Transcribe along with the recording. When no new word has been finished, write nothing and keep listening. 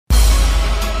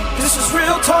This is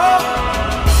real talk.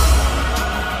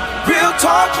 Real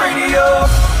talk radio.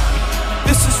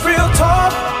 This is real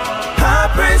talk. High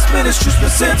Praise Ministries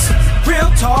presents real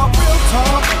talk. Real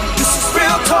talk. This is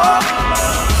real talk.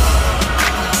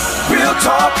 Real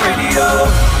talk radio.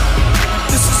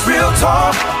 This is real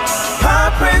talk. High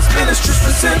Praise Ministries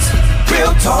presents real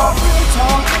talk. Real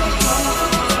talk.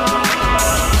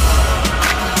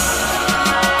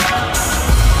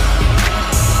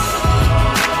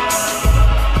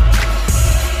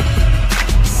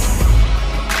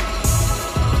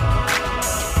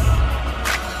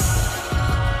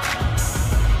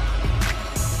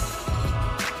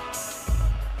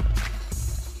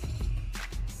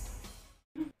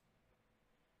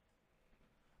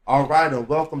 All right, and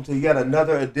welcome to yet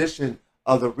another edition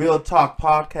of the Real Talk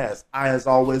Podcast. I, as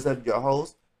always, am your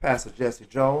host, Pastor Jesse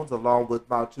Jones, along with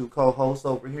my two co-hosts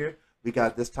over here. We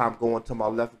got this time going to my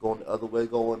left, going the other way,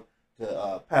 going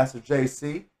to Pastor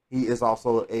JC. He is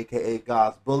also a.k.a.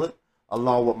 God's Bullet,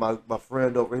 along with my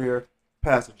friend over here,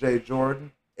 Pastor Jay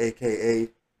Jordan, a.k.a.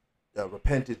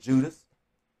 Repentant Judas.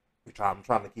 I'm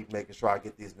trying to keep making sure I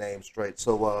get these names straight.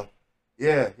 So,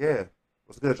 yeah.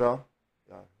 What's good, y'all?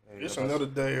 It's another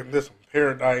day in this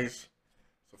paradise.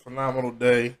 It's a phenomenal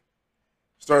day.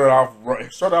 Started off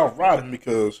riding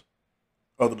because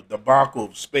of the debacle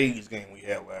of Spades game we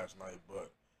had last night, but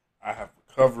I have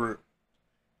recovered.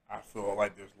 I feel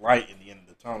like there's light in the end of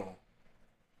the tunnel.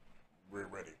 We're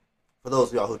ready. For those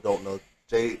of y'all who don't know,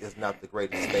 Jay is not the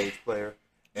greatest Spades player.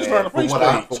 Just and from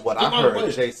what I heard,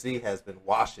 JC has been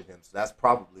washing him, so that's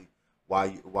probably why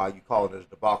you call it a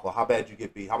debacle. How bad you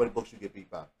get beat? How many books you get beat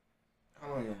by? I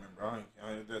don't even remember.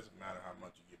 It doesn't matter how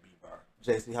much you get beat by.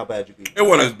 JC, how bad you beat? It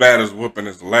wasn't as bad as whooping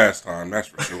as the last time, that's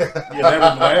for sure. Yeah, that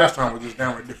was the last time was just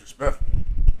downright disrespectful.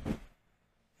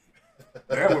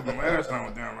 That was the last time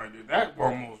was downright disrespectful.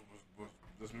 That almost was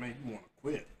just made you want to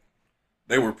quit.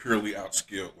 They were purely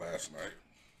outskilled last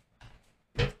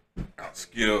night.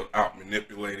 Outskilled,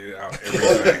 out-manipulated, out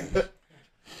everything.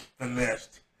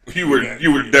 Finessed. You were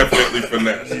definitely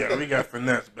finessed. Yeah, we got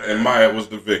finessed, man. And Maya was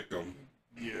the victim.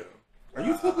 Yeah. Are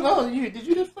you flipping off? Did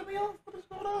you just flip me off? What is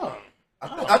going on?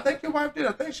 I think your wife did.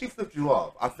 I think she flipped you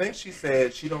off. I think she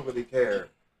said she don't really care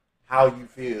how you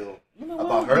feel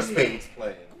about her Spades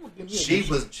playing. She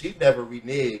never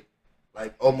reneged,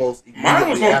 like almost immediately. Mine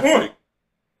was on point.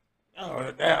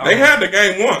 They had the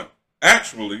game won,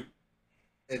 actually.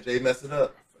 And Jay messed it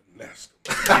up. Finessed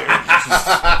them.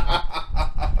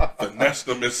 Finessed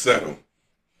them and set them.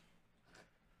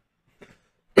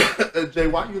 Jay,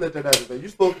 why you let that happen? You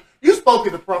spoke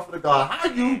in the prophet of God. How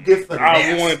you get finesse?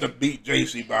 I wanted to beat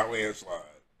JC by landslide.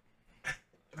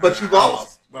 But you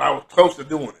lost. But I was close to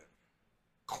doing it.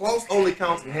 Close only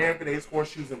counts in hand grenades,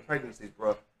 horseshoes, and pregnancies,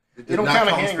 bro. They don't count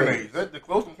hand grenades. The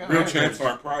close don't count. Real champs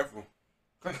aren't prideful.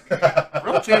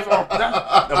 Real champs aren't.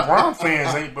 The Brown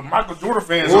fans ain't, but Michael Jordan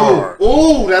fans are.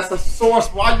 Ooh, that's a sore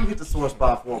spot. Why you hit the sore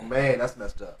spot for him? Man, that's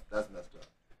messed up.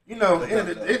 You know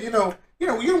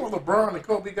what LeBron and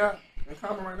Kobe got in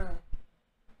common right now?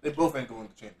 They both ain't going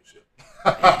to the championship.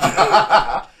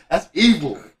 That's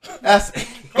evil.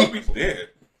 Kobe's dead.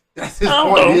 That's his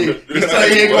point. He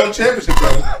said he ain't going to the championship,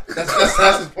 bro.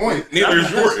 That's his point. Neither is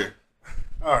Jordan.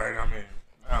 All right, I mean,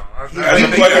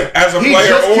 I as a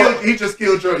player, he just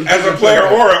killed Jordan. As a player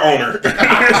or an owner.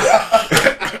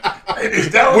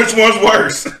 Which one's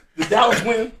worse? Did Dallas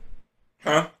win?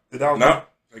 Huh? Did Dallas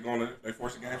win? They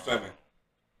forced a game 7.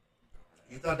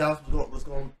 You thought Dallas was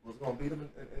going to beat them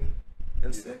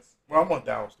in 6? Well, I want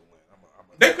Dallas to win.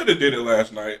 They could have did it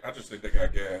last night. I just think they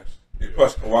got gassed. And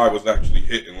plus, Kawhi was actually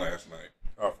hitting last night.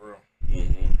 Oh, for real?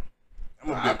 Mm-hmm.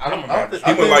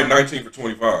 He went like 19 for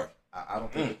 25. I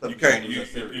don't think you can't.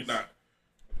 You're not.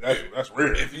 That's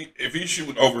weird. If he's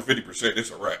shooting over 50%, it's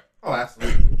a wrap. Oh,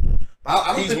 absolutely.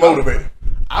 He's motivated.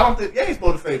 I don't think. Yeah, he's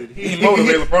motivated. He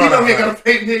motivated LeBron.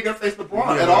 He ain't gonna face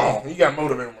LeBron at all. He got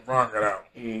motivated when LeBron got out.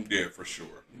 Yeah, for sure.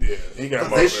 Yeah, he got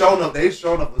motivated. They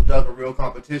shown up with Doug a real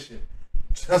competition.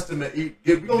 Just to make, we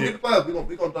gonna get the club.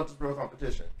 We gonna duck this real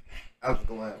competition. That's what's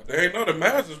gonna happen. They ain't know the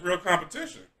Mavs is real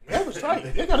competition. That was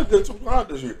tight. They got a good squad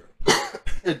this year.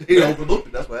 They overlooked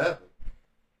it. That's what happened.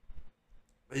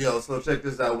 But yo, so check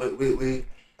this out. We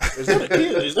is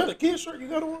that a kid shirt you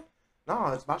got on?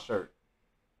 No, it's my shirt.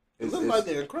 It looks like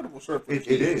an incredible shirt for it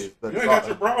is. But you ain't got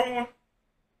your bra on?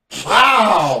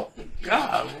 Wow.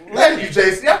 God. Thank you,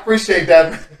 JC. I appreciate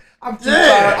that. I'm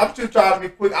too trying to be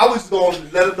quick. I was just going to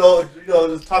let him know,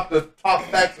 just talk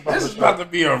facts about this. This is about to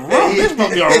be a rough. This is about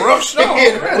to be a rough show.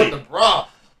 With the bra.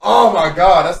 Oh my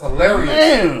God, that's hilarious.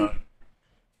 Man.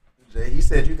 Jay, he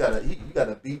said you got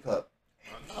a B cup.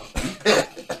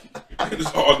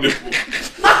 It's all nipple.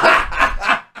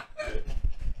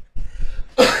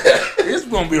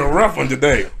 gonna be a rough one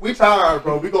today. We tired,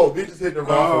 bro. We just hitting the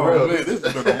round for real. Man, this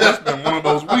has been one of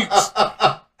those weeks.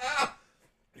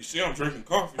 You see, I'm drinking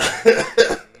coffee.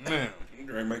 Man, I'm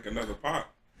going to make another pot.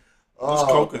 This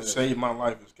Coke has saved my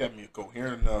life. It's kept me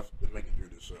coherent enough to make it through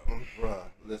this show. Bruh,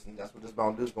 listen, that's what this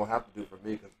Mountain Dew is going to have to do for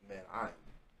me because, man, I am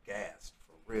gassed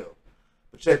for real.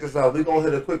 But check this out. We're going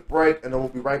to hit a quick break, and then we'll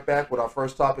be right back with our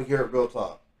first topic here at Real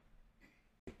Talk.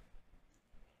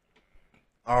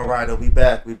 All right, we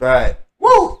back. We back.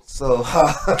 Woo! So,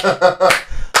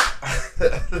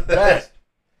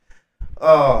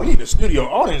 we need a studio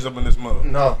audience up in this mug.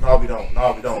 No, we don't.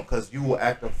 No, we don't, because you will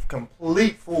act a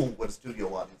complete fool with a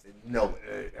studio audience, and you know it.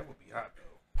 Hey, that would be hot,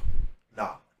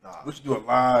 though. Nah. We should do a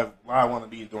live one of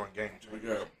these during games.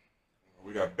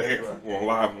 We got banned from going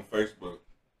live on Facebook.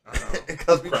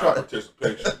 Because we Crowd try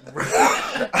participation.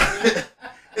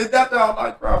 It's not that I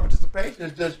like crowd participation.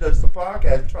 It's just a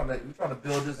podcast. We're trying to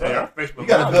build this up. Facebook You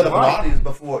got to build up an Live. audience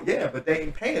before, but they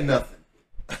ain't paying nothing.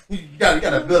 you got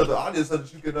to build up an audience so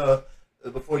that you can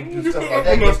before you do stuff like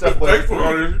that. Get stuff away from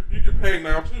Facebook, you get paid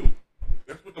now too.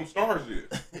 That's what them stars is.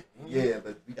 Yeah,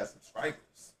 but we got subscribers.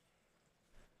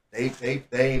 They ain't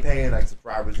paying like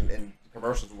subscribers and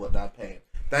commercials and whatnot paying.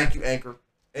 Thank you, Anchor.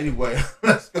 Anyway,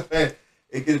 let's go ahead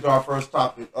and get into our first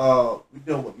topic. We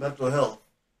deal with mental health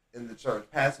in the church,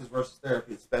 pastors versus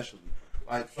therapy, especially.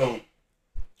 Like so,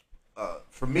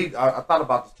 for me, I thought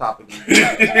about this topic.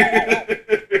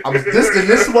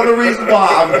 This is one of the reasons why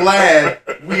I'm glad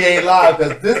we ain't live,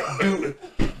 because this dude.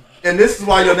 And this is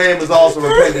why your name is also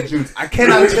Repentant Juice. I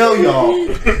cannot tell y'all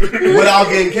without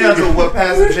getting canceled what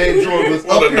Pastor James Jordan was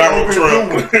up here Donald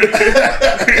Trump. doing.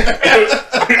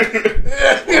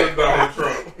 Donald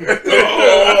Trump.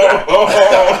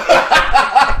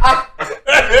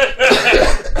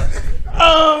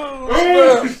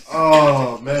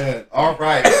 Oh man! All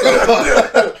right.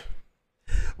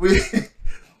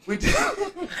 we did.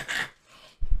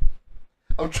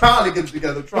 I'm trying to get it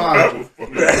together. Trying.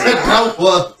 That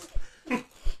was.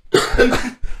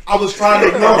 I was trying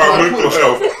to ignore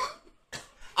him.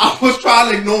 I was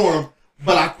trying to ignore him,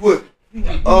 but I couldn't.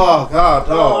 Oh God,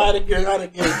 Oh, I dog.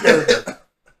 didn't get it.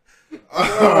 All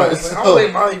right, I so, don't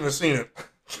think I even seen it.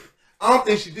 I don't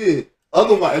think she did.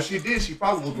 Otherwise, if she did, she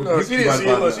probably would. No, she didn't see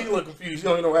it. She looked confused. She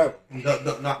don't even know what happened.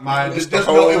 No, not mine. It's Just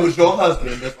the know it whole- was your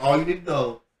husband. That's all you need to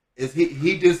know. Is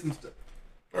he did some stuff.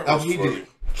 That That was he funny.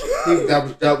 did.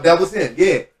 That was him.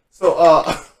 Yeah. So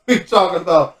we talking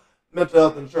about mental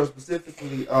health in the church,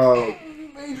 specifically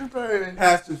Major pain.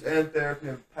 pastors and therapy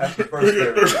and pastors versus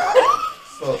therapy.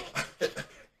 So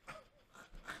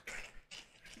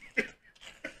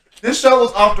this show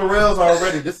is off the rails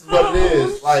already. This is what it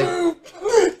is. Like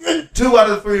 2 out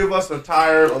of the 3 of us are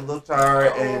tired, a little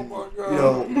tired, and my God. you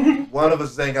know, one of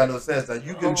us ain't got no sense. Now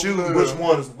you can choose which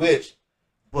one is which,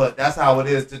 but that's how it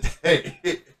is today.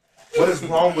 What is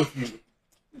wrong with you?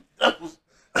 That was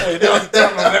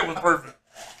perfect.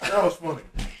 That was funny.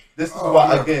 This is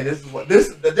why again. This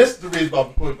is the reason why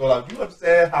I'm quick go live. You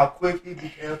understand how quick he be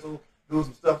canceled doing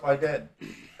some stuff like that?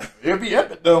 It'll be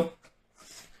epic though.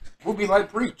 We'll be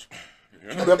like Preach.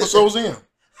 2 episodes in.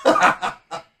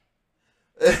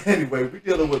 Anyway, we're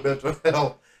dealing with mental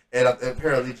health, and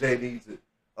apparently Jay needs it.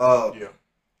 Yeah.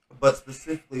 But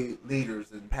specifically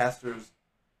leaders and pastors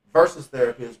versus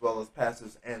therapy, as well as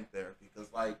pastors and therapy,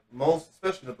 because like most,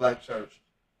 especially in the black church,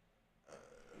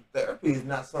 therapy is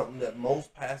not something that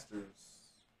most pastors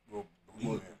We'll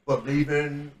would believe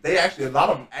in. They actually, a lot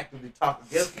of them actively talk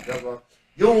against it. They're like,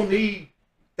 you don't need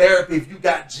therapy if you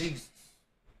got Jesus.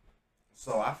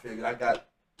 So I figured I got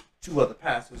 2 other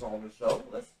pastors on the show.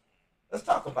 Let's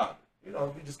talk about it. You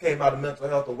know, we just came out of Mental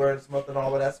Health Awareness Month and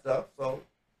all of that stuff. So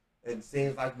it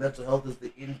seems like mental health is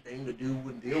the in thing to do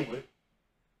and deal with.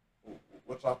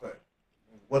 What y'all think?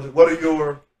 What's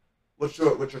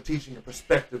your teaching and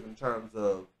perspective in terms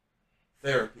of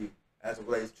therapy as it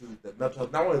relates to the mental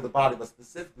health, not only the body but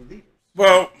specifically leaders?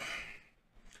 Well,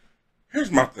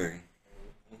 here's my thing.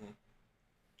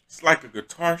 It's like a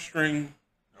guitar string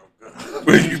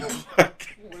when you pluck.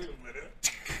 Wait a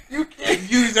minute. You can't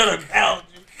use that analogy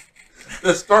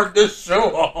to start this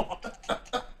show off.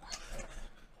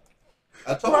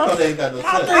 I told you they ain't got no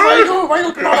sense. Why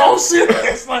you come out all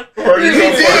serious? Like, Or you He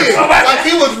go did. first. Like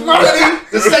he was ready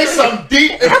to say something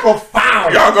deep and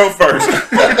profound. Y'all go first.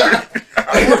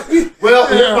 Well,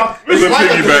 It's a like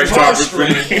piggyback guitar topic for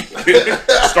string. me.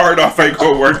 Start off ain't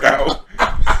gonna work out.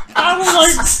 I was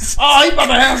like, oh, he about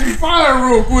to have some fire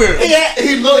real quick. He had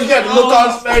to look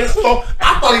on his face. Phone.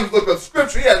 I thought he was looking at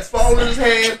scripture. He had his phone in his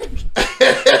hand.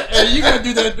 Hey, you gotta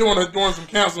do that doing some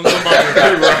counseling. Somebody,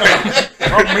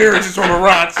 our marriage is on the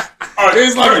rocks.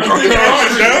 It's like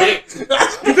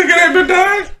you think it ain't been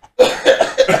done?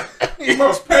 The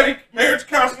most petty marriage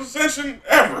counseling session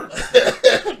ever.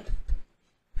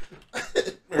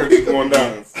 Marriage is going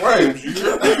down in flames. You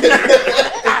hear me?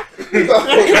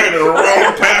 The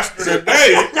wrong pastor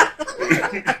today.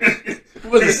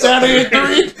 Was it Saturday at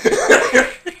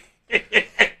 3?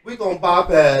 We gonna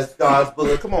bypass God's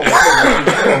bullet. Come on,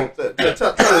 man.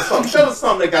 Tell us something. Show us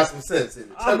something that got some sense in it.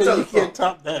 I mean, you can't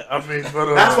top that. I mean,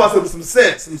 but that's why there was some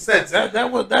sense.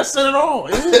 That said it all.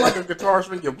 It is like a guitar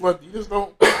string your blood. You just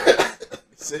don't.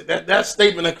 That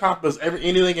statement encompasses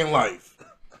anything in life.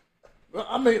 Well,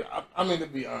 I mean, to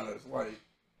be honest, like,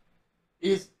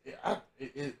 is it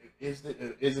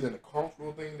a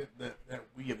cultural thing that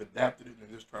we have adapted it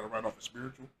and just try to write off as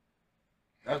spiritual?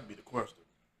 That would be the question.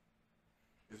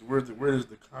 Is where is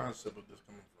the concept of this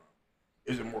coming from?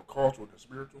 Is it more cultural than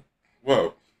spiritual?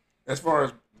 Well, as far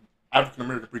as African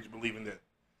American preachers believing that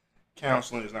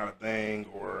counseling is not a thing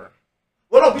or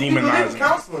people believe in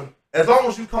counseling as long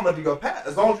as you come into your past,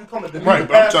 as long as you come into right.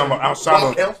 But I'm talking about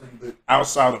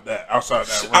outside of that.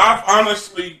 I've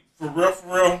honestly, for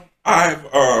real, I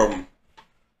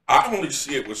only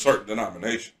see it with certain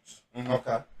denominations. Mm-hmm.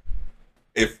 Okay.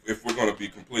 If we're going to be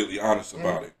completely honest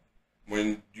about it.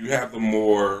 When you have the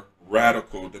more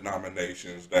radical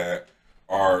denominations that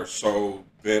are so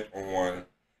bent on,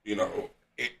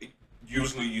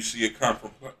 usually you see it come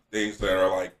from things that are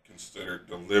like considered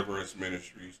deliverance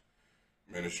ministries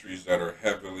that are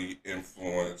heavily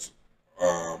influenced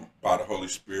by the Holy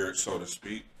Spirit, so to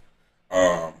speak.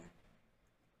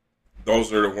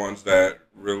 Those are the ones that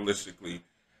realistically,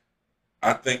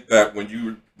 I think that when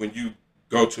you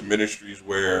go to ministries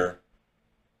where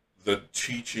the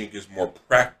teaching is more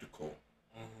practical,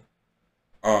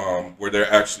 where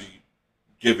they're actually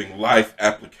giving life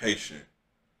application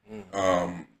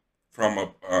from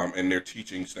in their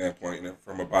teaching standpoint and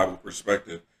from a Bible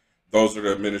perspective. Those are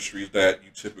the ministries that you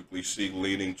typically see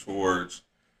leaning towards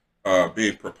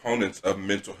being proponents of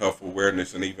mental health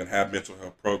awareness and even have mental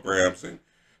health programs and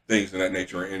things of that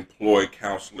nature, employ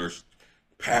counselors,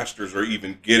 pastors, or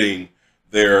even getting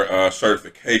their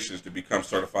certifications to become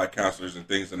certified counselors and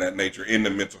things of that nature in the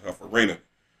mental health arena.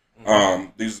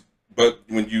 But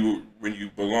when you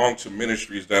belong to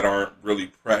ministries that aren't really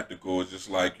practical, it's just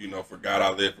like, for God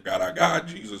I live, for God I God,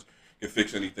 Jesus can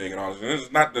fix anything and all this. And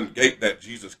it's not the negate that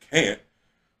Jesus can't,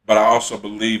 but I also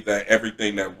believe that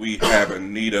everything that we have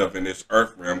in need of in this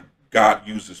earth realm, God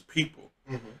uses people.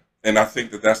 And I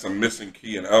think that that's a missing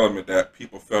key and element that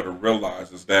people fail to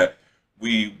realize, is that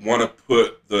we want to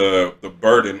put the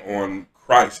burden on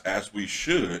Christ, as we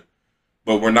should,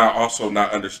 but we're not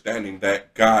understanding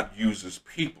that God uses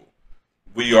people.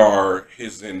 We are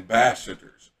his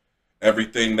ambassadors.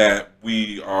 Everything that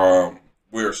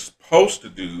we're supposed to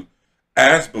do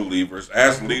as believers,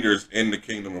 as leaders in the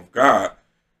kingdom of God,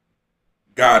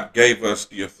 God gave us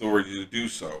the authority to do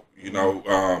so,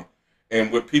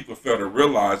 and what people fail to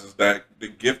realize is that the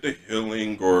gift of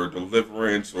healing or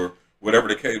deliverance or whatever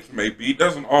the case may be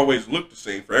doesn't always look the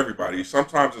same for everybody.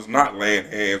 Sometimes it's not laying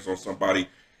hands on somebody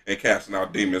and casting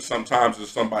out demons. Sometimes it's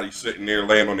somebody sitting there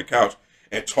laying on the couch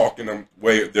and talking their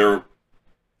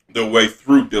way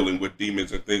through dealing with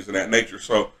demons and things of that nature.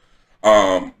 So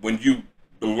when you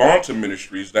belong to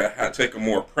ministries that take a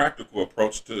more practical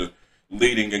approach to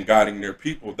leading and guiding their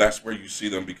people, that's where you see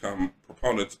them become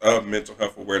proponents of mental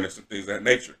health awareness and things of that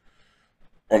nature.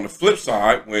 On the flip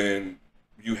side, when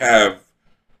you have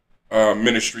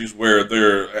ministries where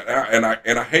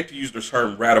I hate to use the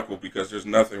term radical, because there's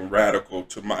nothing radical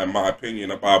in my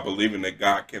opinion about believing that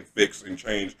God can fix and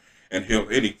change and heal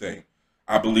anything.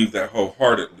 I believe that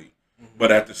wholeheartedly.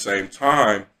 But at the same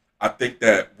time, I think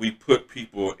that we put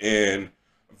people in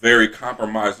very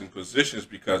compromising positions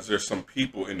because there's some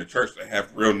people in the church that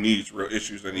have real needs, real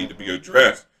issues that need to be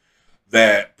addressed,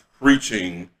 that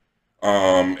preaching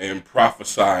and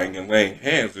prophesying and laying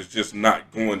hands is just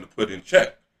not going to put in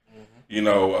check.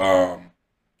 And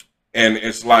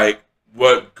it's like,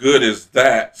 what good is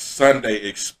that Sunday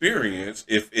experience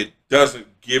if it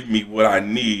doesn't give me what I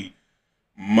need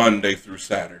Monday through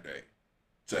Saturday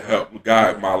to help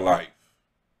guide my life?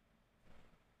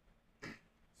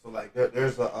 So like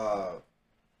there's this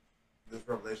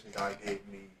revelation God gave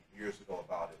me years ago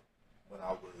about it when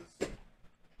I was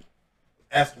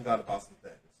asking God about some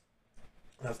things.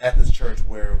 And I was at this church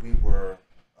where we were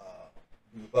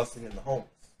busting in the homeless.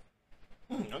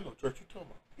 I know church you're talking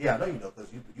about. Yeah, I know you know,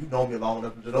 because you know me long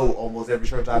enough to know almost every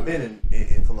church I've been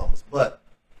in Columbus. But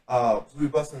so we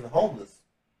were busting in the homeless,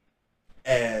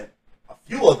 and a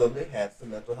few of them, they had some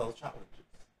mental health challenges.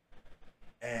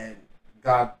 And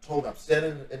God told me, I'm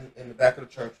sitting in the back of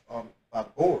the church by the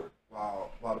board,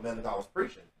 was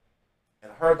preaching,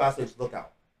 and I heard God say, "Look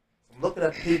out." So I'm looking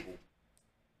at the people,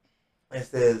 and it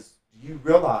says, "Do you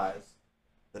realize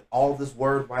that all this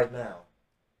word right now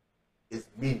is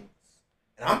meaningless?"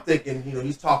 And I'm thinking,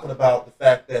 he's talking about the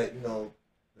fact that the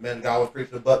man of God was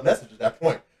preaching a butt message at that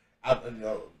point.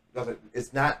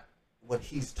 It's not what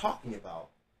he's talking about;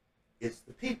 it's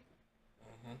the people.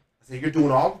 I said, "You're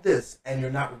doing all of this, and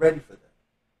you're not ready for them."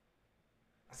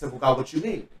 I said, "Well, God, what you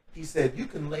mean?" He said, "You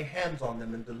can lay hands on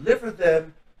them and deliver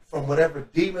them from whatever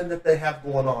demon that they have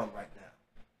going on right now.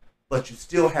 But you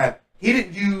still have," he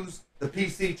didn't use the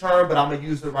PC term, but I'm going to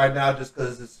use it right now just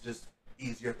because it's just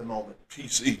easier at the moment.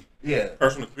 PC? Yeah.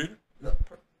 Personal computer? No,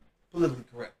 politically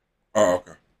correct. Oh,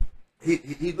 okay.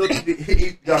 He looked at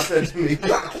me, y'all said to me,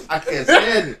 "I can't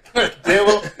stand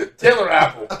it." Taylor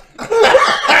Apple.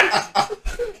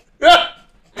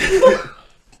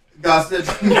 God said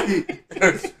to me,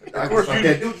 I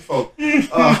can't do it, folks.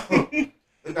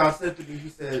 God said to me, he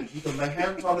said, "You can lay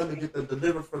hands on them and get them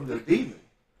delivered from their demon,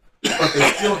 but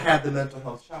they still have the mental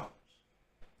health challenge.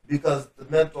 Because the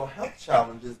mental health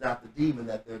challenge is not the demon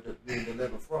that they're being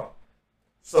delivered from.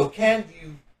 So can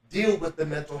you deal with the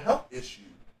mental health issue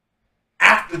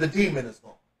after the demon is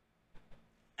gone?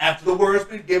 After the word's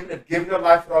been given and given their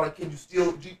life and all that,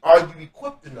 are you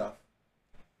equipped enough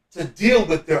to deal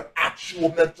with their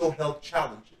actual mental health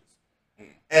challenges?"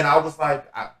 And I was like,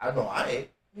 I know I ain't.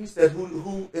 He said,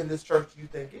 who in this church do you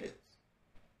think is?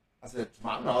 I said, "To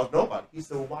my knowledge, nobody." He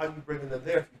said, "Well, why are you bringing them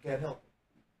there if you can't help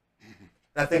them?"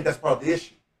 And I think that's part of the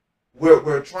issue.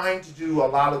 We're trying to do a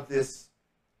lot of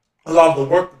the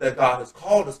work that God has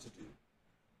called us to do,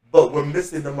 but we're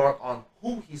missing the mark on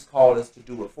who he's called us to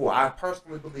do it for. I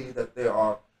personally believe that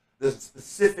there's a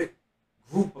specific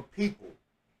group of people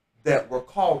that we're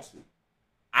called to.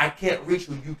 I can't reach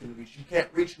who you can reach. You can't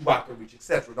reach who I can reach,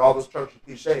 etc. All those church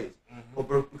cliches. But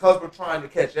because we're trying to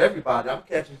catch everybody, I'm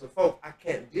catching some folks I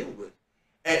can't deal with.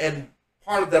 And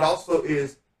part of that also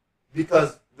is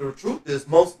because the truth is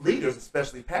most leaders,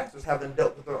 especially pastors, haven't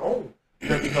dealt with their own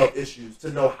mental health issues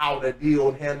to know how to deal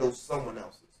and handle someone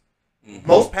else's.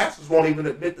 Most pastors won't even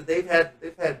admit that they've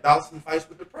had bouts and fights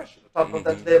with depression. I talked about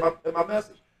that today in my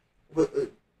message.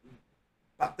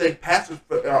 I think pastors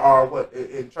are what,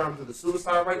 in terms of the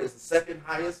suicide rate, is the second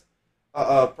highest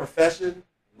profession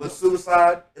with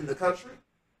suicide in the country.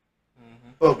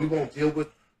 But we won't deal with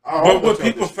our own. But what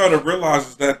people fail to realize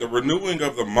is that the renewing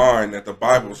of the mind that the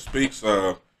Bible speaks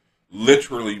of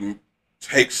literally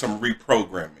takes some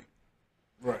reprogramming.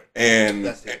 Right. And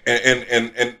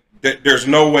there's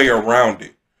no way around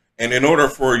it. And in order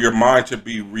for your mind to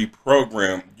be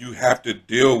reprogrammed, you have to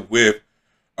deal with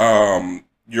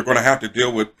you're going to have to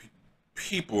deal with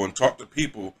people and talk to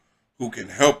people who can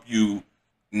help you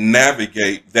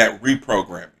navigate that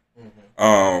reprogramming.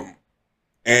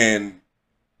 And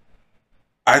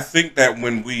I think that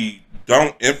when we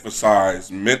don't emphasize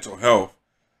mental health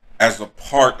as a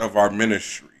part of our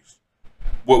ministries,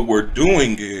 what we're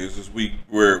doing is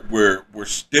we're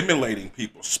stimulating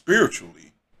people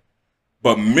spiritually,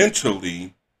 but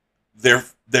mentally they're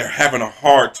having a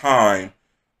hard time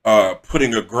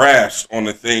putting a grasp on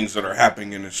the things that are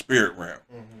happening in the spirit realm.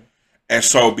 And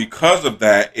so because of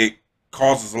that, it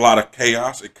causes a lot of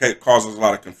chaos, it causes a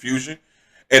lot of confusion,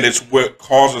 and it's what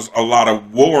causes a lot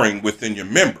of warring within your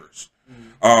members.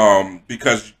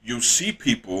 Because you see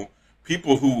people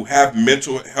who have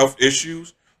mental health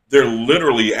issues, they're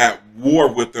literally at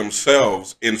war with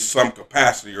themselves in some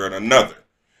capacity or in another.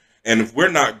 And if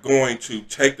we're not going to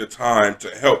take the time to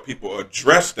help people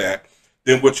address that,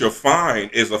 then what you'll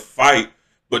find is a fight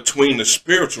between the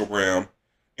spiritual realm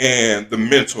and the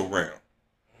mental realm.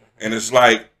 And it's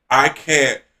like, I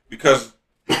can't, because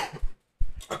a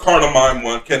carnal mind,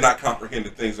 one, cannot comprehend the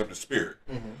things of the spirit.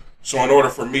 So in order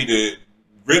for me to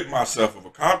rid myself of a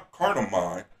carnal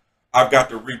mind, I've got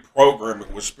to reprogram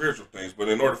it with spiritual things. But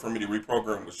in order for me to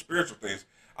reprogram it with spiritual things,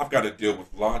 I've got to deal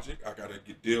with logic. I got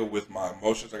to deal with my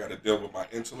emotions. I got to deal with my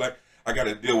intellect. I got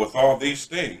to deal with all these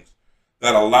things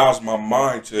that allows my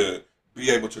mind to be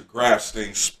able to grasp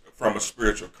things from a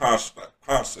spiritual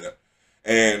concept.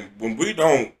 And when we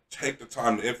don't take the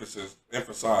time to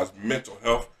emphasize mental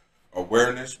health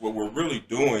awareness, what we're really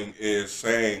doing is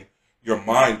saying your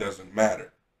mind doesn't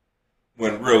matter,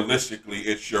 when realistically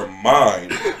it's your mind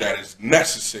that is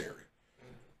necessary.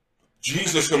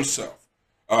 Jesus himself,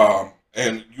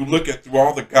 and you look at through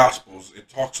all the Gospels, it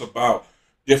talks about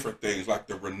different things like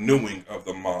the renewing of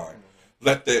the mind.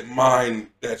 Let that mind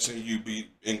that's in you be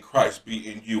in Christ,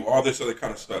 be in you, all this other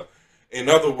kind of stuff. In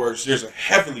other words, there's a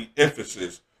heavily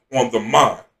emphasis on the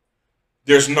mind.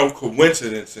 There's no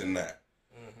coincidence in that.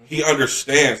 He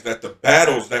understands that the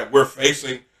battles that we're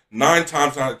facing 9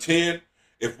 times out of 10,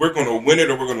 if we're going to win it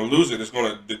or we're going to lose it, it's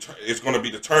going to be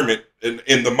determined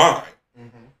in the mind.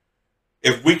 Mm-hmm.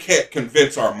 If we can't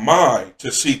convince our mind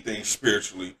to see things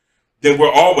spiritually, then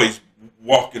we're always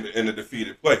walking in a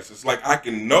defeated place. It's like I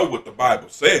can know what the Bible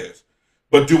says,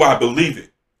 but do I believe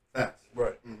it? That's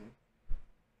right. Mm-hmm.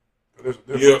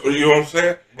 You know what I'm saying?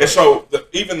 Right. And so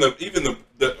even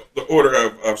the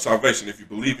order of salvation, if you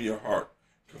believe in your heart,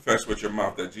 confess with your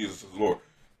mouth that Jesus is Lord.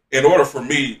 In order for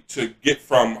me to get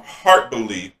from heart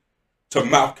belief to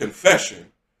mouth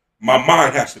confession, my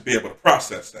mind has to be able to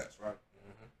process that. Right.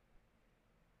 Mm-hmm.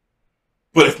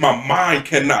 But if my mind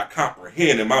cannot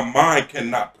comprehend and my mind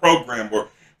cannot program or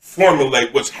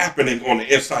formulate what's happening on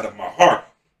the inside of my heart,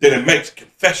 then it makes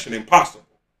confession impossible.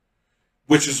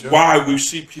 Which is why we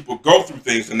see people go through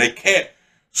things and they can't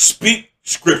speak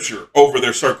scripture over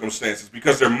their circumstances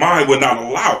because their mind will not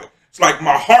allow it. It's like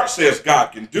my heart says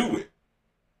God can do it,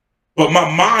 but my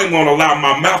mind won't allow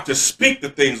my mouth to speak the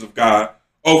things of God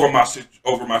over my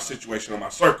situation or my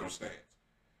circumstance.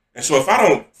 And so if I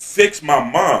don't fix my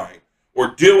mind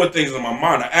or deal with things in my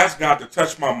mind, I ask God to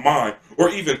touch my mind or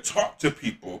even talk to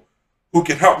people who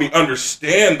can help me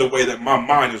understand the way that my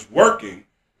mind is working,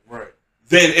 right,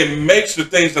 then it makes the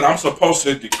things that I'm supposed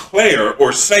to declare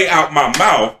or say out my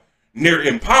mouth near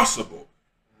impossible,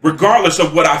 regardless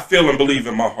of what I feel and believe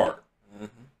in my heart. Mm-hmm.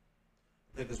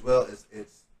 I think as well,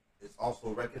 it's also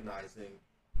recognizing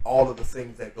all of the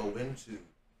things that go into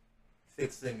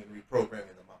fixing and reprogramming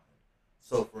the mind.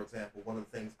 So, for example, one of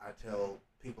the things I tell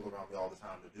people around me all the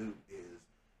time to do is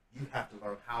you have to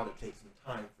learn how to take some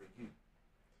time for you.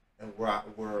 And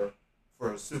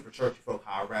for super churchy folk,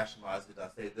 how I rationalize it, I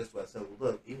say it this way. I said,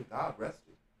 well, look, even God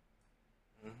rested.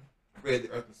 Mm-hmm. Created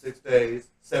the earth in 6 days.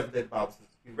 7th day, the Bible says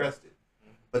he rested.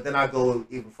 Mm-hmm. But then I go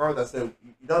even further. I said,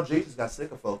 you know, Jesus got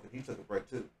sick of folk, and he took a break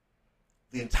too.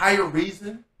 The entire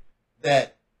reason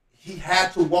that he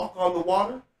had to walk on the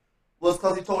water was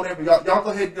because he told everybody, y'all go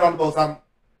ahead and get on the boats. I'm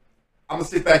going to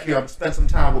sit back here. I'm going to spend some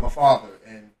time with my Father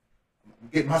and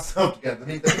get myself together. Let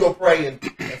me go pray and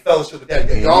fellowship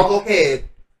together. Mm-hmm. Y'all go ahead.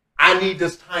 I need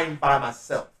this time by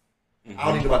myself. Mm-hmm. I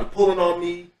don't need nobody pulling on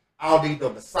me. I don't need no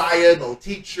Messiah, no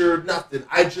teacher, nothing.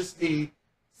 I just need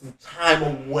some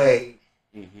time away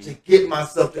to get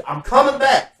myself to. I'm coming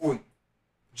back for you.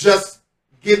 Just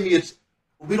give me a.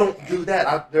 We don't do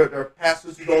that. There are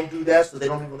pastors who don't do that, so they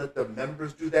don't even let their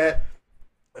members do that.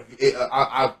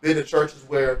 I've been in churches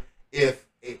where if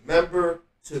a member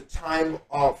took time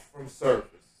off from service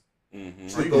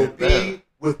to go be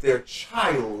with their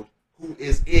child who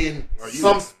is in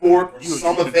some sport or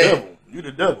some event. Devil. You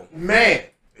the devil. Man.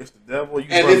 It's the devil. And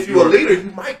if you're a leader,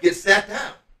 you might get sat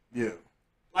down. Yeah.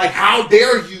 Like, how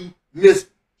dare you miss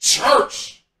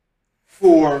church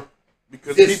for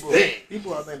this thing?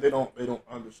 People, I think they don't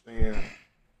understand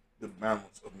the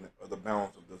balance of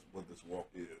this, what this walk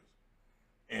is.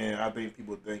 And I think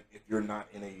people think if you're not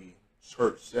in a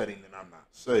church setting, then I'm not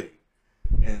saved.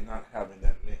 And not having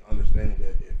that understanding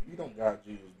that if you don't got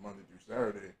Jesus Monday through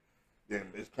Saturday, then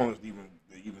it's pointless to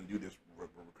even do this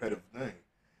repetitive thing.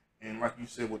 And like you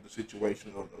said, with the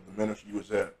situation of the ministry you was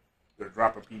at, they're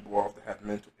dropping people off that have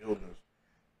mental illness,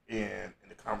 and in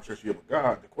the conversation you have with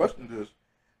God, the question is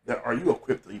that are you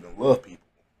equipped to even love people?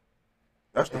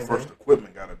 That's the first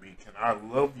equipment got to be. Can I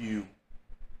love you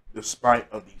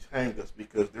despite of these hang-ups?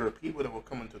 Because there are people that will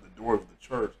come into the door of the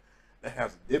church that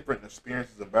has different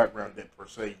experiences and background that per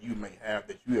se you may have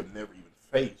that you have never even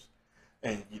faced.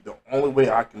 And the only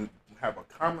way I can have a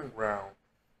common ground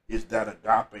is that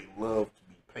agape love, to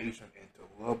be patient and to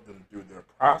love them through their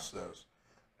process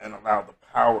and allow the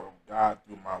power of God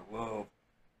through my love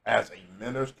as a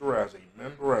minister, as a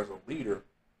member, as a leader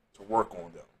to work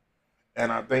on them.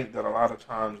 And I think that a lot of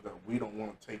times that we don't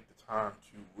want to take the time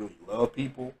to really love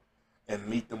people and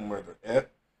meet them where they're at.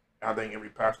 I think every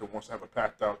pastor wants to have a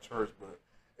packed out church, but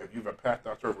if you have a packed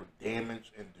out church with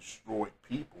damaged and destroyed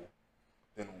people,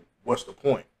 then what's the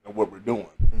point of what we're doing?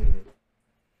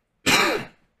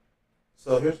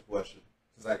 So here's a question,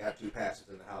 since I got 2 pastors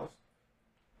in the house.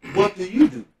 What do you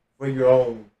do for your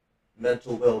own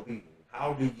mental well-being?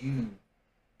 How do you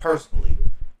personally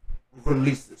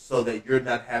release it so that you're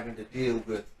not having to deal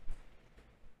with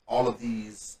all of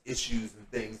these issues and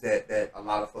things that a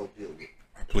lot of folks deal with?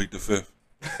 I plead the fifth.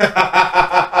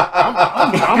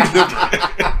 I'm different.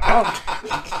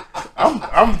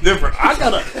 I'm different.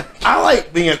 I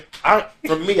like being.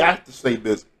 For me, I have to stay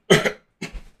busy.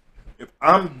 If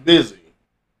I'm busy,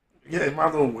 yeah, in my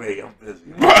little way, I'm busy.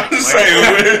 In my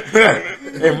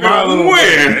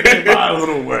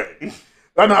little way.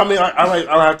 I mean,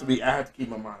 I have to keep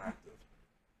my mind active.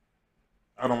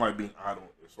 I don't like being idle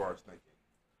as far as thinking.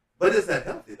 But is that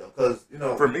healthy though? Because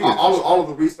For me, all of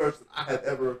the research that I have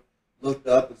ever looked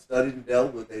up and studied and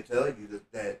dealt with, they tell you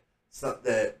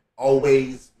that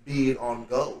always being on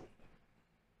go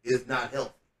is not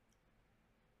healthy.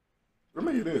 For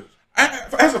me, it is.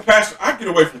 As a pastor, I get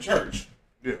away from church.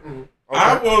 Yeah. Mm-hmm.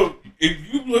 I will.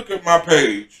 If you look at my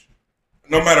page,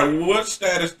 no matter what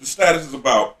the status is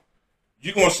about,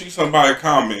 you're gonna see somebody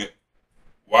comment,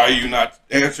 "Why you not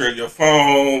answering your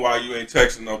phone? Why you ain't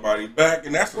texting nobody back?"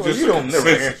 And that's just you don't never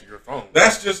answer your phone.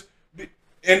 That's just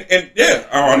and yeah.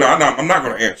 Oh no, I'm not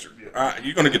gonna answer.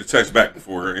 You're gonna get a text back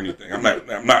before anything. I'm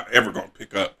not ever gonna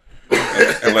pick up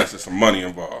unless there's some money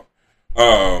involved.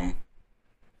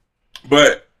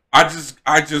 But I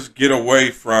just get away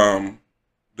from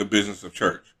the business of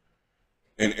church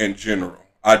in general.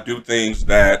 I do things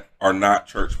that are not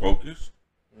church focused.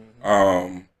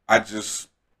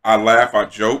 I laugh, I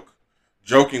joke.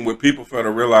 Joking with people fail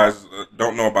to realize,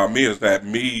 don't know about me, is that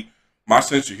my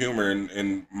sense of humor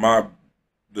and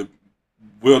the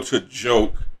will to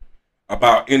joke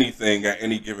about anything at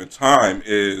any given time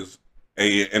is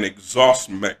an exhaust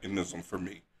mechanism for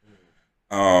me.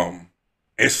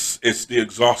 It's the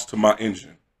exhaust to my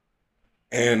engine.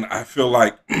 And I feel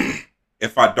like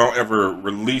if I don't ever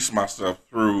release myself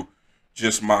through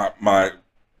just my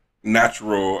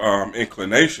natural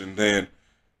inclination, then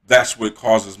that's what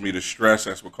causes me to stress.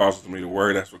 That's what causes me to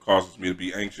worry. That's what causes me to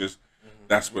be anxious.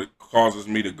 That's what causes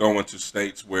me to go into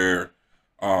states where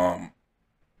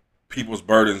people's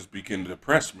burdens begin to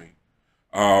depress me.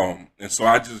 And so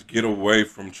I just get away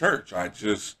from church. I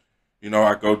just,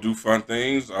 I go do fun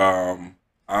things.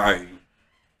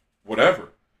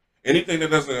 Whatever. Anything that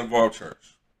doesn't involve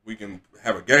church. We can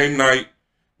have a game night.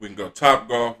 We can go Top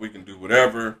Golf. We can do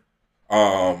whatever.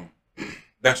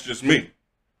 That's just me.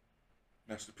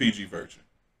 That's the PG version.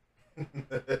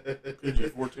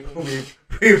 PG-14.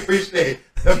 We appreciate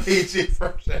the PG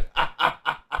version.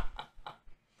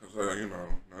 Because,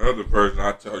 the other version,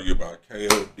 I tell you about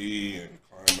KOD and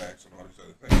Climax and all these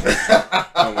other things.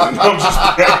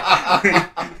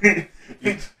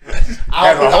 I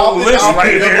have a whole list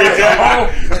right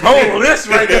there. Whole list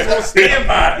right there. On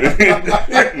standby.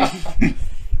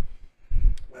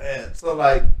 Man, so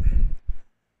like,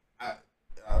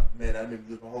 man, I didn't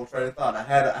lose my whole train of thought. I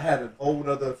had a whole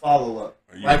other follow up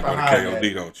right behind KOD,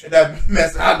 that. don't you? And that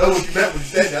mess. I know what you meant when you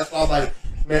said that. That's why I was like,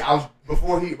 man,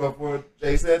 before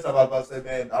Jay said something, I was about to say,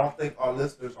 man, I don't think our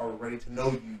listeners are ready to know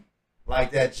you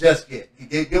like that just yet. You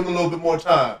give them a little bit more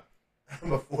time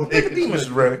before they can. Nicodemus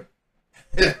is ready.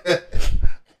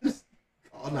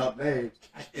 Calling out names.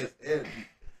 I can't stand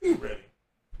you. You ready?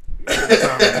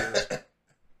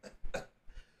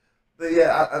 But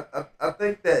yeah, I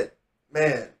think that,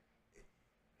 man,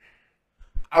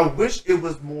 I wish it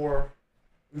was more.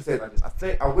 Let me say it like this.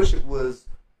 I wish it was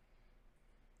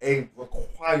a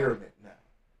requirement now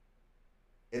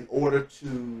in order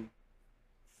to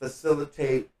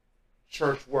facilitate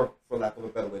church work, for lack of a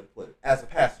better way to put it, as a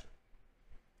pastor,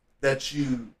 that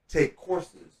you take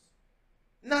courses.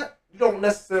 You don't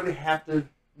necessarily have to,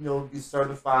 be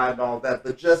certified and all that,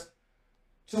 but just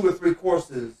 2 or 3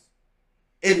 courses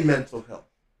in mental health,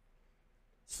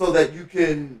 so that you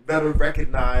can better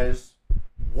recognize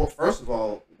first of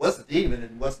all, what's a demon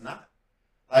and what's not.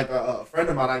 Like a friend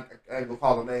of mine, I ain't gonna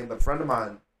call her name, but a friend of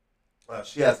mine,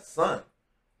 she has a son,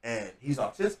 and he's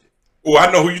autistic. Oh,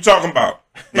 I know who you're talking about.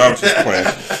 No, I'm just playing.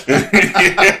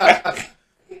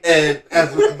 And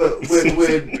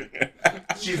when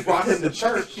she brought him to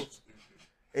church,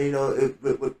 and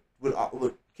with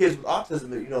kids with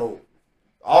autism,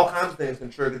 all kinds of things can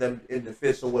trigger them into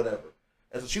fits or whatever.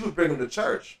 And so she would bring them to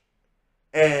church,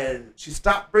 and she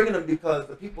stopped bringing them because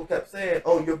the people kept saying,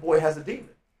 "Oh, your boy has a demon.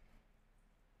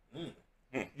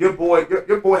 Your boy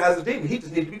has a demon. He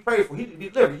just needs to be prayed for. He needs to be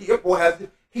delivered. Your boy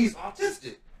he's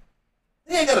autistic.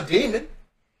 He ain't got a demon."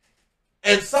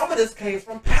 And some of this came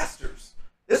from pastors.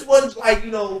 This wasn't like,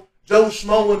 Joe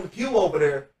Schmo in the pew over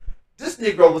there. This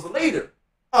Negro was a leader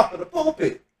up in the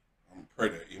pulpit. I'm going to pray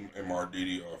that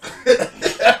MRDD off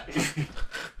you.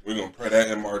 We're going to pray that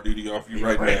MRDD off you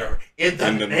right now. In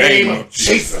the name of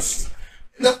Jesus.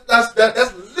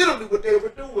 That's literally what they were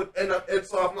doing. And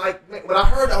so I'm like, man, when I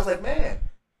heard that, I was like, man,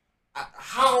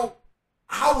 how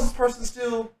is this person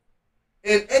still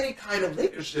in any kind of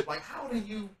leadership? Like, how do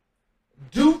you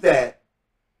do that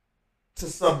to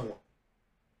someone?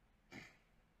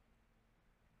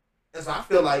 And so I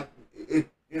feel like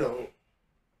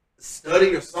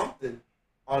study or something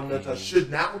on that should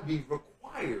now be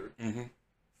required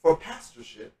for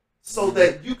pastorship, so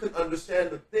that you can understand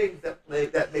the things that may.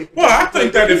 Well, I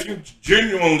think that if you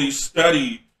genuinely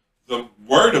study the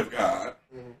Word of God,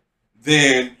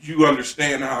 then you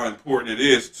understand how important it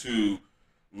is to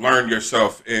learn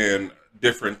yourself in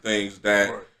different things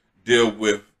that deal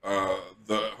with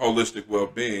the holistic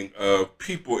well-being of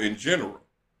people in general.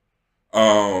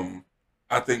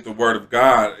 I think the Word of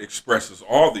God expresses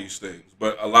all these things,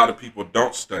 but a lot of people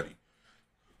don't study.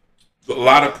 A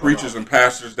lot of preachers and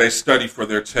pastors, they study for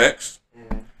their text.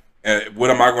 And what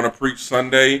am I going to preach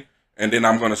Sunday? And then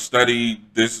I'm going to study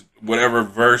this whatever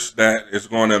verse that is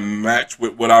going to match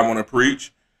with what I want to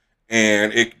preach.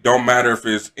 And it don't matter if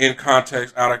it's in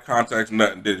context, out of context,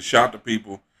 nothing. Did it shout to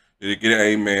people? Did it get an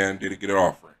amen? Did it get an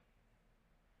offering?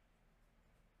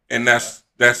 And that's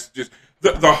just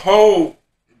the whole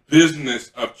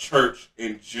business of church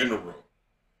in general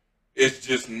is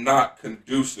just not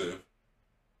conducive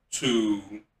to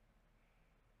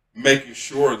making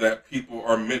sure that people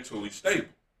are mentally stable.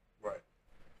 Right.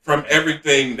 From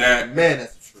everything that,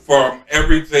 that's true. From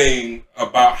everything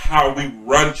about how we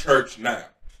run church now.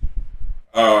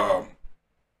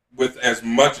 With as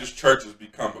much as church has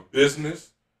become a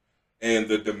business and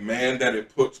the demand that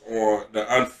it puts on,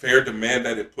 the unfair demand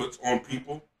that it puts on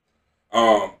people,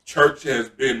 church has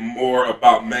been more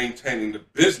about maintaining the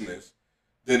business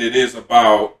than it is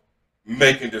about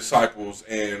making disciples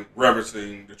and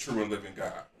reverencing the true and living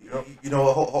God. You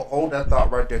know, hold that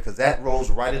thought right there, because that rolls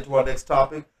right into our next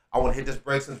topic. I want to hit this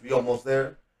break since we're almost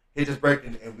there. Hit this break,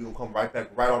 and we will come right back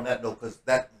right on that note, because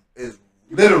that is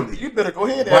literally you better go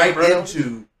ahead right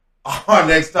into our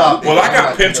next topic. Well, I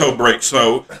got Pinto break,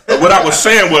 so what I was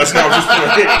saying was, no, just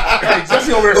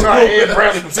Jesse over there trying to Ed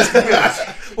Bradley for 50 minutes.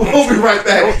 We'll be right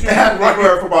back. Have a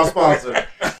word from our sponsor.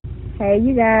 Hey,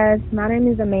 you guys. My name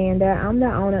is Amanda. I'm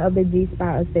the owner of the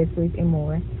G-Spot Accessories and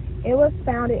More. It was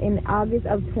founded in August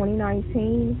of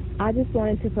 2019. I just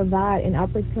wanted to provide an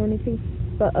opportunity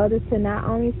for others to not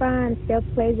only find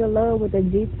self-pleasure love with the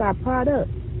G-Spot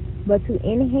product, but to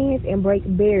enhance and break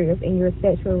barriers in your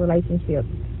sexual relationships.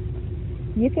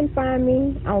 You can find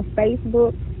me on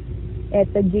Facebook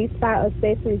at the G-Spot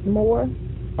Accessories More,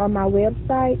 or my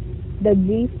website, the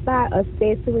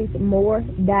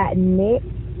GSpotAccessoriesMore.net.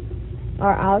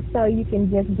 Or also, you can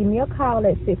just give me a call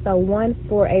at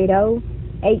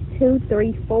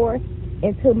 601-480-8234.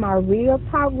 And to my Real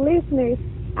Talk listeners,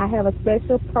 I have a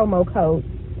special promo code.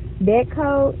 That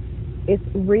code is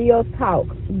Real Talk.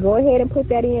 Go ahead and put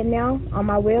that in now on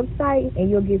my website, and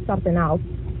you'll get something off.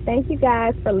 Thank you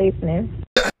guys for listening.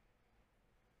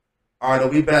 All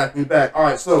right, we back. All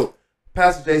right, so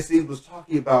Pastor JC was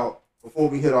talking about, before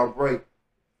we hit our break,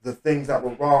 the things that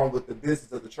were wrong with the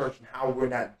business of the church and how we're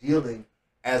not dealing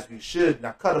as we should. And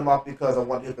I cut him off because I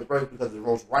wanted to hit the break, because it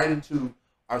rolls right into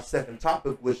our second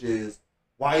topic, which is,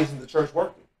 why isn't the church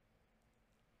working?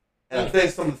 And I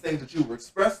think some of the things that you were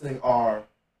expressing are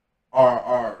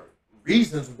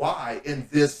reasons why in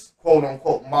this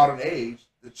quote-unquote modern age,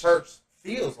 the church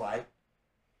feels like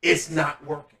it's not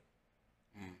working.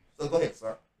 So go ahead,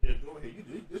 sir. Yeah, go ahead.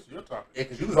 This is your topic. Yeah,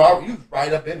 because you was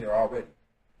right up in there already.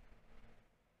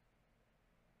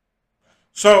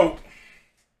 So,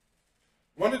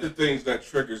 one of the things that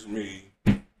triggers me,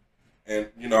 and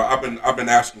I've been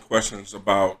asking questions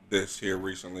about this here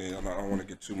recently, and I don't want to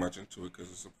get too much into it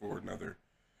because it's for another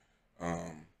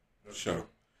show.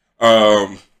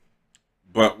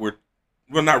 But we're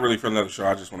not really for another show.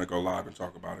 I just want to go live and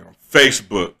talk about it on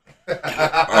Facebook. We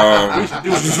should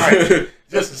do it tonight.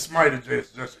 Just a smite of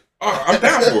Jesse. Oh, I'm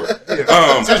down for it.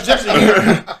 Yeah. Just Jesse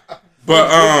here. But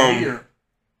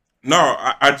no,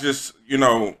 I just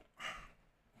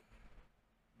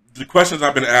the questions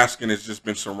I've been asking has just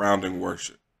been surrounding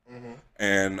worship,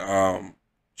 and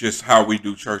just how we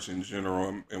do church in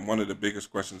general. And one of the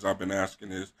biggest questions I've been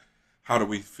asking is, how do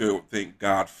we think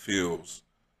God feels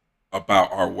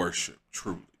about our worship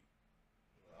truly?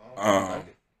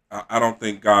 I don't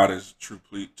think God is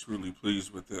truly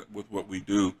pleased with what we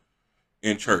do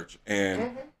in church.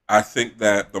 And I think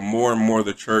that the more and more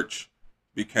the church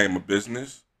became a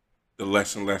business, the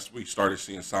less and less we started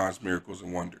seeing signs, miracles,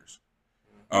 and wonders.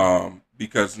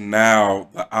 Because now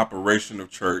the operation of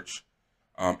church,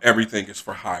 everything is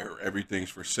for hire, everything's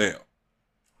for sale.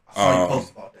 I saw you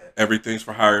post about that. Everything's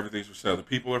for hire, everything's for sale. The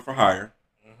people are for hire.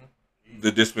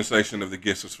 The dispensation of the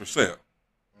gifts is for sale.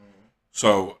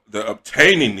 So the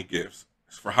obtaining the gifts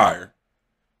is for hire.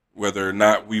 Whether or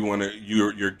not we want to,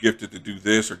 you're gifted to do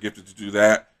this or gifted to do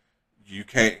that, you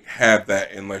can't have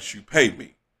that unless you pay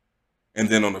me. And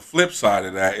then on the flip side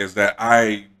of that is that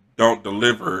I don't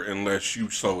deliver unless you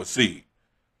sow a seed.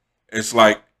 It's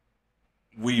like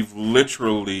we've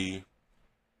literally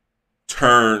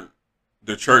turned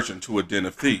the church into a den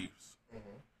of thieves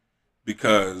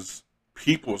because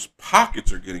people's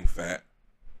pockets are getting fat,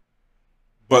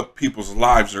 but people's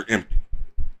lives are empty.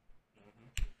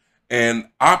 And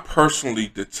I personally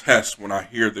detest when I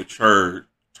hear the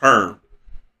term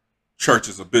church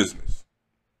is a business.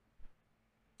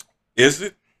 Is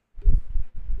it?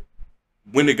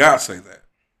 When did God say that?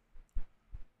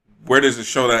 Where does it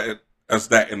show us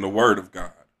that in the Word of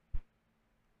God?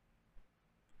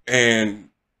 And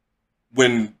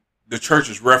when the church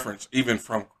is referenced, even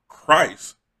from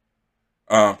Christ's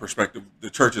perspective, the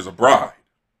church is a bride,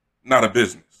 not a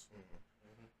business,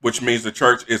 which means the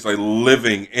church is a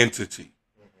living entity,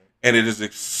 and it is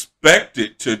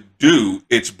expected to do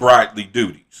its bridely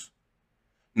duties.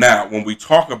 Now, when we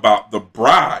talk about the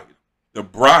bride, the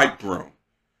bridegroom,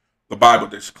 the Bible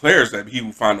declares that he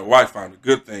who find a wife find a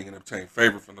good thing and obtain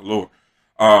favor from the Lord.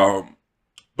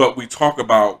 But we talk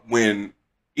about when,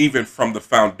 even from the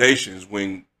foundations,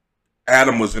 when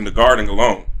Adam was in the garden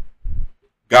alone,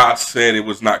 God said it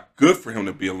was not good for him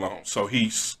to be alone. So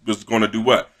he was going to do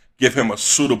what? Give him a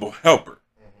suitable helper,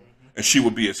 and she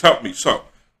would be his helpmeet. So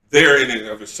there in and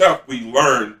of itself, we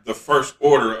learned the first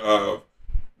order of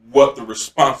what the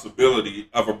responsibility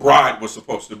of a bride was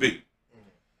supposed to be.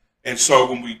 And so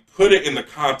when we put it in the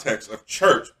context of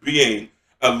church being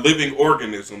a living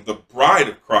organism, the bride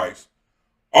of Christ,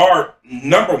 our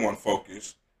number one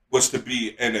focus was to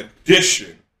be an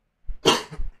addition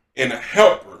and a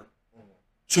helper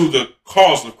to the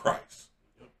cause of Christ.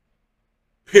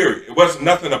 Period. It wasn't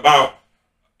nothing about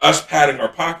us padding our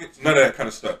pockets, none of that kind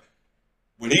of stuff.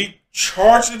 When he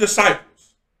charged the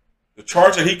disciples, the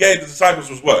charge that he gave the disciples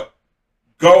was what?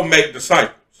 Go make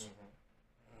disciples.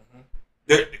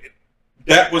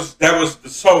 That was the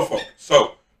sole focus.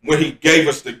 So when he gave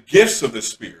us the gifts of the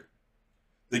Spirit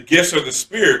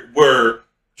were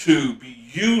to be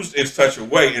used in such a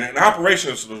way, and an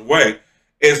operation in such a way,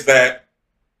 is that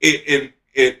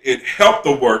it helped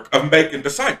the work of making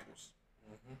disciples.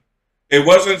 It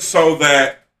wasn't so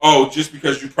that, just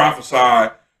because you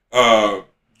prophesy,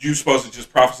 you're supposed to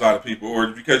just prophesy to people, or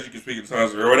because you can speak in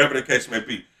tongues, or whatever the case may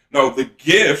be. No, the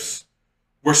gifts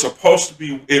were supposed to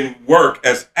be in work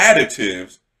as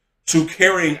additives to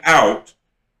carrying out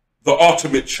the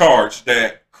ultimate charge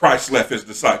that Christ left his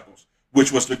disciples,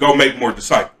 which was to go make more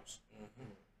disciples.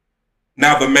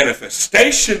 Now, the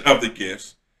manifestation of the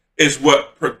gifts is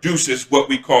what produces what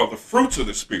we call the fruits of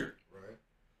the Spirit. Right.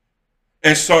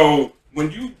 And so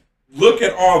when you look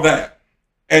at all that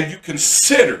and you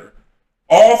consider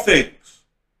all things,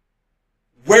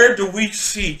 where do we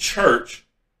see church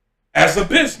as a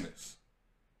business?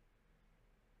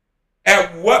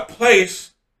 At what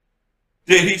place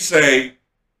did he say,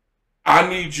 I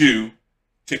need you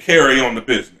to carry on the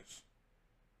business?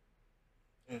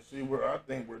 And see, where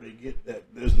they get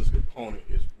that business component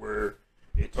is where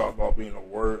they talk about being a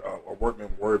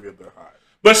workman worthy of their hire.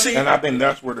 But see, and I think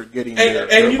that's where they're getting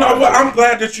and you know what? I'm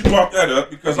glad that you brought that up,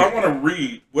 because I want to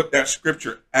read what that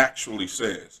scripture actually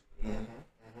says.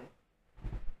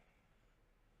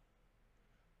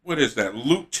 What is that?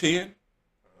 Luke 10?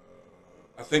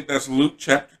 I think that's Luke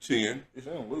chapter 10. It's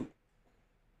in Luke.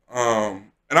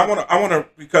 And I want to,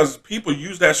 because people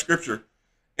use that scripture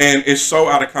and it's so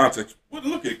out of context. Well,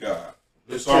 look at God.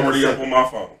 It's already up on my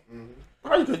phone.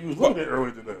 Probably because you was looking at it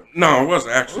earlier today. No, it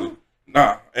wasn't actually.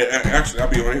 Nah, actually, I'll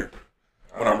be on here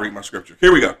when I'm reading my scripture.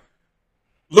 Here we go.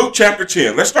 Luke chapter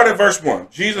 10. Let's start at verse 1.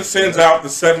 Jesus sends out the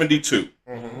 72.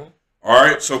 All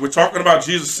right, so we're talking about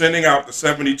Jesus sending out the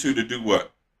 72 to do what?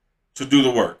 To do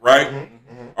the work, right?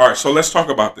 All right, so let's talk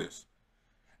about this.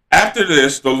 After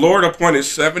this, the Lord appointed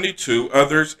 72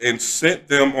 others and sent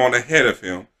them on ahead of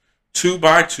him, 2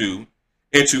 by 2,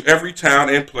 into every town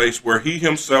and place where he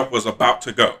himself was about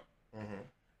to go.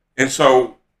 And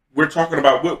so we're talking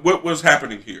about what was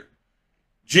happening here.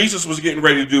 Jesus was getting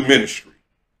ready to do ministry.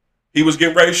 He was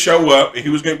getting ready to show up, and he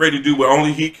was getting ready to do what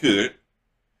only he could.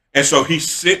 And so he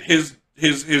sent his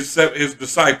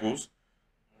disciples,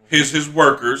 his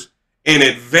workers, in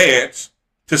advance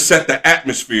to set the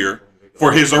atmosphere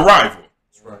for his arrival.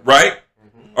 Right?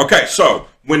 Okay, so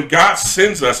when God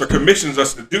sends us or commissions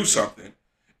us to do something,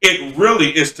 it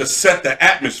really is to set the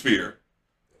atmosphere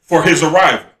for his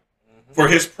arrival, for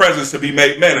his presence to be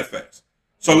made manifest.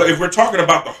 So if we're talking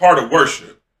about the heart of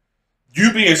worship,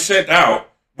 you being sent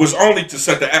out was only to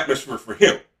set the atmosphere for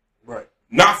him. Right.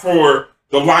 Not for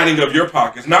the lining of your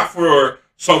pockets, not for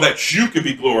so that you could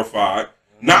be glorified,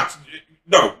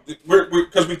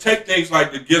 because we take things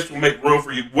like the gifts will make room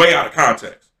for you way out of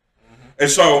context. And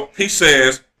so he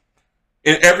says,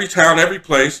 in every town, every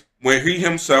place where he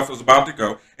himself was about to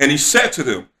go, and he said to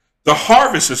them, the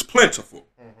harvest is plentiful,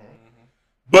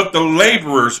 but the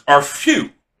laborers are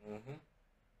few.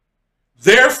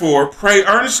 Therefore, pray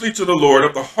earnestly to the Lord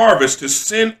of the harvest to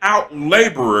send out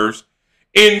laborers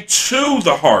into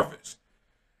the harvest.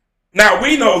 Now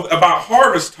we know about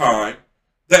harvest time,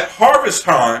 that harvest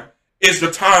time is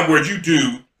the time where you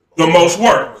do the most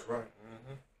work. Right.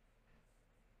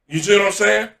 You see what I'm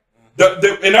saying?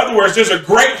 In other words, there's a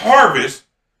great harvest,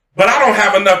 but I don't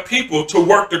have enough people to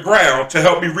work the ground to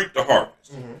help me reap the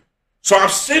harvest. So I'm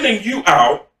sending you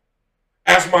out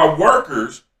as my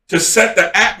workers to set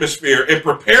the atmosphere and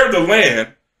prepare the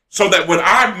land so that when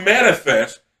I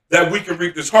manifest, that we can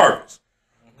reap this harvest.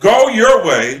 Go your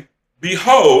way.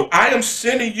 Behold, I am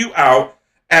sending you out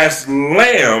as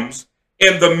lambs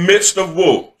in the midst of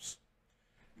wolves.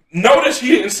 Notice he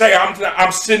didn't say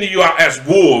I'm sending you out as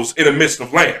wolves in the midst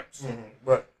of lambs.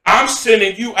 Right. I'm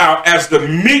sending you out as the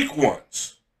meek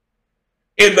ones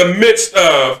in the midst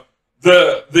of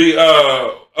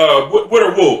what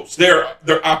are wolves?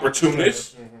 They're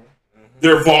opportunists.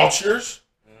 They're vultures.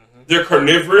 They're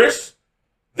carnivorous.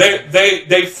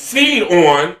 They feed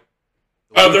on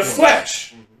other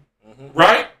flesh.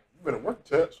 Right? You better work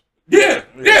the test. Yeah.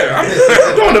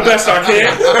 I'm doing the best I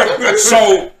can.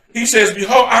 So he says,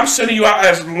 behold, I'm sending you out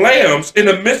as lambs in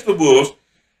the midst of wolves.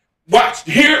 Watch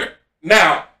here.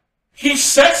 Now, he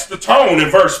sets the tone in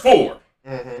verse 4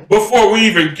 before we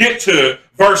even get to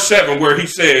verse 7 where he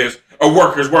says a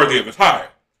worker is worthy of his hire.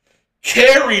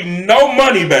 Carry no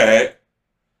money bag,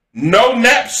 no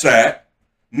knapsack,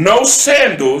 no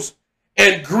sandals,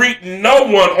 and greet no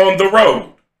one on the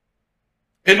road.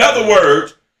 In other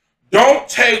words, don't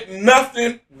take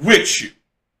nothing with you.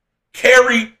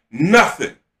 Carry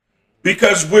nothing.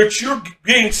 Because what you're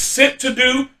being sent to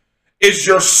do is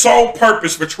your sole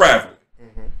purpose for traveling.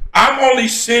 I'm only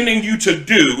sending you to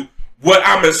do what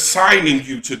I'm assigning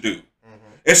you to do.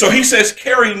 And so he says,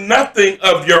 carry nothing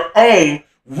of your own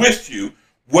with you.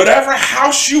 Whatever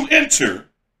house you enter,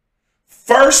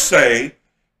 first say,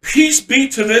 peace be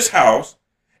to this house.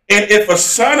 And if a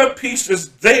son of peace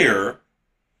is there,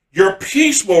 your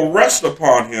peace will rest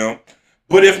upon him.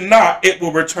 But if not, it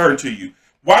will return to you.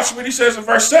 Watch what he says in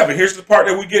verse 7. Here's the part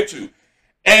that we get to.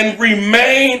 And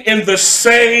remain in the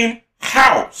same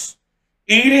house,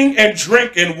 eating and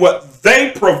drinking what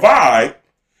they provide,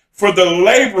 for the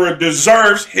laborer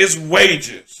deserves his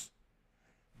wages.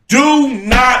 Do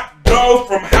not go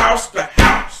from house to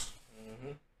house.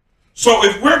 So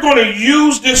if we're going to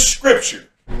use this scripture,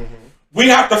 we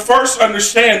have to first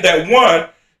understand that, one,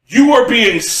 you are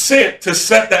being sent to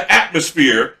set the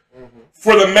atmosphere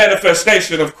for the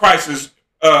manifestation of Christ's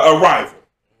arrival.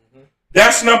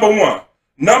 That's number one.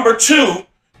 Number two,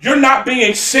 you're not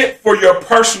being sent for your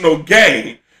personal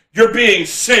gain. You're being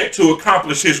sent to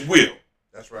accomplish his will.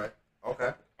 That's right.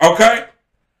 Okay. Okay?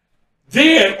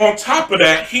 Then, on top of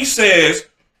that, he says,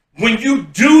 when you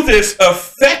do this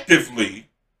effectively,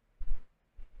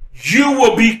 you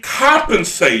will be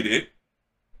compensated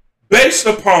based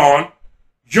upon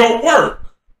your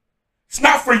work. It's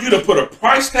not for you to put a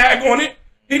price tag on it.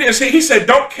 He didn't say, he said,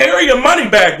 don't carry your money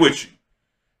bag with you.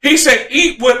 He said,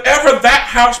 eat whatever that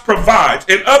house provides.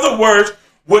 In other words,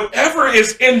 whatever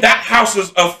is in that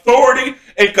house's authority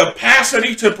and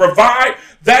capacity to provide,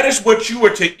 that is what you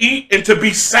are to eat and to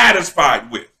be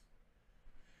satisfied with.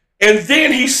 And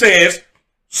then he says,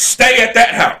 stay at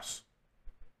that house.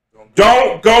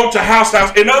 Don't go to house to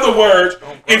house. In other words,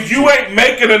 if you ain't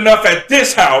making enough at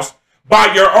this house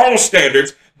by your own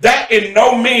standards, that in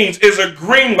no means is a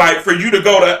green light for you to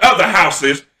go to other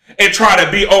houses and try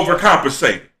to be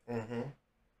overcompensated.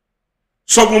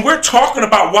 So when we're talking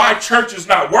about why church is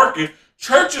not working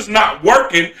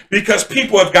because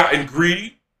people have gotten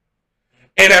greedy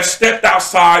and have stepped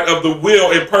outside of the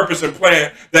will and purpose and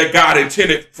plan that God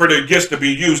intended for their gifts to be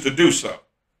used to do so.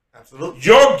 Absolutely.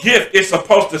 Your gift is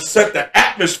supposed to set the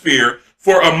atmosphere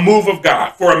for a move of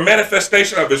God, for a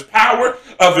manifestation of his power,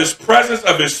 of his presence,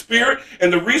 of his spirit.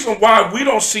 And the reason why we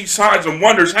don't see signs and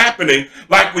wonders happening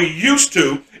like we used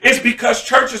to is because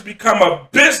church has become a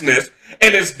business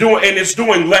and it's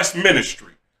doing less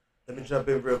ministry. Let me jump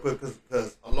in real quick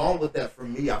because along with that, for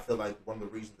me, I feel like one of the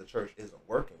reasons the church isn't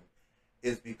working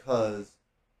is because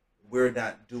we're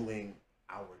not doing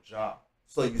our job.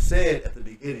 So you said at the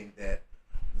beginning that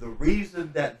the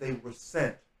reason that they were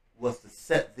sent was to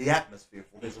set the atmosphere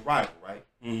for his arrival, right?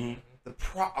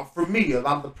 For me, a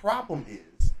lot of the problem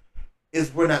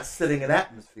is we're not setting an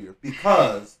atmosphere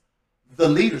because the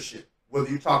leadership, whether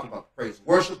you're talking about the praise and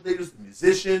worship leaders, the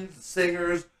musicians, the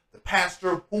singers, the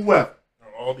pastor, whoever.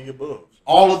 All the above.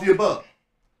 All of the above.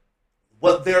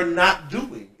 What they're not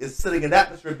doing is setting an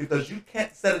atmosphere because you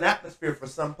can't set an atmosphere for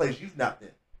some place you've not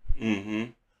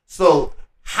been. So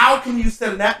how can you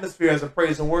set an atmosphere as a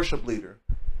praise and worship leader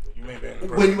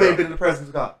when you ain't been in the presence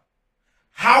of God?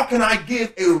 How can I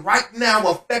give a right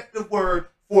now effective word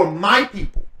for my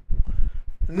people?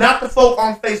 Not the folk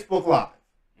on Facebook Live.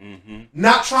 Mm-hmm.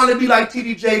 Not trying to be like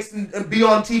TD Jakes and be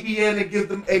on TBN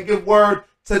and give word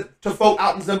to folk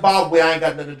out in Zimbabwe I ain't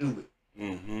got nothing to do with.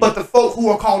 Mm-hmm. But the folk who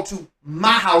are called to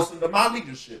my house under my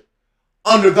leadership,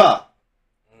 under God.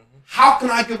 How can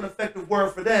I give an effective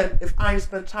word for them if I ain't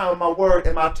spent time on my word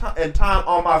and time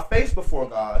on my face before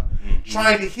God,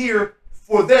 trying to hear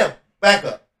for them, back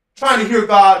up, trying to hear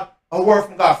a word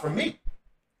from God for me.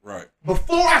 Right.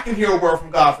 Before I can hear a word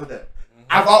from God for them.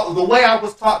 The way I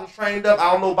was taught and trained up,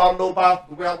 I don't know about nobody,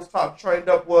 the way I was taught and trained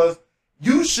up was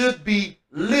you should be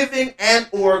living and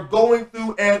or going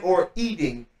through and or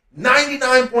eating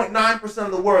 99.9%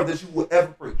 of the word that you will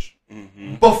ever preach.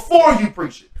 Before you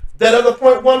preach it. That other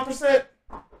 0.1%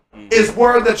 is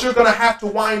word that you're going to have to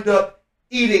wind up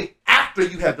eating after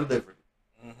you have delivered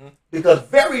it. Because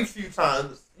very few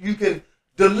times you can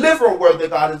deliver a word that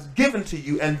God has given to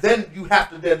you, and then you have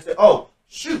to then say, "Oh,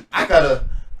 shoot, I gotta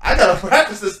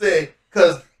practice this thing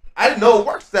because I didn't know it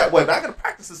works that way, but I gotta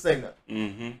practice this thing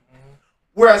now."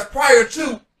 Whereas prior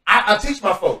to, I teach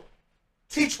my folk,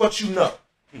 teach what you know.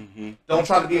 Don't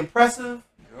try to be impressive.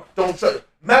 Don't try.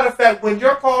 Matter of fact, when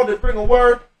you're called to bring a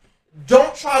word,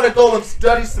 don't try to go and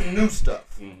study some new stuff.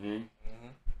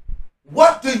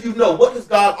 What do you know? What has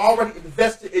God already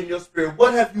invested in your spirit?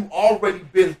 What have you already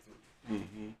been through?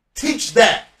 Teach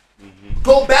that.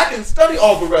 Go back and study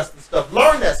all the rest of the stuff.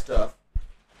 Learn that stuff.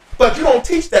 But you don't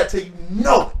teach that till you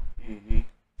know it.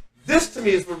 This to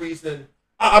me is the reason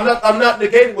I'm not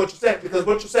negating what you're saying, because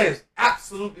what you're saying is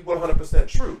absolutely 100%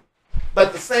 true. But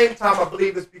at the same time, I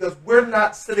believe it's because we're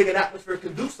not sitting in an atmosphere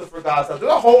conducive for God's house.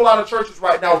 There's a whole lot of churches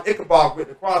right now with Ichabod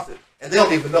written across it, and they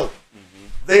don't even know it.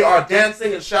 They are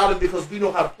dancing and shouting because we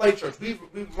know how to play church.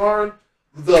 We've learned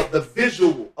the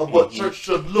visual of what church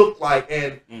should look like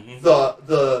and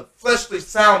the fleshly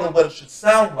sound of what it should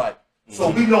sound like. So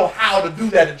we know how to do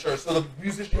that in church. So the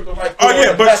musicians are like, oh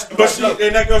yeah, but see,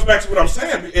 and that goes back to what I'm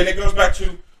saying, and it goes back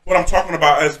to what I'm talking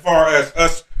about as far as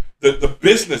us. The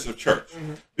business of church,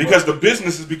 because the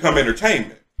business has become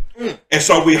entertainment, and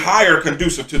so we hire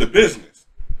conducive to the business.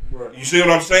 You see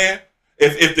what I'm saying?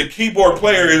 If the keyboard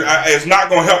player is not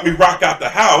going to help me rock out the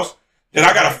house, then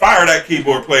I got to fire that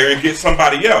keyboard player and get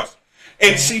somebody else.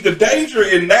 And see, the danger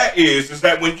in that is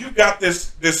that when you got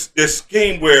this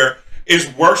scheme where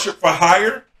it's worship for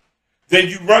hire, then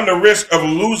you run the risk of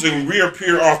losing real,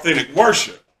 pure, authentic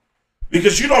worship,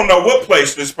 because you don't know what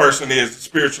place this person is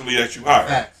spiritually that you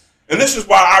hire. And this is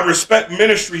why I respect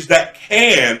ministries that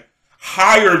can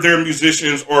hire their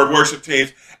musicians or worship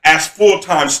teams as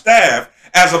full-time staff,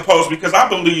 as opposed, because I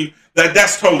believe that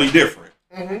that's totally different.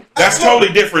 That's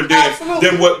totally different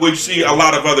than what we see a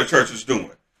lot of other churches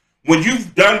doing. When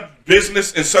you've done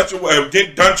business in such a way,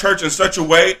 done church in such a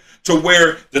way to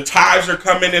where the tithes are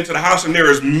coming into the house and there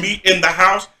is meat in the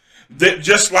house, that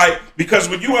just like, because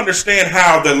when you understand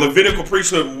how the Levitical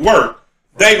priesthood worked,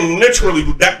 they literally,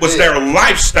 that was their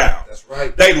lifestyle. That's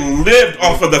right. They lived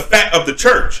off of the fat of the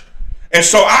church. And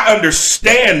so I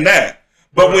understand that.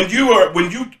 But when you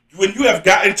have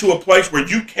gotten to a place where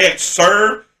you can't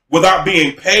serve without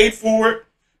being paid for it,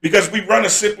 because we run a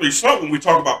slippery slope when we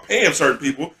talk about paying certain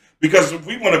people, because if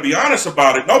we want to be honest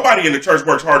about it, nobody in the church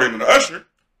works harder than the usher.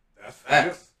 That's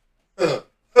facts. But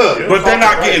they're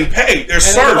not getting paid. They're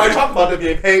serving. Nobody talking about them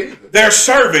being paid either. They're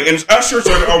serving, and ushers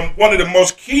are one of the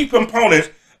most key components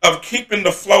of keeping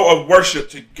the flow of worship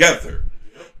together.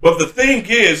 But the thing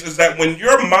is that when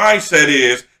your mindset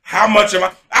is, how much am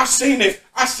I? I've seen it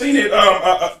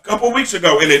a couple of weeks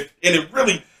ago, and it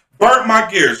really burnt my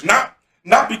gears. Not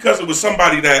because it was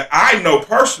somebody that I know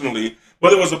personally,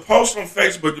 but it was a post on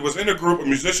Facebook. It was in a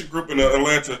musician group in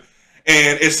Atlanta,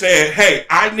 and it said, "Hey,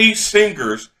 I need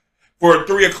singers for a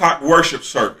 3 o'clock worship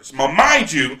service." Now,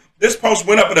 mind you, this post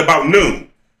went up at about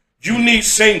noon. You need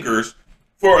singers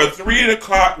for a 3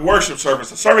 o'clock worship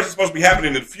service. The service is supposed to be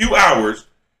happening in a few hours,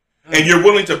 and you're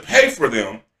willing to pay for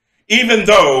them, even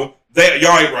though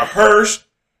y'all ain't rehearsed.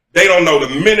 They don't know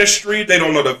the ministry. They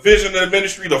don't know the vision of the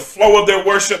ministry, the flow of their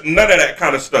worship, none of that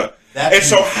kind of stuff. And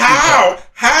so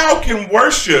how can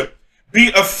worship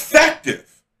be effective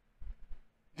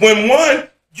when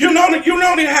you don't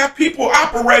even have people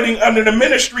operating under the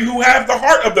ministry who have the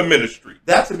heart of the ministry?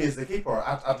 That to me is the key part.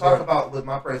 I talk about, with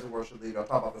my praise and worship leader, I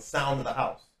talk about the sound of the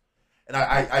house. And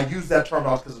I use that term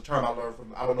because it's a term I learned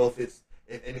from, I don't know if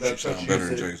anybody sounds better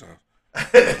than Jay's house.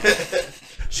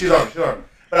 She learned.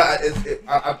 But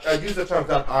I use that term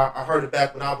because I heard it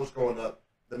back when I was growing up.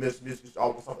 The music used to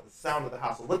almost talk about the sound of the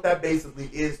house. So what that basically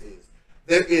is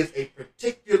there is a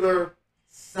particular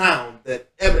sound that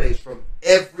emanates from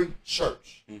every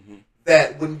church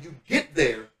that when you get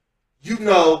there, you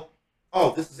know,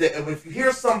 oh, this is it. And if you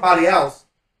hear somebody else,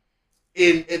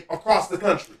 in across the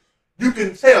country. You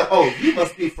can tell, oh, you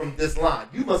must be from this line.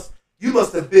 You must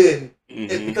have been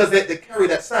because they carry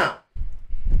that sound.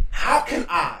 How can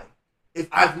I, if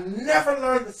I've never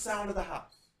learned the sound of the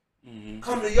house,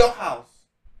 come to your house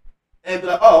and be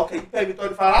like, oh, okay, you pay me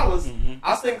 $35.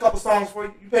 I'll sing a couple songs for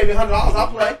you. You pay me $100, I'll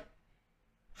play.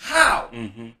 How?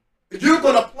 You're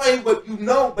gonna play what you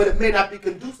know, but it may not be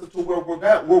conducive to where we're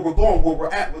at, where we're going, where we're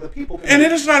at, where the people can. And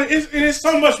it is not. It is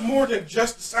so much more than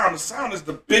just the sound. The sound is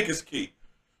the biggest key.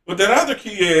 But that other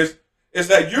key is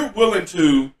that you're willing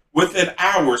to, within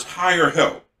hours, hire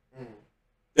help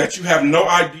that you have no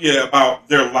idea about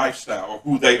their lifestyle or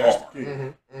who they are.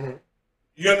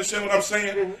 You understand what I'm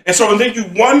saying? And so then you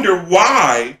wonder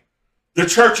why the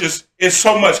church is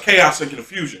so much chaos and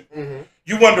confusion.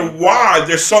 You wonder why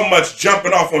there's so much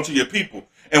jumping off onto your people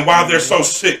and why they're so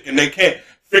sick and they can't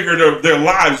figure their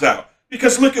lives out.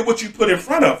 Because look at what you put in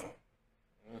front of them.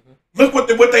 Look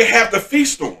what they have to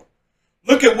feast on.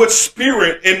 Look at what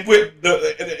spirit and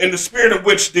the spirit in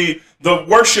which the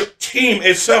worship team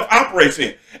itself operates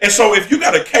in. And so if you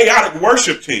got a chaotic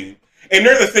worship team and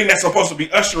they're the thing that's supposed to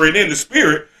be ushering in the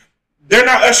spirit, they're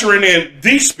not ushering in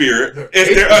the spirit,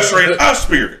 they're ushering a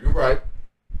spirit. You're right.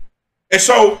 And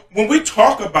so when we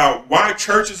talk about why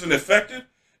church isn't effective,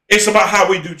 it's about how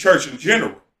we do church in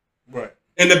general. Right.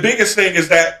 And the biggest thing is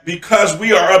that because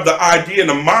we are of the idea and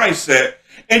the mindset,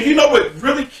 and you know what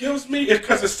really kills me is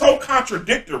because it's so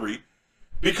contradictory,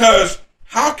 because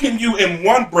how can you in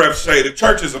one breath say the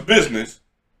church is a business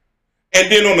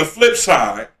and then on the flip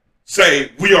side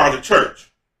say we are the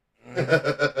church?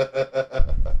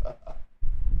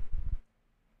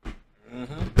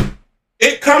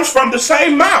 It comes from the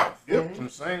same mouth. Yep, from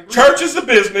the same group. Church is a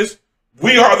business.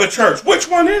 We are the church. Which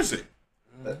one is it?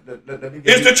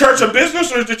 Is the church a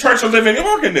business or is the church a living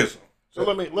organism? So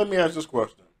let me ask this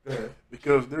question,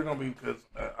 because they're gonna be because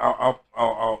I'll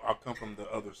come from the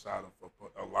other side of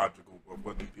a logical of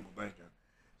what these people thinking.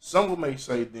 Some may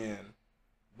say then,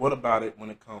 what about it when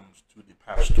it comes to the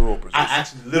pastoral position? I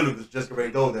actually literally was just ready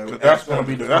to go there. That's going to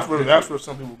be that's where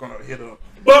some people are going to hit up.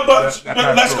 But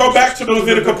let's go back to the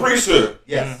Levitical priesthood.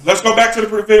 Yes. Let's go back to the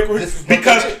Levitical priesthood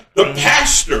because the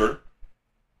pastor,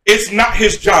 it's not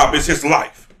his job; it's his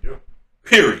life.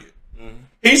 Period.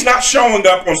 He's not showing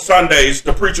up on Sundays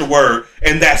to preach a word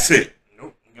and that's it.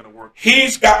 Nope, you got to work. He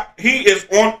is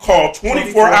on call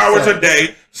 24 hours a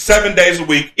day, 7 days a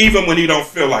week, even when he don't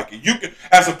feel like it. You can,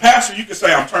 as a pastor, you can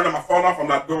say, I'm turning my phone off, I'm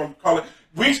not going to call it.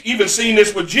 We've even seen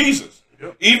this with Jesus.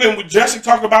 Yep. Even with Jesse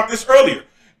talked about this earlier.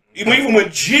 Even when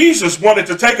Jesus wanted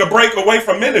to take a break away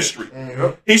from ministry,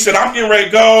 he said, I'm getting ready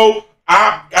to go.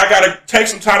 I got to take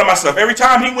some time to myself. Every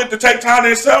time he went to take time to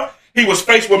himself, he was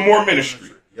faced with more ministry.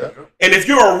 And if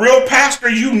you're a real pastor,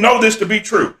 you know this to be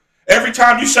true. Every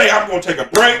time you say, I'm going to take a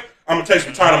break, I'm going to take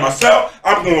some time to myself,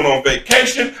 I'm going on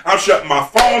vacation, I'm shutting my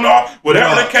phone off,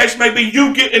 whatever the case may be,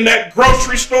 you get in that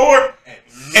grocery store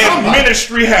and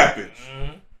ministry happens.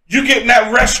 You get in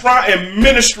that restaurant and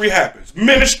ministry happens.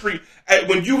 Ministry,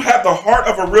 when you have the heart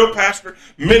of a real pastor,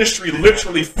 ministry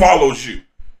literally follows you.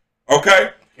 Okay?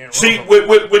 See,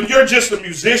 when you're just a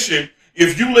musician,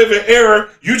 if you live in error,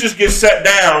 you just get set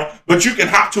down, but you can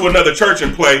hop to another church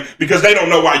and play because they don't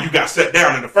know why you got set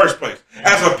down in the first place.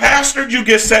 As a pastor, you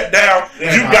get set down,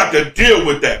 you got to deal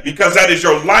with that because that is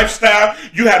your lifestyle.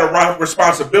 You had a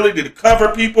responsibility to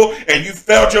cover people and you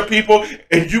failed your people,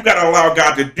 and you got to allow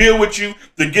God to deal with you,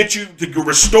 to get you, to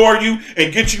restore you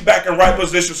and get you back in right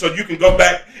position so you can go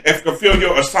back and fulfill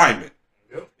your assignment.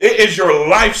 It is your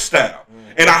lifestyle.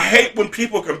 And I hate when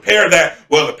people compare that,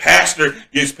 well, the pastor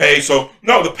gets paid. So,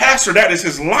 no, the pastor, that is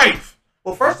his life.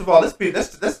 Well, first of all, let's keep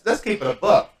it a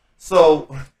buck. So,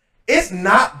 it's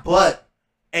not but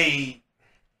in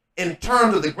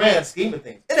terms of the grand scheme of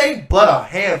things, it ain't but a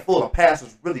handful of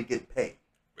pastors really getting paid.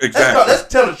 Exactly. Let's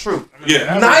tell the truth.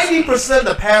 Yeah. 90% of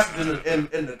the pastors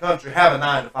in the country have a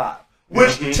 9 to 5,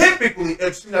 which which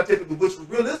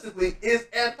realistically is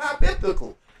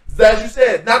anti-biblical. As you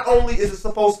said, not only is it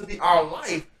supposed to be our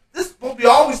life, this is what we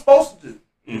always supposed to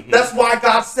do. That's why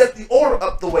God set the order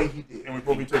up the way He did. And we're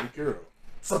supposed to be taken care of.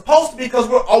 Supposed to be because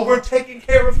we're taking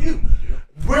care of you.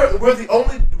 We're the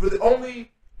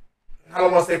only I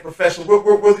don't want to say professional.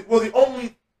 We're the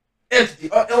only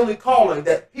entity, only calling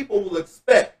that people will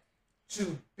expect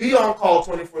to be on call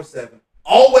 24/7,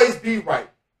 always be right,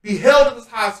 be held to this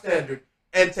high standard,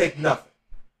 and take nothing.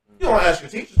 You don't ask your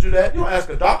teachers to do that. You don't ask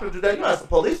a doctor to do that. You don't ask the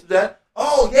police to do that.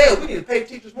 Oh, yeah, we need to pay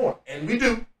teachers more. And we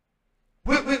do.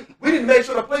 We need to make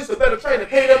sure the police are better trained and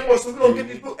pay them more so we don't get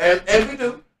these people. And we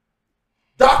do.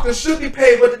 Doctors should be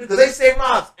paid what they do because they save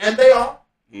lives. And they are.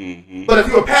 But if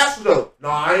you're a pastor, though, no,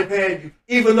 I ain't paying you.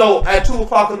 Even even though at 2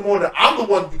 o'clock in the morning, I'm the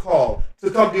one you call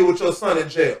to come deal with your son in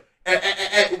jail. And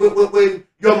when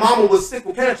your mama was sick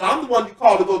with cancer, I'm the one you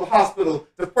called to go to the hospital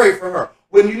to pray for her.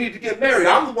 When you need to get married,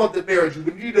 I'm the one that married you.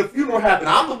 When you need a funeral happen,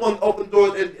 I'm the one that opened the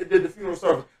door and did the funeral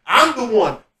service. I'm the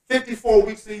one 54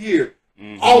 weeks a year,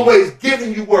 always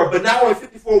giving you word. But now only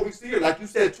 54 weeks a year, like you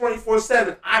said,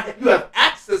 24/7, you have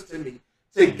access to me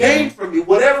to gain from me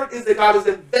whatever it is that God has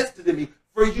invested in me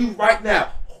for you right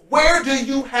now. Where do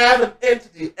you have an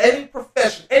entity, any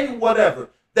profession, any whatever,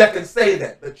 that can say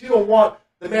that? But you don't want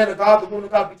the man of God, the woman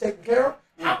of God to be taken care of?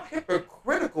 How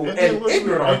hypocritical and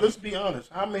ignorant. Let's be honest.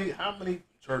 How many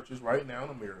churches right now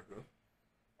in America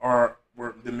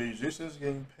where the musicians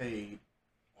getting paid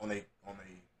on a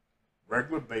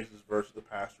regular basis versus the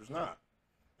pastors not?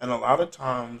 And a lot of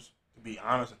times, to be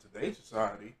honest, in today's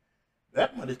society,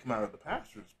 that money's come out of the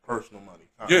pastor's personal money.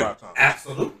 Yeah,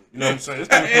 absolutely. You know what I'm saying?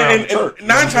 And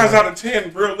 9 times out of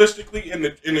 10, realistically, in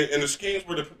the schemes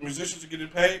where the musicians are getting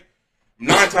paid,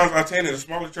 9 times out of 10 in the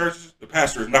smaller churches, the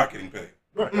pastor is not getting paid.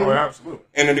 Right. Oh, absolutely.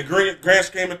 And in the grand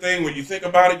scheme of thing, when you think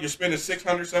about it, you're spending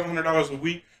 $600, $700 a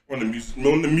week on the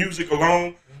music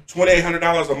alone,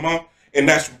 $2,800 a month, and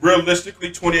that's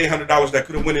realistically $2,800 that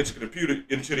could have went into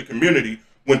the community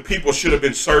when people should have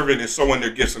been serving and sowing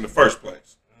their gifts in the first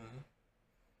place.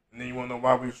 And then you want to know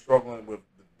why we're struggling with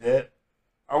the debt?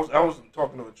 I was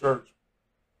talking to a church.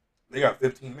 They got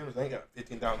 15 members. They ain't got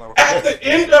 $15,000 At the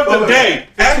end of the day,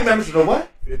 15 members of the what?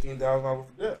 $15,000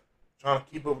 for debt. Trying to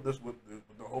keep up with this with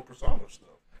the whole persona stuff.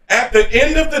 At the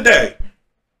end of the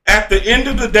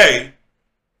day,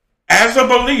 as a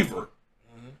believer,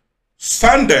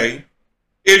 Sunday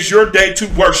is your day to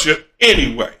worship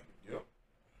anyway. Yep.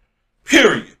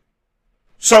 Period.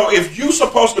 So if you're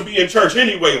supposed to be in church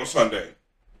anyway on Sunday,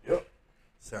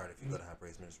 Saturday if you go to High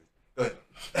Praise Ministry. Go ahead.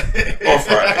 or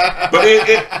Friday, but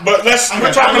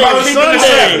we're talking about keeping the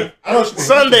Sabbath. I know what you mean.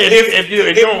 Sunday, if you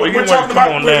we're talking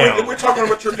about now. we're talking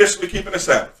about traditionally keeping the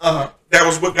Sabbath. That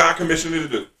was what God commissioned you to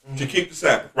do, to keep the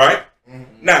Sabbath, right?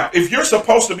 Now, if you're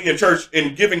supposed to be in church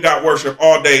and giving God worship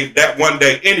all day, that one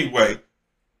day anyway,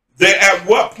 then at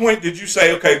what point did you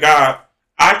say, okay, God,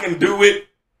 I can do it,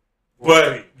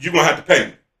 but you're going to have to pay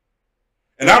me?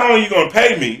 And not only are you going to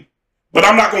pay me, but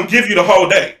I'm not going to give you the whole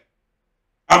day.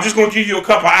 I'm just going to give you a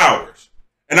couple hours.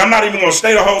 And I'm not even going to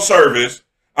stay the whole service.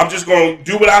 I'm just going to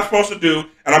do what I'm supposed to do,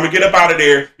 and I'm going to get up out of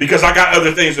there because I got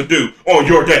other things to do on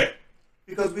your day.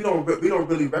 Because we don't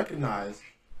really recognize,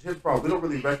 here's the problem, we don't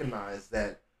really recognize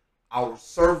that our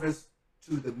service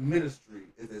to the ministry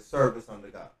is a service under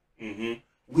God.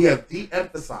 We have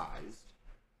de-emphasized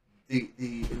the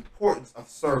importance of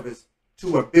service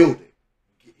to a building.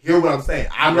 Hear what I'm saying?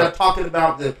 I'm not talking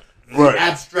about the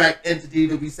abstract entity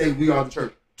that we say we are the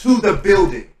church. To the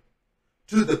building.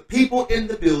 To the people in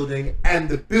the building and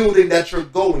the building that you're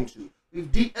going to.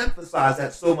 We've de-emphasized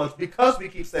that so much because we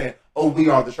keep saying, oh, we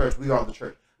are the church, we are the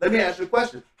church. Let me ask you a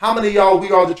question. How many of y'all we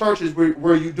are the churches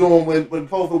were you doing when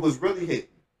COVID was really hitting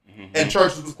and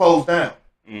churches was closed down?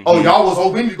 Oh, y'all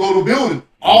was, we need to go to a building.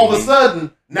 All of a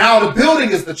sudden, now the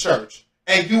building is the church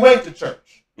and you ain't the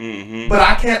church. But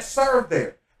I can't serve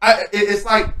there. It's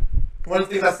like one of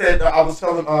the things I said, I was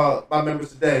telling my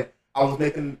members today, I was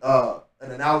making an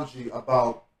analogy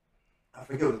about, I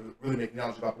forget what I was really making an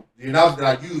analogy about. The analogy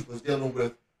that I used was dealing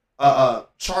with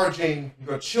charging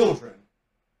your children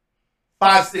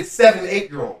 5, 6, 7,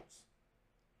 8-year-olds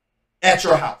at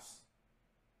your house.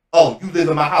 Oh, you live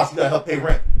in my house, you gotta help pay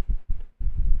rent.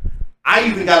 I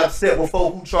even got upset with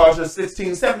folk who charge us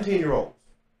 16, 17-year-olds.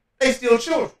 They still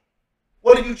children.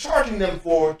 What are you charging them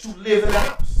for to live in the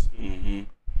house? And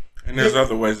there's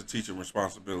other ways of teaching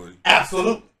responsibility.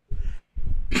 Absolutely.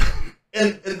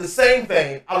 In the same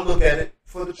vein, I look at it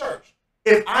for the church.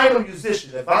 If I'm a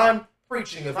musician, if I'm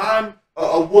preaching, if I'm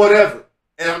a whatever,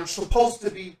 and I'm supposed to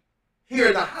be here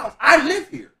in the house, I live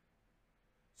here.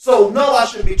 So no, I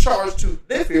shouldn't be charged to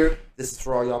live here. This is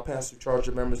for all y'all pastors who charge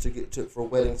your members to get to for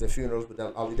weddings and funerals,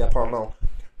 but I'll leave that part alone.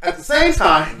 At the same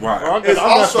time, well, I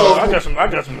got some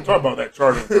to talk about that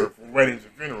charging for weddings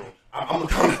and funerals. I'm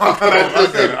coming at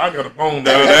I got a bone.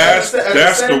 That's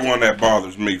the one that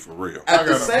bothers me for real. I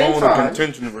got a bone of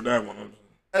contention for that one.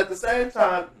 At the same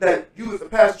time that you as a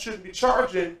pastor shouldn't be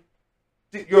charging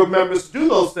your members to do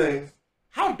those things,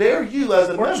 how dare you as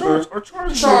a member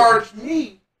charge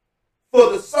me for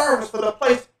the service for the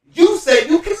place you said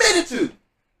you committed to?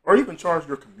 Or even charge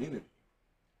your community.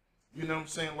 You know what I'm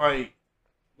saying?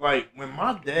 Like when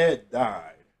my dad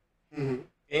died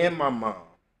and my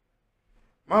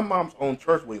mom's own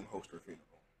church wouldn't host her funeral.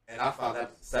 And I found that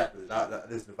was sacrilege.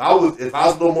 If I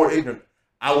was a little more ignorant,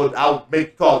 I would make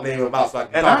you call the name of the mouth so I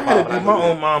can talk about it. And I had to do my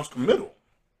own mom's committal.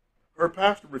 her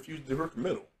pastor refused to give her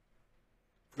committal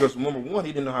because number one,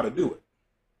 he didn't know how to do it.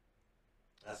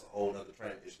 That's a whole other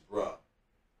transition, bro.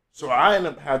 So I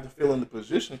ended up having to fill in the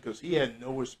position because he had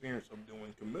no experience of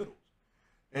doing committals.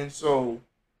 And so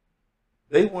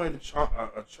they wanted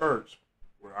a church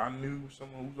where I knew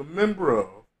someone who's a member of,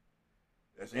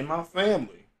 that's in my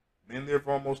family, been there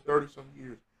for almost 30-some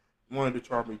years, wanted to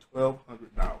charge me $1,200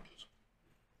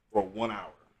 for 1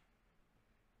 hour.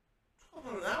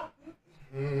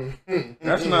 $1,200?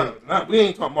 That's not we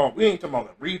ain't talking about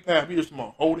the repass, we just talking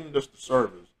about holding just the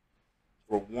service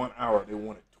for 1 hour. They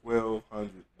wanted $1,200.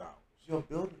 Your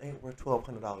building ain't worth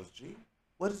 $1,200, G.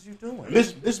 What is you doing? And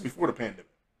this is before the pandemic.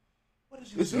 What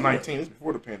is you This doing? is 19. This is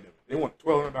before the pandemic. They want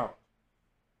 $1,200. How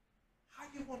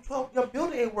you want 12? Your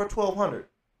building ain't worth $1,200.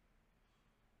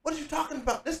 What are you talking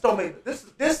about? This don't make this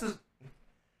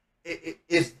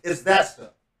is that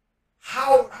stuff.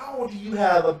 How do you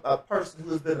have a person who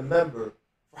has been a member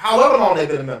for however long they've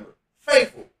been a member,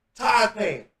 faithful, tithe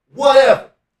paying,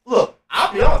 whatever? Look,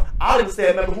 I'll be honest. I'll even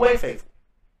say a member who ain't faithful.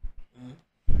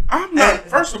 I'm not.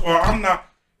 First of all, I'm not.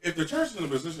 If the church is in a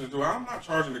position to do it, I'm not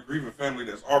charging a grieving family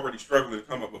that's already struggling to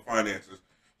come up with finances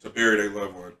to bury their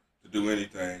loved one, to do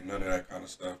anything, none of that kind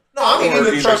of stuff. No, I mean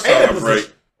even church ain't in a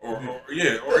position. Or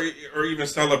even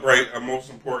celebrate a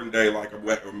most important day like a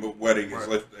wedding,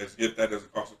 Right. as if that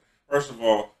doesn't cost. First of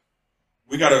all,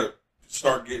 we gotta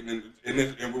start getting in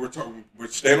this, and we're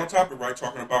staying on topic, right?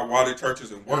 Talking about why the church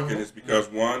isn't working is because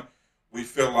one, we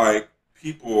feel like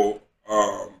people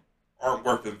aren't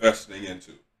worth investing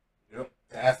into. Yep.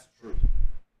 That's true.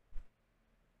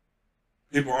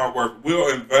 People aren't worth. We'll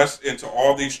invest into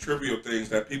all these trivial things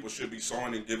that people should be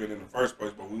sowing and giving in the first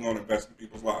place, but we won't invest in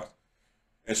people's lives.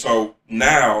 And so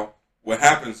now what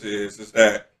happens is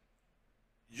that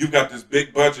you got this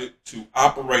big budget to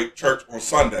operate church on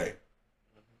Sunday,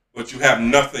 but you have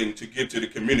nothing to give to the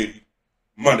community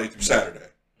Monday through Saturday.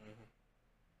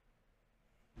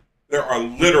 There are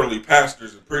literally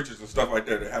pastors and preachers and stuff like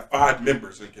that that have 5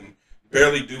 members and can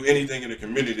barely do anything in the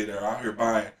community. That are out here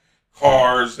buying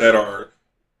cars that are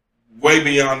way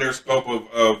beyond their scope of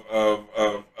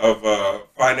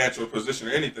financial position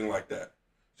or anything like that.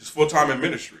 Just full-time in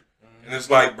ministry. And it's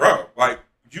like, bro, like,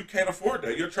 you can't afford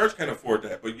that. Your church can't afford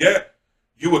that. But yet,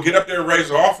 you will get up there and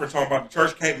raise an offering talking about the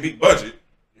church can't meet budget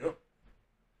Yep.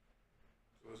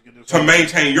 So let's get this to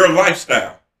maintain your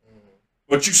lifestyle.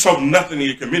 But you sow nothing in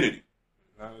your community.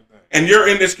 Not a thing. And you're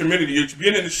in this community. You've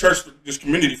been in this church, this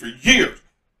community for years.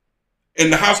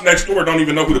 And the house next door don't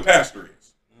even know who the pastor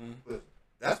is. But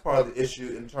that's part of the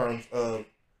issue in terms of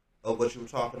what you were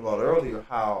talking about earlier,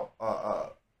 how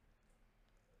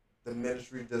the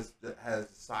ministry just has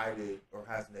decided or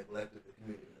has neglected the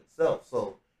community in itself.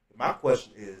 So my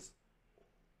question is,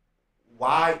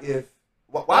 why do you,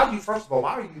 first of all,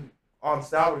 why are you on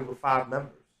salary with 5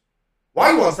 members? Why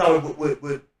are you on salary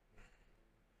with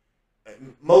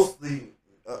mostly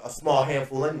a small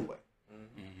handful anyway?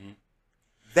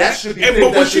 That should be.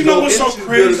 But you know what's so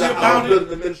crazy about it? Building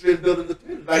the ministry and building the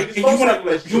community. Like, You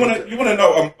want to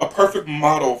know a perfect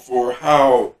model for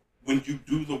how when you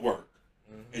do the work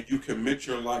and you commit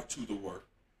your life to the work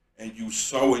and you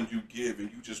sow and you give and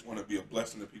you just want to be a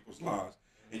blessing to people's lives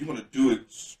and you want to do it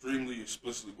extremely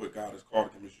explicitly what God has called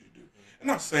and commissioned you to do. I'm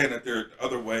not saying that there are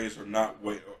other ways or not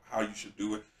how you should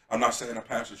do it. I'm not saying a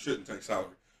pastor shouldn't take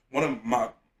salary. One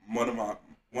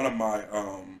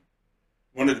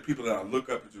of the people that I look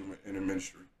up to in the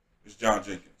ministry is John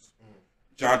Jenkins.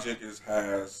 John Jenkins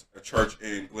has a church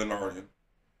in Glenarden,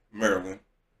 Maryland,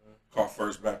 called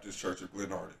First Baptist Church of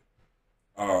Glenarden.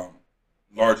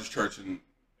 Largest church in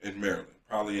Maryland,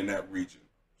 probably in that region,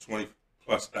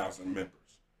 20,000+ members,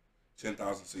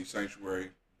 10,000 seat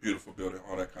sanctuary, beautiful building,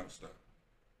 all that kind of stuff.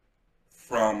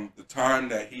 From the time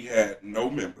that he had no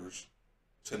members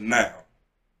to now,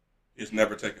 he's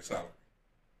never taken salary.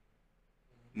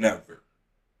 Never.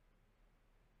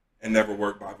 And never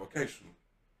worked bivocationally.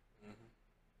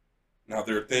 Now,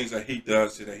 there are things that he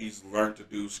does that he's learned to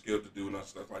do, skilled to do, and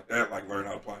stuff like that, like learn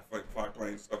how to fly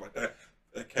planes, stuff like that.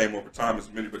 That came over time as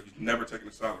many, but he's never taken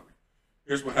a salary.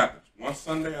 Here's what happens. One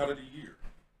Sunday out of the year,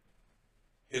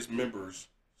 his members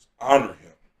honor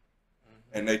him,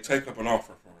 and they take up an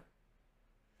offering for him.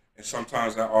 And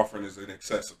sometimes that offering is in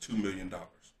excess of $2 million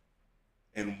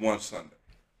in one Sunday.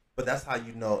 But that's how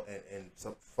you know, and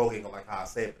some folk ain't gonna like how I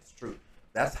say it, but it's true.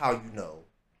 That's how you know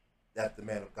that the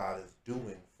man of God is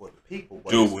doing for the people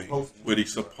what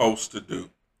he's supposed to do.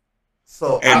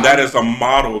 So, that is a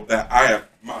model that I have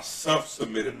myself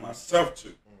submitted myself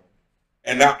to.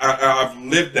 And I've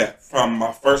lived that from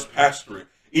my first pastorate.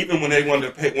 Even when they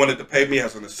wanted to pay me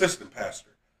as an assistant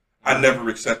pastor, I never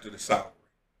accepted a salary.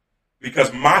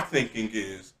 because my thinking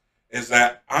is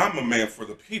that I'm a man for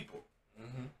the people.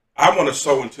 I want to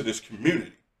sow into this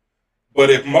community. But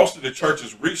if most of the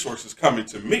church's resources coming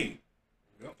to me,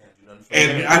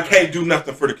 and I can't do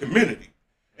nothing for the community,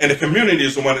 and the community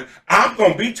is the one that I'm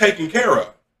going to be taken care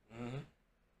of.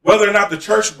 Whether or not the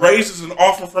church raises an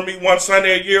offering for me one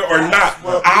Sunday a year or not,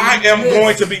 I am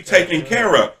going to be taken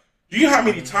care of. Do you know how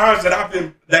many times that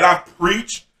I've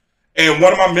preached and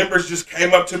one of my members just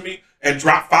came up to me and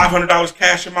dropped $500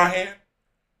 cash in my hand?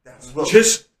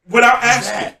 Just without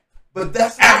asking. But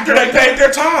that's after they paid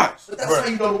their tithes. But that's how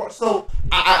you go to work. So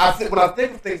I think when I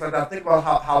think of things like that, I think about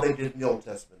how they did in the Old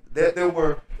Testament. There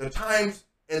were times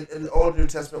in the Old New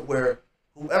Testament where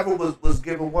whoever was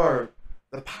given word,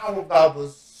 the power of God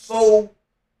was so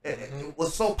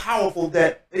powerful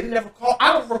that they never call.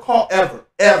 I don't recall ever.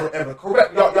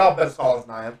 Correct, y'all better scholars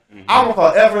than I am. I don't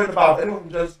recall ever in the Bible, anyone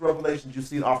from Genesis to Revelation, you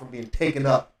see an offering being taken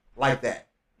up like that.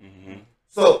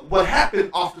 So what happened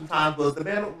oftentimes was the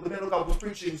man of God was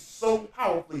preaching so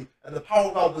powerfully, and the power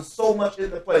of God was so much in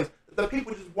the place that the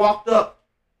people just walked up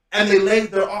and they laid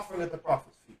their offering at the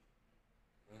prophet's feet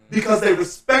because they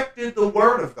respected the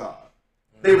word of God,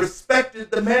 they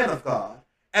respected the man of God,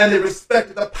 and they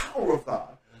respected the power of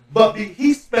God. But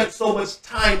he spent so much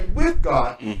time with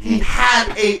God, he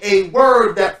had a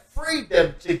word that freed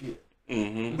them to give.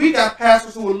 We got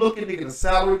pastors who are looking to get a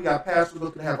salary. We got pastors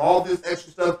looking to have all this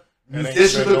extra stuff.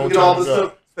 Musicians looking to get all this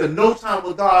stuff. Spend no time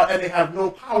with God, and they have no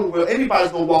power. Well,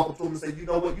 anybody's gonna walk up to them and say, "You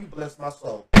know what? You bless my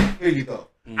soul. Here you go."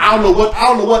 I don't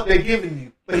know what they're giving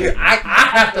you, but here I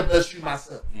have to bless you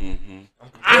myself.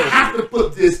 I have to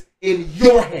put this in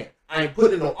your hand. I ain't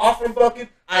putting it in no offering bucket.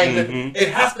 It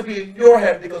has to be in your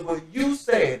hand because what you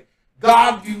said,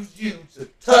 God used you to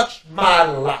touch my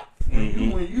life.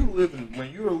 When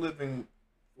you are living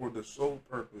for the sole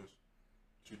purpose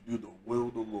to do the will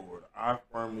of the Lord, I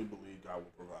firmly believe God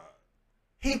will provide.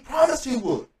 He promised he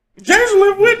would. James will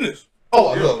live witness.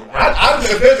 Oh, look,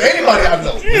 if there's anybody I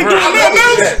know,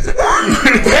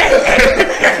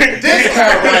 this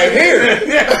guy right here.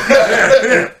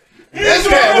 This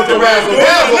guy with the razzle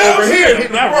dazzle over here.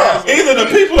 Either the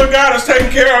people of God is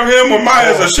taking care of him or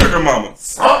Maya's a sugar mama.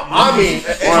 I mean,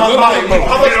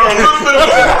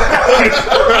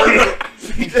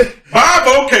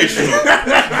 Bivocational.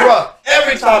 Bruh,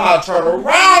 every time I turn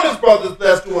around, his brother's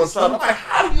blessed doing something. I'm like,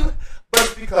 how do you? But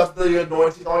it's because the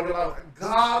anointing on your life.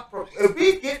 God, if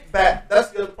we get back, that's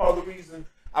the other part of the reason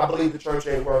I believe the church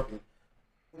ain't working.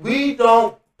 We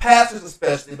don't, pastors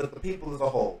especially, but the people as a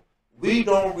whole, we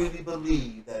don't really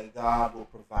believe that God will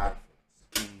provide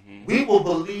for us. We will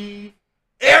believe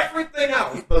everything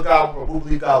else, but we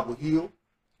believe God will heal.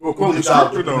 Well, quote the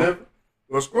scripture though.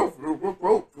 Let's quote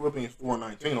Philippians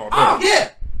 4:19 all day. Oh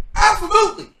yeah,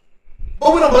 absolutely.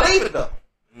 But we don't believe it though.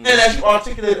 And as you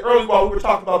articulated earlier while we were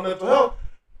talking about mental health,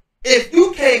 if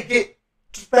you can't get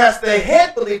past the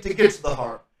head belief to get to the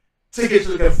heart, to get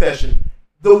to the confession,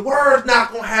 the word's not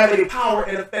going to have any power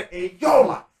and effect in your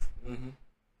life.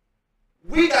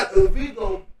 We got to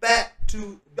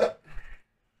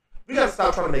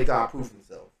stop trying to make God prove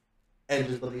himself and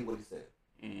just believe what he said.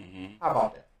 How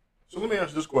about that? So let me ask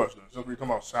you this question. Since we're talking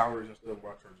about salaries and stuff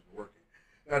about churches working.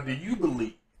 Now, do you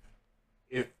believe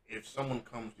if someone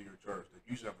comes to your church that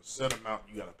you should have a set amount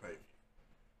you got to pay me?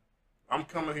 I'm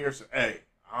coming here and say, hey,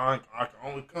 I can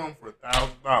only come for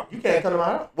 $1,000. You can't come to my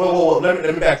house. Whoa. Let me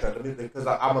backtrack. Because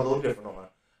I'm a little different on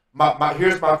that.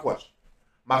 Here's my question.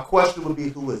 My question would be,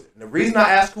 who is it? And the reason I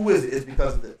ask who is it is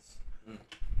because of this.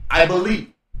 I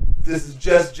believe, this is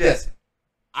just Jesse,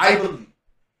 I believe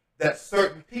that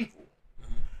certain people,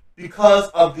 because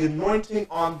of the anointing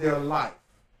on their life,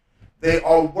 they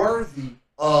are worthy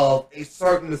of a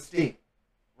certain esteem,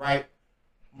 right?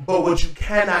 But what you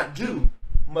cannot do,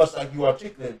 much like you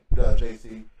articulated,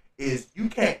 JC, is you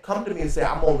can't come to me and say,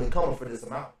 I'm only coming for this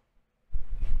amount.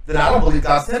 Then I don't believe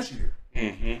God sent you here.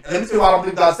 And let me tell you why I don't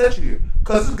believe God sent you here.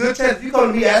 Because there's a good chance if you come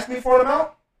to me and ask me for an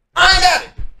amount, I ain't got it.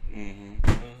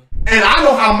 And I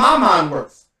know how my mind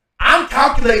works. I'm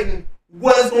calculating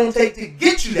what it's going to take to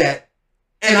get you that,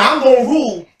 and I'm going to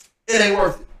rule it ain't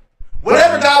worth it.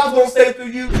 Whatever God was going to say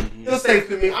through you, he'll say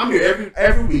through me. I'm here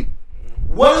every week.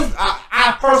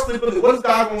 I personally believe, what is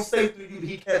God going to say through you that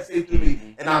he can't say through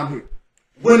me, and I'm here?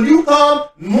 When you come,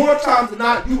 more times than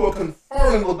not, you are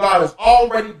confirming what God has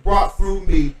already brought through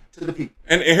me to the people.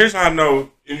 And here's how I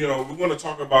know, we want to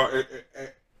talk about it.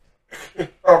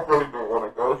 I really don't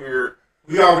want to go here.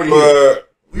 We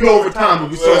over time, but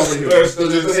we still over here.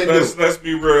 Let's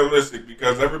be realistic,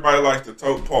 because everybody likes to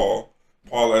tote Paul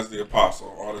as the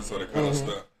apostle, all this other kind of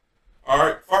stuff. All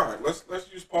right, fine. Let's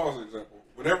use Paul's example.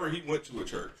 Whenever he went to a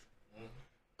church,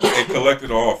 and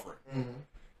collected an offering. Mm-hmm.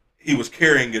 He was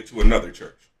carrying it to another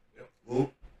church.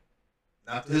 Well,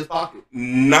 not to his pocket.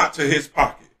 Not to his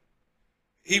pocket.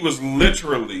 He was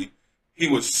literally, he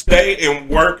would stay and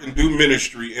work and do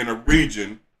ministry in a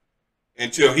region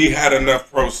until he had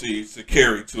enough proceeds to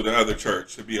carry to the other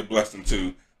church to be a blessing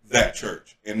to that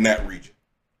church in that region.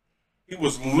 He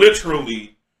was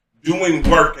literally doing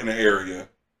work in the area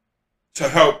to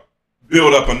help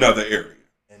build up another area.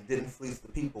 And didn't fleece the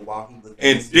people while he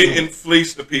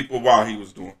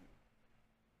was doing it.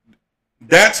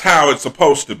 That's how it's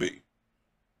supposed to be.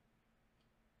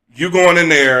 You going in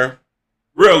there,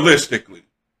 realistically,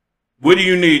 what do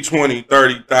you need $20,000,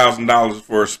 $30,000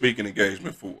 for a speaking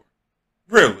engagement for?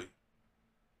 Really?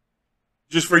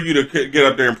 Just for you to get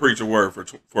up there and preach a word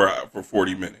for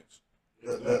 40 minutes.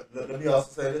 Let me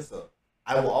also say this, though.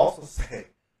 I will also say,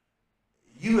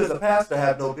 you as a pastor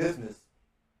have no business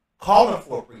calling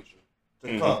for a preacher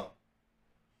to come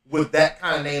with that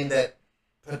kind of name that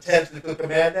potentially could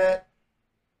command that,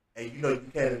 and you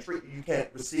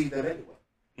can't receive them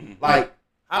anyway. Like,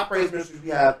 High Praise Ministries, we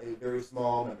have a very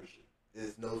small membership.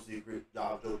 It's no secret.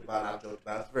 Y'all joked about it, I joked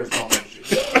about it. It's a very small membership.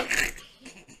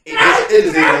 it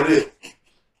is what it is.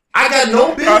 I got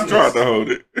no business. I tried to hold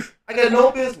it. I got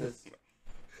no business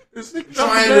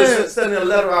trying to send a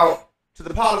letter out to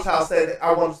the Potter's house saying that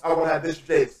I want to have Bishop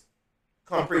Jakes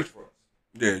come preach for us.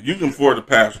 Yeah, you can afford the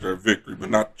pastor of Victory, but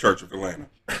not the Church of Atlanta.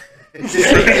 I'll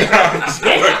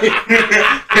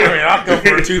go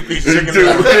for a 2-piece chicken.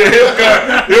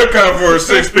 He'll come for a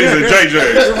 6-piece of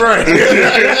JJ's. Right.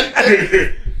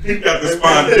 He got the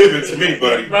spine given to me,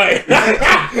 buddy. Right.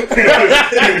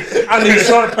 I need a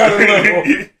short pattern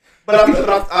level. But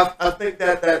I think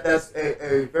that's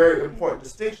a very important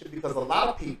distinction, because a lot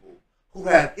of people who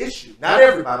have issue, not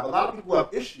everybody, but a lot of people who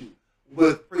have issue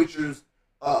with preachers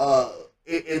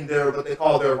in their, what they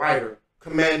call their writer,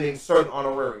 commanding certain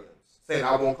honorariums, saying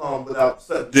I won't come without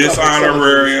this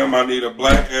honorarium. I need a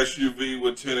black SUV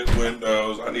with tinted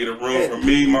windows. I need a room for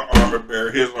me, my armor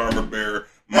bearer, his armor bearer,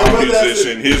 my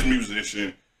musician, his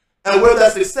musician. And where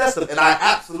that's excessive, and I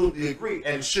absolutely agree,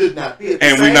 and should not be.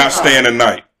 And we're not staying a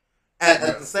night.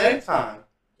 At the same time,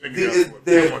 there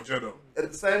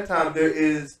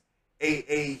is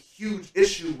a huge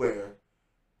issue where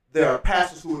there are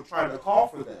pastors who are trying to call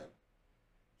for them,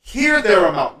 hear their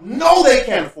amount, know they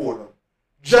can't afford them,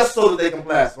 just so that they can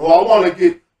blast them. Oh, I want to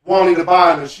get Wani to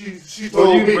buy them, and she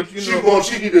told me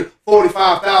she needed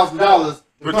 $45,000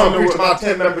 to come preach my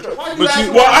 10-member church.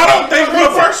 I don't think.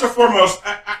 Well, first and foremost,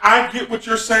 I get what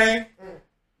you're saying.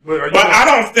 But I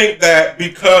don't think that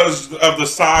because of the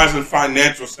size and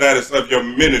financial status of your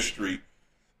ministry,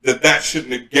 that should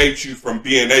negate you from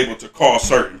being able to call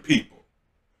certain people.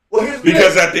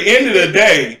 Because at the end of the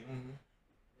day,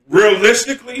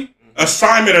 realistically,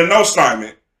 assignment or no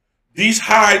assignment, these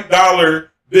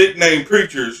high-dollar, big-name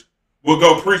preachers will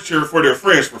go preach here for their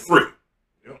friends for free.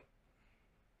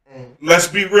 Let's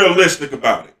be realistic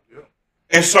about it.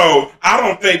 And so I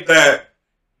don't think that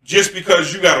just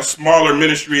because you got a smaller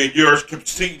ministry and your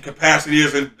seating capacity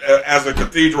isn't as a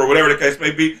cathedral or whatever the case may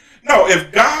be. No,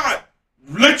 if God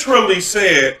literally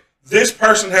said, this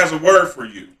person has a word for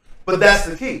you. But that's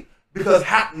the key. Because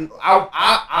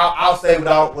I'll say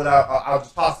I'll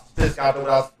just toss a statistic out there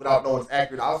without knowing it's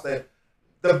accurate. I'll say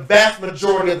the vast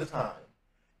majority of the time,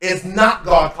 it's not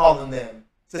God calling them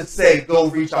to say, go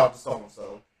reach out to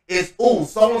so-and-so. It's,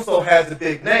 so-and-so has a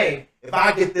big name. If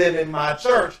I get them in my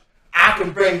church, I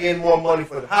can bring in more money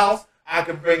for the house. I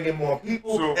can bring in more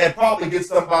people, and probably get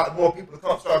more people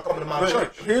to start coming to my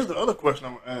church. Here's the other question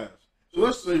I'm going to ask. So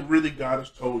let's say really God has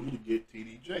told you to get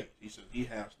TDJ. He said he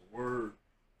has the word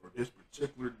for this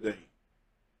particular day,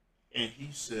 and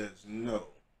he says no.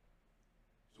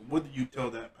 So what do you tell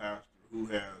that pastor who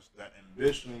has that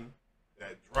ambition,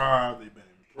 that drive, they've been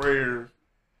in prayer,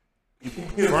 people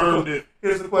confirmed it?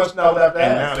 Here's the question I would have to ask.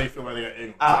 And now they feel like they got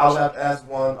ignorance. I'll have to ask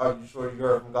one, are you sure you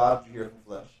heard from God or did you hear from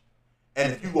flesh?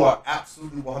 And if you are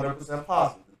absolutely 100%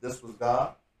 positive that this was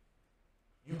God,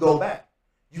 you go back.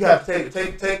 You have to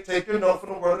take your note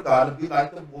from the word of God and be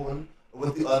like the woman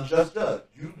with the unjust judge.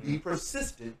 You be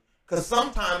persistent, because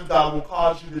sometimes God will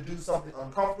cause you to do something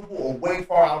uncomfortable or way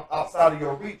far outside of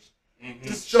your reach.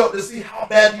 Just to see how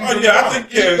bad you I think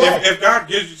if God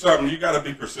gives you something, you got to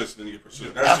be persistent in your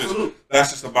pursuit.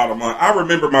 That's just the bottom line. I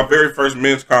remember my very first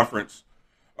men's conference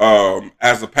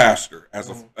as a pastor, as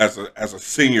a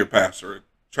senior pastor at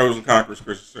Chosen Conquerors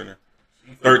Christian Center,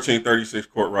 1336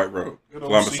 Courtright Road,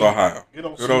 Columbus, Ohio. Good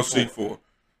old C4.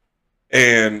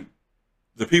 And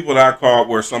the people that I called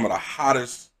were some of the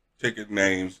hottest ticket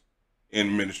names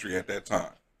in ministry at that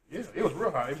time. Yeah, it was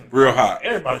real high. Real high.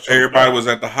 Everybody was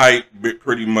at the height,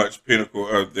 pretty much pinnacle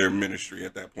of their ministry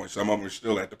at that point. Some of them are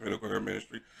still at the pinnacle of their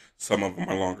ministry. Some of them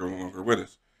are longer with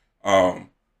us.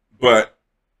 But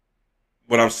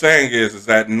what I'm saying is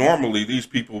that normally these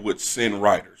people would send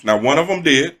writers. Now, one of them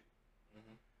did,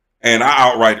 and I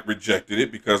outright rejected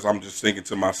it because I'm just thinking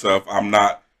to myself, I'm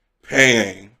not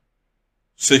paying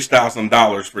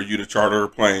 $6,000 for you to charter a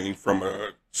plane from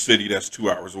a city that's 2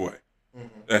 hours away.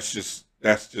 That's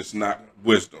just not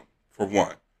wisdom, for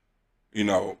one. You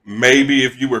know, maybe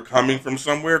if you were coming from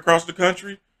somewhere across the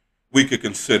country, we could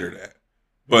consider that.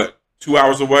 But 2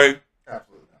 hours away,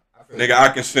 Absolutely not. nigga, I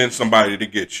can send somebody to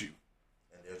get you.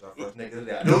 And there's our first nigga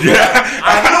today. I knew it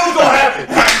was gonna happen.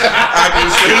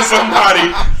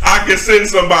 I can send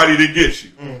somebody to get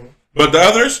you. But the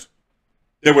others,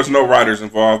 there was no writers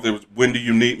involved. There was, when do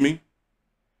you need me?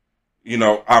 You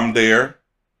know, I'm there.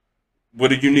 What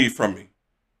do you need from me?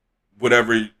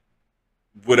 Whatever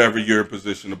you're in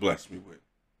position to bless me with.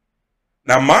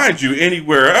 Now, mind you,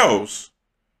 anywhere else,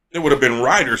 there would have been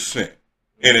writers sent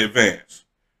in advance.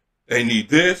 They need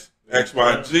this, X,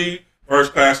 Y, Z,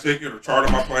 first class ticket, or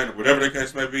charter my plane, or whatever the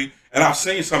case may be. And I've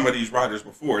seen some of these writers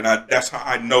before, and that's how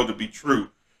I know to be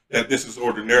true that this is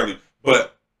ordinarily.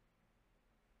 But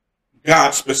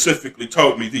God specifically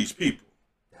told me these people.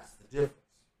 That's the difference.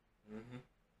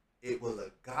 It was a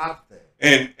God thing.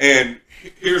 And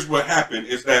here's what happened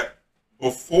is that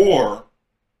before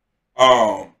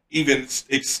even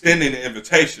extending the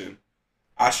invitation,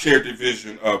 I shared the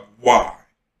vision of why.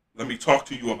 Let me talk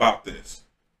to you about this.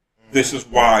 This is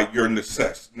why you're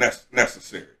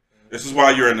necessary. This is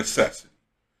why you're a necessity.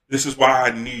 This is why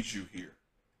I need you here.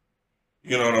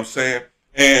 You know what I'm saying?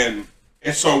 And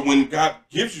so when God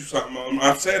gives you something,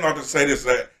 I'm saying all to say this,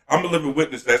 that I'm a living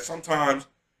witness that sometimes,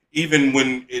 even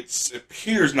when it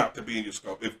appears not to be in your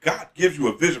scope, if God gives you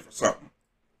a vision for something,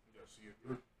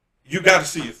 you got to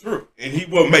see it through, and He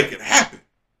will make it happen.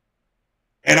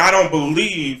 And I don't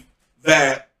believe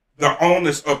that the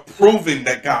onus of proving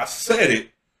that God said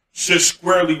it should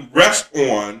squarely rest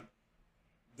on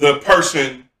the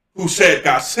person who said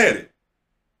God said it.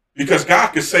 Because God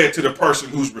could say it to the person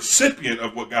who's recipient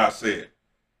of what God said,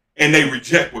 and they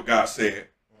reject what God said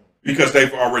because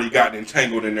they've already gotten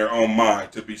entangled in their own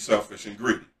mind to be selfish and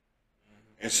greedy.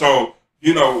 And so,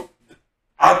 you know,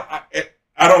 I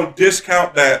don't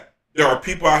discount that there are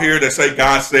people out here that say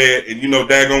God said, and you know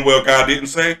daggone well God didn't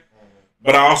say.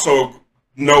 But I also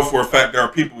know for a fact there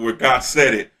are people where God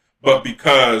said it, but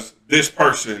because this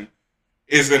person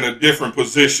is in a different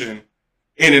position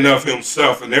in and of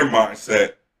himself and their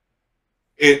mindset,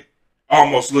 it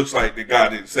almost looks like that God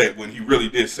didn't say it when He really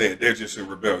did say it. They're just in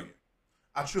rebellion.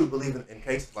 I truly believe in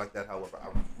cases like that, however. I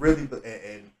really,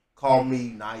 and call me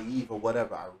naive or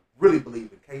whatever, I really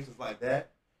believe in cases like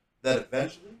that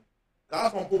eventually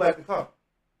God's going to pull back the cover.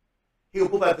 He'll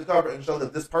pull back the cover and show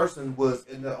that this person was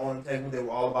in their own entanglement, they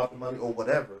were all about the money or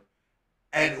whatever.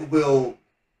 And it'll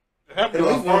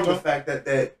affirm the fact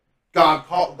that God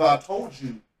told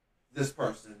you this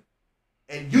person,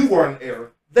 and you were in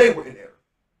error, they were in error.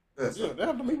 Yeah, that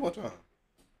happened to me one time.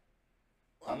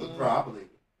 I believe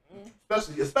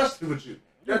it. Especially with you.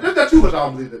 There's not too much I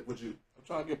don't believe it with you. I'm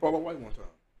trying to get Paula White one time.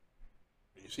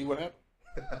 You see what happened?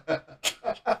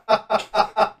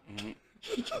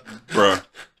 Bruh.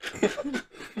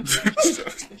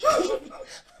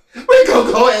 We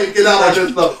gonna go ahead and get out of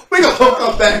this stuff. We gonna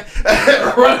come back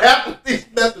and run after these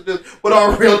messages with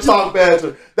our real talk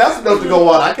banter. That's enough to go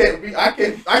on. I can't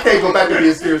go back to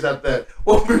being serious after that.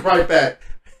 We'll be right back.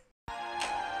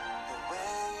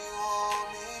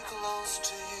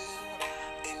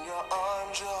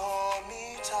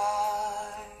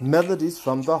 Melodies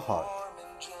from the Heart,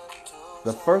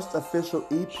 the first official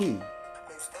EP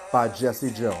by Jesse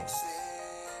Jones.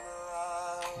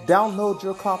 Download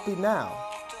your copy now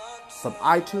from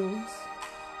iTunes,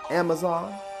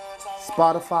 Amazon,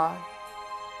 Spotify,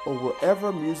 or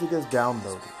wherever music is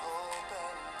downloaded.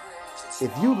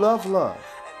 If you love love,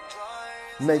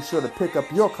 make sure to pick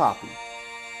up your copy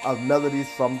of Melodies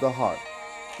from the Heart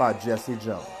by Jesse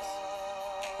Jones.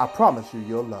 I promise you,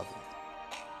 you'll love it.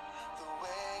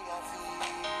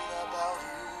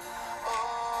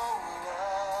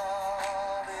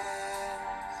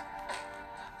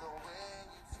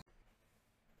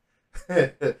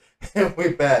 And we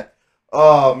back.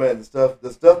 Oh man, the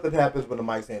stuff that happens when the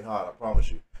mics ain't hot, I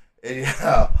promise you.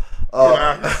 Anyhow,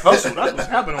 hustle. That's what's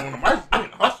happening when the mics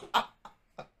ain't hustle.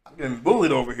 I'm getting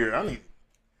bullied over here. I need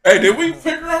Hey, did we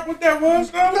figure out what that was,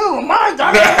 though? No, mine.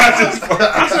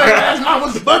 I said, ask Mom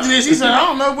what the budget is. He said, I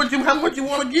don't know how much you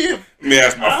want to give. Let me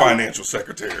ask my financial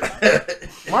secretary.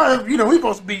 Mine, we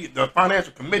supposed to be the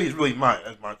financial committee is really my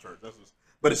church.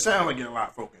 But it sounds like you get a lot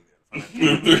of folk in there.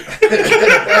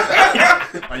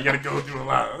 Like you got to go through a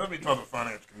lot. Let me talk to the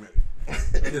financial committee.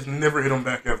 They just never hit them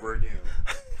back ever again.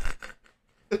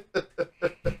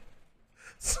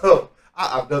 So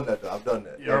I've done that though. I've done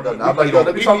that. Yeah, I've done that. we I'm like, yo,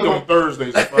 let me talk on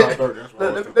Thursdays at 5:30. That's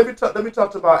what let me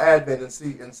talk about admin and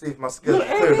see if my schedule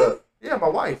cleared up. Yeah, my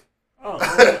wife. Oh,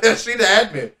 She the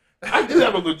admin. I do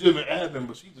have a legitimate admin,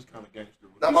 but she's just kind of gangster.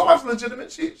 No, my wife's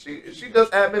legitimate. She does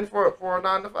admin for a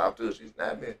 9 to 5 too. She's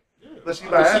an admin. Yeah, But she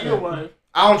my see your admin. wife.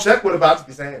 I don't check with her, but I just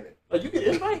be saying it. Like, you get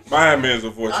invites? My man's a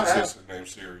voice I have. assistant named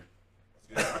Siri.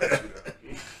 Yeah, I can see that.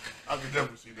 I can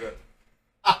definitely see that.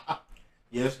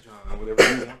 Yes, John, whatever you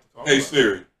want to talk Hey, about.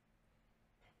 Siri.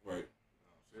 Wait.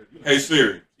 Hey,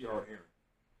 Siri. She hard hearing.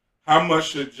 How much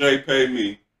should Jay pay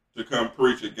me to come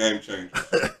preach at Game Changers?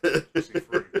 Say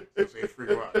free. Say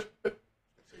free watch.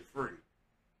 Say free.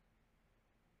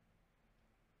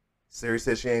 Siri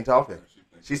said she ain't talking.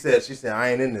 She said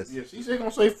I ain't in this. Yeah, she's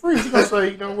gonna say free. She's gonna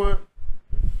say, you know what?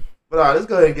 But all right, let's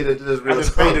go ahead and get into this I real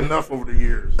just talk. paid enough over the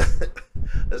years.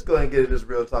 Let's go ahead and get into this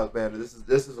real talk, banter. This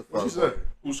is a fun What she one. say?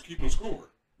 Who's keeping score?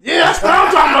 Yeah, that's what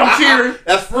I'm talking about, Siri.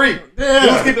 That's free. Yeah.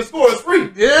 Who's keeping score? It's free.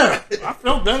 Yeah, I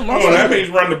felt that. Oh, that means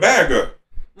run the bag up.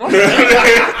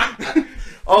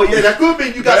 Oh yeah, that could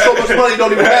mean you got so much money,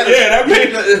 don't even matter. Yeah,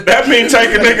 that means take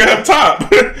a nigga up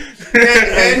top.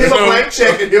 and him a blank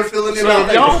check and he'll fill it in. So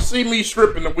if y'all see me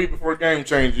stripping the week before Game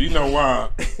Changer, you know why.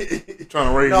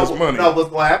 Trying to raise this money. No, what's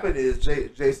gonna happen is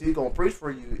JC gonna preach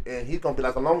for you, and he's gonna be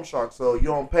like a loan shark. So you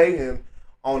don't pay him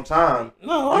on time.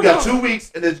 No, you got 2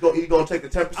 weeks, and he's gonna take the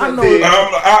 10% I know. fee. Here's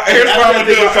what I'm gonna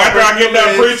do. After I get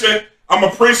done preaching, I'm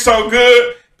gonna preach so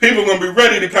good, people gonna be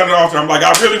ready to come to the altar. I'm like,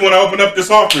 I really want to open up this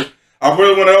altar. I'm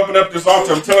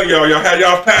telling y'all had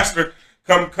y'all's pastor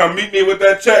come meet me with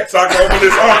that check so I can open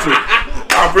this altar.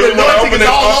 I really want to open this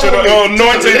altar. The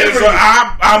anointing is.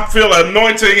 I feel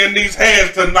anointing in these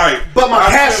hands tonight. But my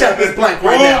cash app is blank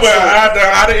right now.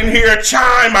 I didn't hear a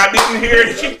chime. I didn't hear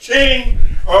a ching.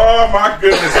 Oh my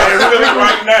goodness! I really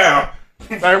right now.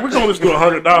 Hey, we're gonna just do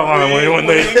 $100 on one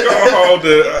We day. gonna hold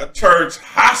the church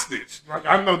hostage. Like,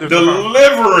 I know this.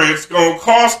 Deliverance gonna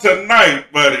cost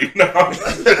tonight, buddy. No.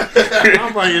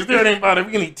 I'm like, is there anybody?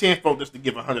 We need 10 folk just to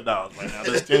give $100 right now.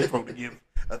 There's 10 folk to give.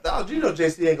 1,000. You know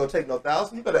JC ain't gonna take no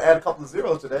 1,000. You better add a couple of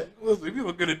zeros to that. Listen, if you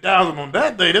were good at 1,000 on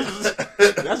that day, that's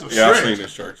a Yeah, I've seen stretch.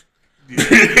 this church.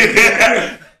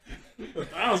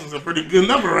 1,000 is a pretty good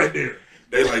number right there.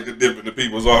 They like to dip into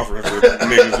people's offerings with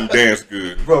niggas who dance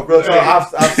good. Bro,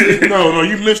 I've seen No,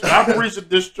 you missed it. I preached at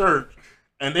this church,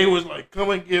 and they was like, come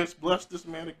and give, bless this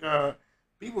man of God.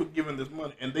 People giving this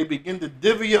money, and they begin to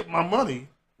divvy up my money.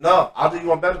 No, I'll do you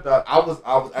one better, dog. I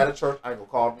was at a church. I ain't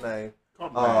gonna call the name.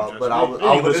 But I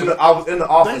was in the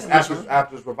office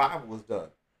after this revival was done,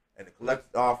 and the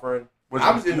collected offering.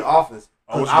 I was in the office.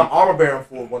 I'm armor bearing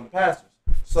for one of the pastors.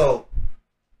 So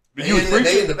you was preaching?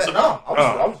 they in the back. No,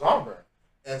 I was armor bearing,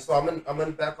 and so I'm in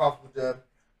the back office with them,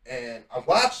 and I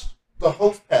watched the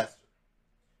host pastor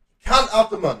count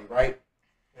out the money, right?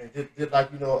 And did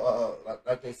like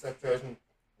like they secretaries,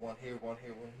 one here, one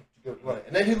here,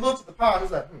 and then he looked at the pile. He's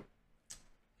like,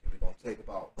 we're gonna take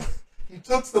about. He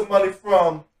took some money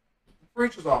from the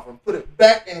preacher's offering, put it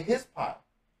back in his pile.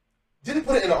 Didn't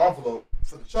put it in an envelope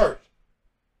for the church.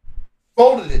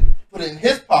 Folded it, put it in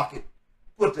his pocket,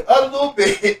 put the other little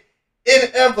bit in an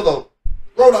envelope.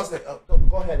 Rolled out and said,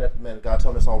 go ahead and let the man of God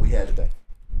tell me that's all we had today.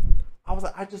 I was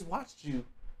like, I just watched you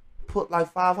put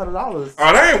like $500.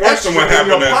 Oh, they ain't watching what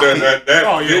happened that.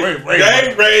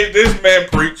 They raised this man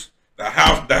preached the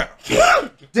house down.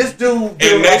 This dude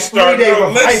and they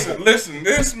started. Listen.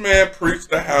 This man preached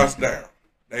the house down.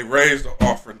 They raised the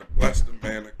offering to bless the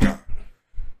man of God.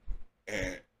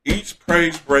 And each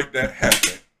praise break that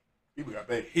happened,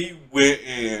 he went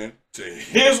in to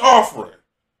his offering,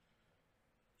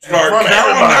 started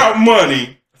counting out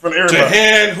money to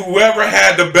hand whoever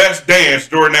had the best dance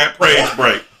during that praise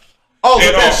break. Oh,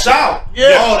 the best shout.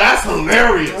 Yeah. Oh, that's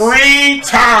hilarious. 3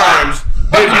 times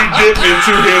did he dip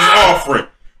into his offering.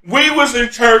 We was in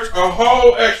church a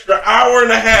whole extra hour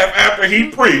and a half after he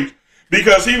preached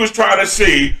because he was trying to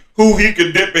see who he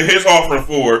could dip in his offering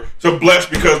for to bless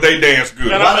because they dance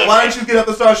good. Why didn't you get up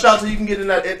and start shouting so you can get in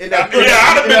that? Yeah,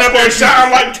 I'd have been up there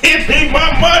shouting like, "Give me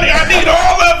my money! I need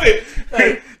all of it."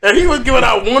 And he was giving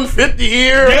out $150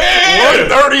 here, yeah.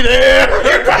 $130 there.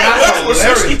 Everybody else was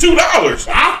 $62.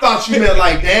 I thought you meant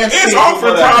like dance. His team or offer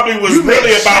whatever. probably was You really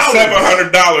meant about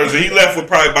showers. $700, and he left with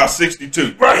probably about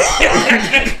 $62. Right.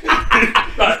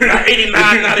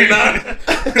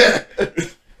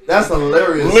 89.99. That's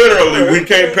hilarious. Literally, we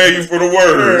can't pay you for the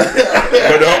word,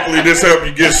 but hopefully this help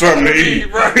you get something to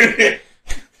eat. Right.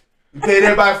 You paid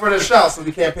everybody for the shout, so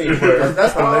we can't pay you for it.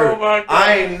 That's hilarious. my God.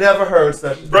 I ain't never heard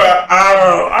such. Bruh,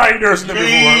 I ain't never seen it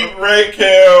me, before.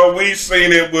 Raquel, we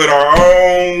seen it with our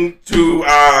own 2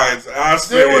 eyes. I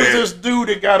said, There was this dude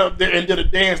that got up there and did a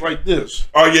dance like this.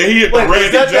 oh yeah, he hit the Randy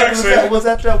Jackson. Was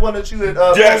that one that you had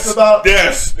Yes, talked about?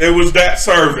 yes, it was that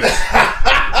service.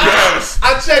 Yes.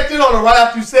 I checked in on it right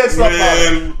after you said something about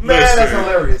it. Man, Man, that's listen.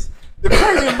 hilarious. The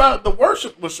crazy about the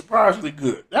worship was surprisingly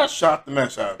good. That shot the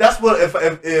mess out of me. That's what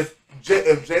if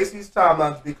JC's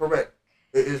timeline to be correct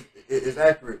is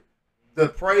accurate. The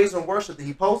praise and worship that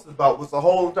he posted about was the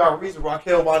whole entire reason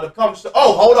Raquel wound up coming. She said,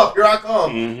 "Oh, hold up, here I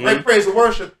come! Mm-hmm. Great praise and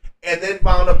worship," and then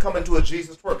wound up coming to a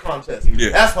Jesus twerk contest. Yeah.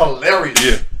 That's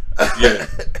hilarious. Yeah,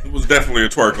 it was definitely a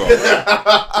twerk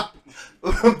off.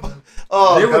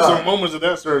 Oh, There were God. some moments of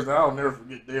that service that I'll never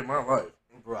forget day in my life.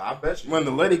 Bro, I bet you. When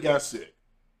the lady got sick.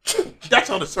 That's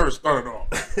how the service started off.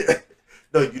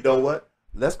 No, you know what?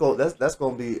 That's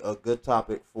gonna be a good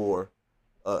topic for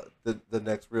the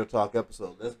next Real Talk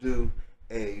episode. Let's do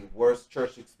a worst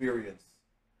church experience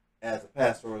as a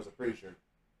pastor or as a preacher,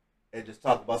 and just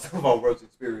talk about some of our worst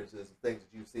experiences and things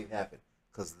that you've seen happen.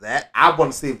 Because that I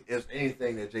want to see if there's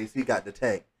anything that JC got to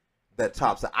tank that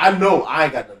tops it. I know I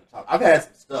ain't got nothing to top. I've had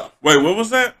some stuff. Wait, what was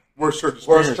that? Worst church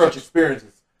experience. Worst church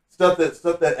experiences. Stuff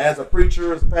that as a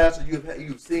preacher, as a pastor,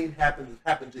 you've seen happen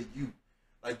to you.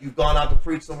 Like you've gone out to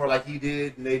preach somewhere like he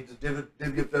did, and they just didn't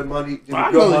give their money.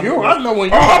 I know when you.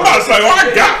 Oh, I'm about to say, oh,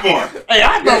 I got one. Hey,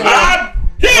 I know.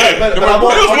 But it I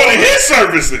want- was one of his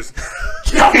services.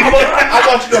 I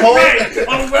want you to hold it.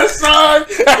 On the west side.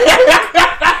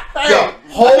 Yo,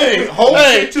 hold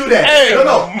it to that. Hey,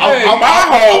 No. My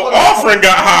whole offering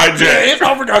got hijacked. His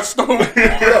offer got stolen.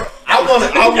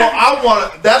 I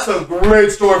want. That's a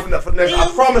great story for next. I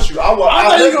promise you. I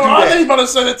Let's think do you that. about to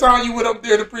say the time you went up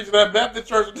there to preach at that Baptist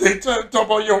church and they talk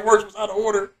about your words was out of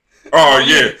order. Oh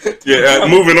yeah.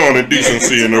 Moving on in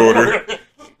decency and order.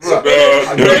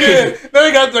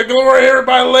 They got the glory,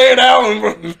 everybody lay it out.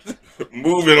 And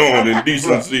Moving on in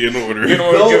decency and order. You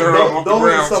know, get her up off the Those are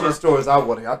ground, some of the sir. stories I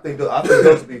want to hear. I think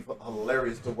those would be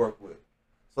hilarious to work with.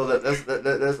 So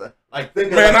that's like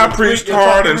thinking. Man, like I preached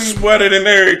hard and sweated and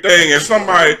everything, and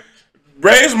somebody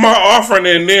raised my offering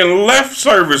and then left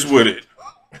service with it.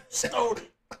 Stole it.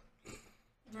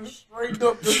 Just straight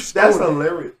up. Just That's stole it.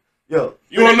 hilarious. Yo,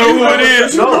 You want to know who it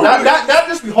is? no, not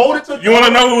just we hold it to. You want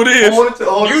to know who it is? Hold it to.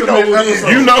 Hold it You to know next who it is.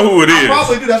 episode. You know who it I is.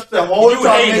 probably do. That's the whole You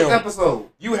time hate next him. episode.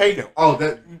 You hate him. Oh,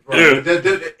 that. Bro, Yeah. In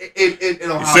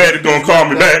He said he's gonna call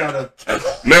me back.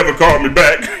 Never called me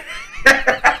back.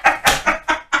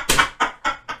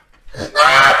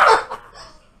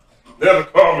 Never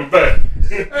called me back.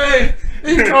 Hey,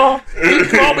 he called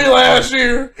me last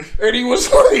year, and he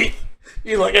was like,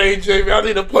 hey, Jamie, I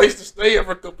need a place to stay here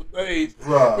for a couple of days.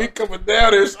 Right. We coming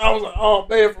down there. So I was like, oh,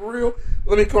 man, for real?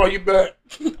 Let me call you back.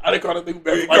 I didn't call the dude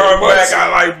back. He for like called months.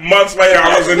 back. Months later,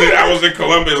 I was in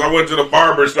Columbus. I went to the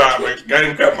barber shop and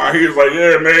game cut my hair. He was like,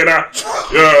 yeah, man, I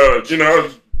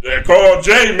called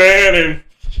Jay, man, and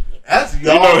That's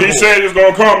y'all. he said he was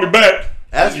gonna call me back.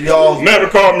 That's y'all. Never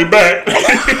called me back.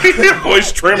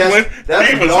 Voice trembling. That's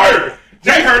He was y'all. hurt.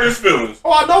 Jay hurt his feelings.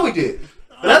 Oh, I know he did.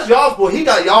 But that's y'all's boy. He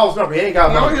got y'all's number. He ain't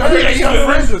got No, mine. he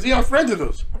unfriended us. He unfriended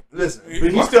us. Listen,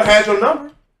 but he still had your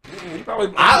number. He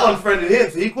probably. I unfriended him,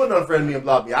 so he couldn't unfriend me and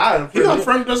block me. I He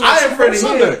unfriended us on I unfriended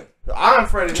Sunday. him. I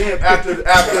unfriended him after the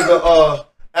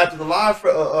live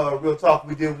real talk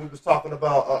we did. We was talking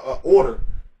about order,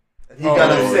 and he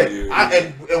got upset. Yeah.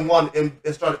 And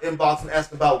started inboxing,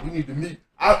 asking about we need to meet.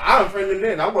 I unfriended him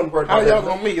then. I wasn't worried How about y'all that.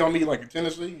 gonna meet? Y'all meet like in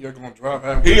Tennessee? Y'all gonna drive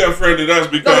halfway? He unfriended us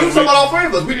No, he because was talking about all three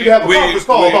of us. We need to have a conference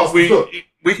call about some stuff.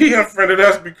 he unfriended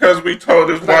us because we told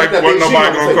his wife that wasn't big nobody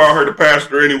shit on gonna the call her the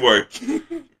pastor anyway.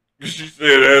 She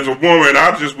said, as a woman,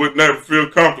 I just would never feel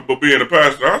comfortable being a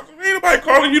pastor. I said, ain't nobody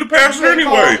calling you the pastor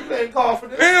anyway. You ain't called for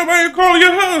this. Ain't nobody calling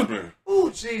your husband. Oh,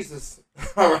 Jesus.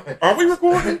 All right. Are we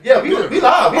recording? Yeah, we live.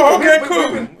 Oh, okay,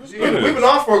 cool. We've been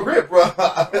on for a grip, bro.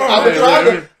 I've been man. trying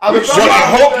to. Well,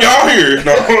 I hope y'all hear it.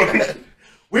 No.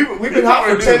 We've been hot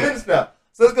for 10 minutes now.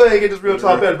 So let's go ahead and get this real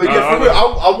talk better. But yeah, for real,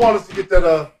 I want us to get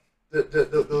that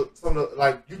some of the,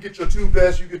 like, you get your two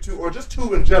best, you get two, or just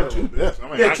two in general. Yes, I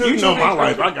mean, Yeah, two- you know two my big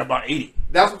life. churches. I got about 80.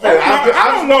 That's what I'm saying.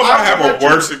 I don't know if I have a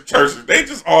I'll worse at churches. They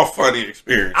just all funny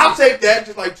experiences. I'll take that.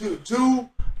 Just like two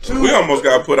We almost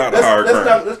got put out of higher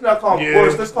ground. Let's not call them Yeah,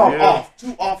 worse. Let's call them yeah. off.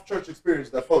 Two off church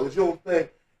experiences that folks. You don't think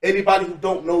anybody who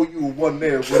don't know you or wasn't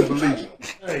there wouldn't believe you.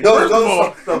 Hey, Those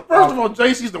first of all,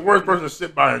 JC's the worst person to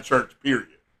sit by in church, period.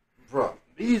 bro.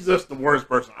 He's just the worst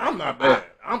person. I'm not bad.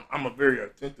 I'm a very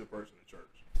attentive person in church.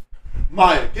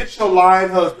 Maya, get your lying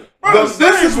husband. Bro,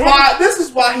 This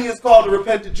is why he is called the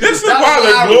repentant Judas. This is why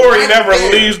the glory never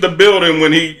leaves the building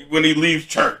when he leaves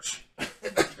church.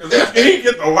 He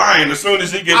get the lying as soon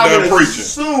as he get done preaching.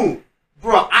 Soon,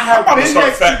 bro. I I'm have about to been start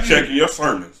next fact to you. checking your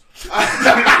sermons.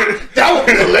 That would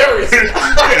be hilarious.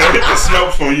 Yeah, hit the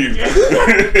Snopes on you.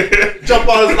 Jump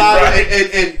on his lie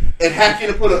and hack in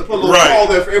and put a little Right. call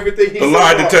there for everything he The said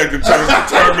lie wrong. detector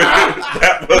determined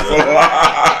that was a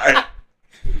lie.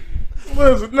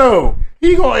 Listen, no,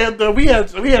 he gonna have we had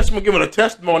someone giving a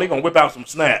testimony. He gonna whip out some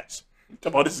snaps.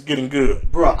 Talk about this is getting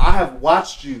good. Bro, I have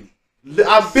watched you.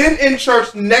 I've been in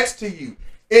church next to you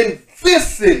in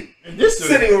this city. In this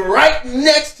city? Sitting right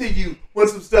next to you when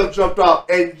some stuff jumped off,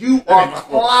 and you are ain't my fault.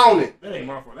 clowning. That ain't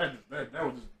my fault. That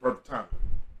was just perfect timing.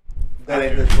 That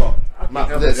ain't his fault. I can't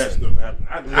help that stuff happened.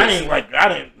 I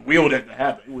didn't will that to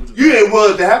happen. It was just, You didn't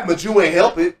want it to happen, but you ain't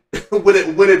help it when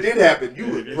it did happen. You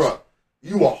was, bro.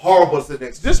 You were horrible to sit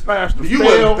next to this pastor. you.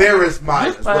 failed. Embarrassed mine.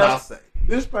 Is what I'll say.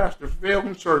 This pastor failed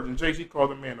in church, and JC called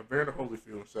the man a Vander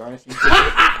Holyfield. So I ain't seen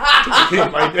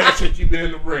him like that since you been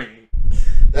in the ring.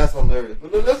 That's hilarious.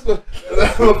 But let's go,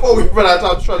 before we run out of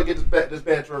time, just try to get this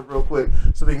banter up real quick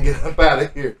so we can get up out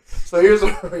of here. So here's the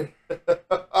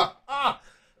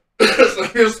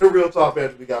real talk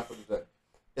banter we got for today.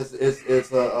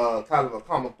 It's a kind of a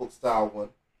comic book style one.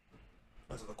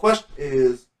 So the question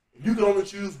is, if you could only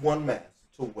choose one mask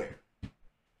to wear,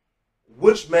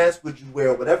 which mask would you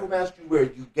wear? Whatever mask you wear,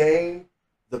 you gain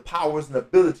the powers and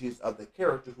abilities of the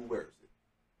character who wears it.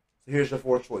 So here's your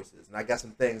 4 choices, and I got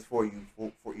some things for you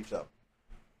for each of them.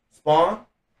 Spawn,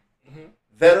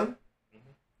 Venom,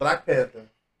 Black Panther,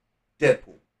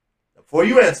 Deadpool. Now, before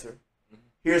you answer,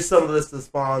 here's some of the list of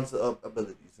Spawn's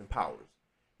abilities and powers.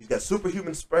 He's got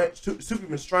superhuman strength,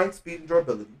 speed, and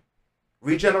durability,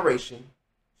 regeneration.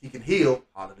 He can heal,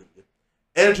 hallelujah,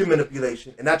 energy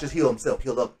manipulation, and not just heal himself,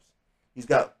 heal others. He's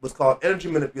got what's called energy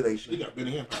manipulation. He got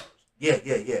Benny Hinn powers. Yeah.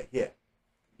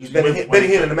 He's Benny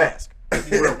Hinn in the mask. Does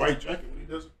he wear a white jacket when he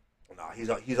does it? Nah,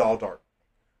 he's all dark.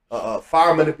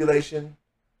 Fire manipulation.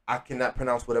 I cannot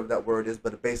pronounce whatever that word is,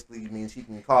 but it basically means he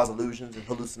can cause illusions and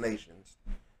hallucinations.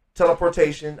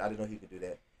 Teleportation. I didn't know he could do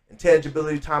that.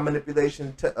 Intangibility, time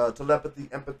manipulation, telepathy,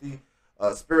 empathy,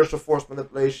 spiritual force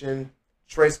manipulation.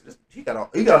 Trace. He got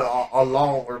a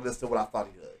longer list of what I thought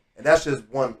he did, and that's just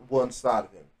one side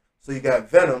of him. So you got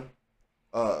Venom.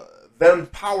 Venom's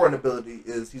power and ability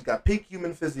is he's got peak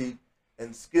human physique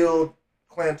and skilled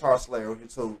Clantar Slayer.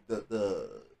 So the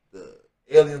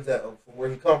aliens that from where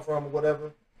he come from or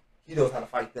whatever, he knows how to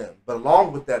fight them. But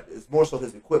along with that is more so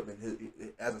his equipment.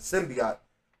 As a symbiote,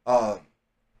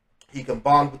 he can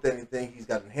bond with anything. He's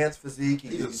got enhanced physique.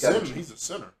 He's a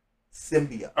center.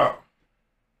 Symbiote. Oh.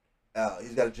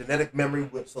 He's got a genetic memory,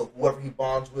 so whoever he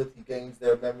bonds with, he gains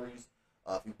their memories.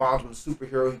 If he bonds with a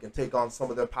superhero, he can take on some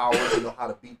of their powers and know how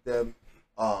to beat them.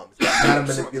 He's got matter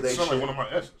manipulation. Sounds like one of my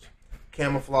S's.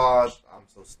 Camouflage. I'm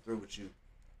so through with you.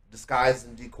 Disguise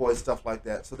and decoy, stuff like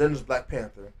that. So then there's Black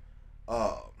Panther.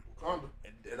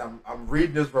 And I'm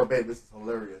reading this verbatim. This is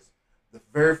hilarious. The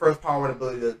very first power and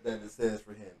ability that it says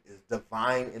for him is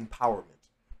divine empowerment.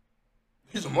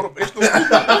 He's a motivational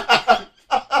speaker.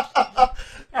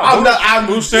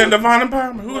 Who's saying divine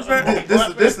empowerment? Who is that?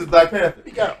 This is Black Panther.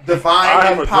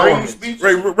 Divine empowerment.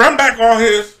 Ray, run back all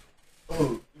his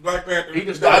Ooh. Black Panther. He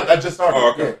just I just started.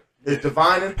 Oh, okay. Yeah. It's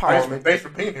divine empowerment. Thanks for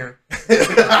being here.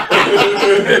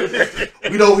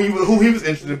 We know who he was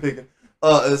interested in picking.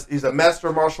 He's a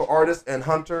master martial artist and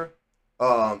hunter,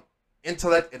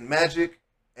 intellect and magic,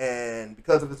 and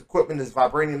because of his equipment, his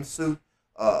vibranium suit,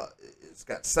 it's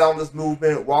got soundless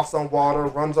movement, walks on water,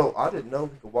 runs on. I didn't know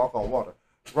he could walk on water,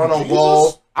 run on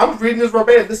walls. I'm reading this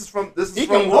verbatim. This is from the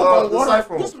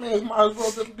Cypher. This man might as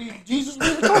well just be Jesus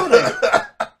reincarnated.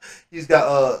 He's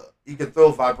got he can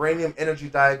throw vibranium energy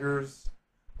daggers.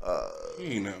 He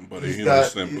ain't nothing but a human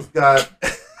symbol. He's got.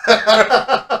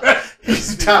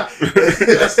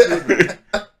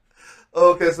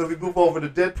 Okay, so we move over to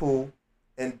Deadpool,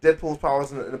 and Deadpool's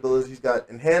powers and abilities. He's got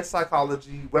enhanced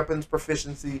psychology, weapons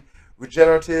proficiency,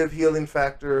 regenerative healing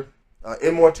factor,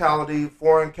 immortality,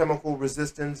 foreign chemical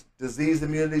resistance, disease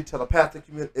immunity, telepathic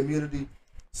immunity,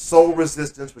 soul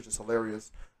resistance, which is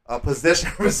hilarious. Possession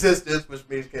resistance, which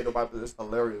means can't nobody possess.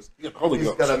 Hilarious. He's got Holy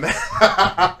Ghost. That's all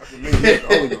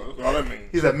that means.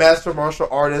 He's a master martial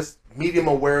artist, medium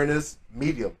awareness,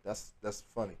 medium. That's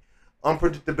funny.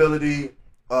 Unpredictability.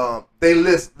 They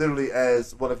list literally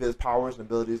as one of his powers and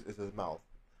abilities is his mouth.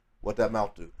 What that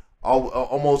mouth do?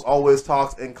 Almost always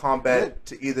talks in combat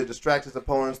to either distract his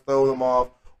opponents, throw them off,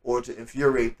 or to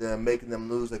infuriate them, making them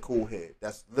lose their cool head.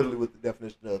 That's literally what the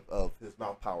definition of his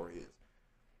mouth power is.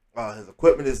 His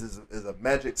equipment is a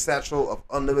magic satchel of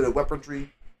unlimited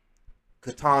weaponry,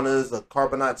 katanas, a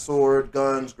carbonite sword,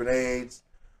 guns, grenades,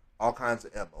 all kinds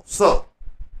of ammo. So,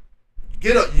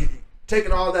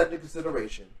 taking all that into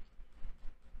consideration,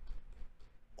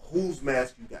 whose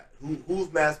mask you got?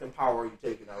 Whose mask and power are you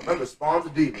taking? Now remember, Spawn's a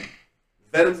demon,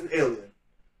 Venom's an alien,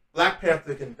 Black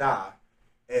Panther can die,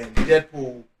 and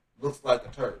Deadpool looks like a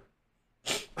turd.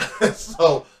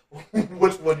 So,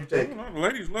 which one you taking? Well,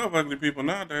 ladies love ugly people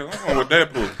nowadays. I'm going with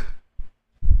Deadpool.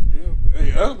 Yeah,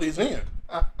 hey, ugly's in.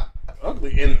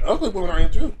 Ugly women are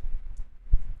in too.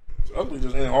 So ugly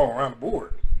just in all around the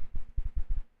board.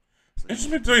 It's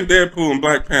between Deadpool and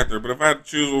Black Panther, but if I had to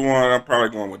choose one, I'm probably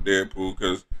going with Deadpool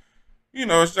because,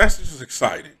 that's just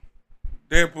exciting.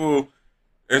 Deadpool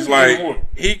is like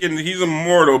he's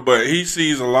immortal, but he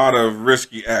sees a lot of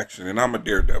risky action, and I'm a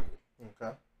daredevil.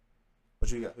 Okay.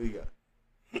 What you got? Who you got?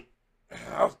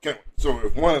 So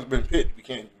if one has been picked, we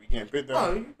can't pick that.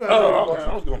 Okay.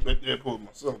 I was gonna pick Deadpool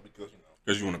myself because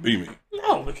Because you want to be me.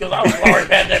 No, because I was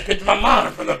already had that picture in my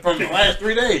mind from the last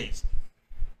 3 days.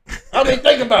 I mean,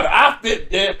 think about it. I fit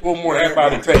Deadpool more than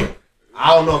everybody on the table.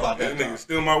 I don't know about that. That nigga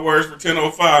steal my words for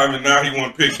 10:05, and now he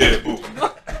want to pick Deadpool.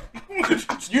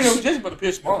 Just about to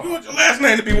piss Spawn. You want your last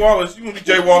name to be Wallace? You want to be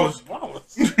Jay Wallace?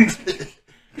 Wallace.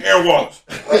 Aaron Wallace.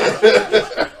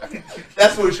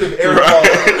 That's what it should be, Aaron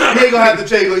Wallace. He ain't gonna have to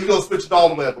change. He's gonna switch it all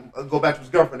the way up. Go back to his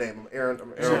girlfriend name. I'm Aaron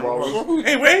Wallace.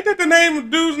 Hey, wait, ain't that the name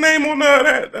dude's name on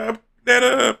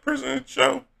that prison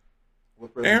show?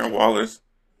 What prison Aaron show? Wallace.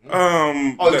 You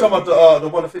talking about the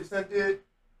one that 50 Cent did?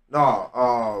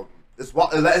 No, his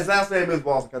last name is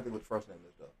Wallace. I can't think what the first name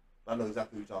is though. I know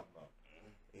exactly what you're talking about.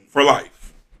 For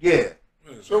life. Yeah.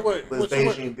 So wait, with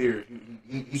his Beijing beard.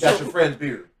 He got your friend's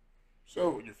beard.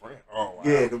 So your friend? Oh wow.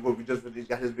 Yeah, he's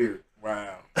got his beard.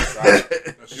 Wow.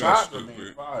 The shot to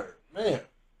me fired. Man.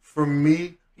 For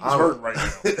me, he's hurt right now.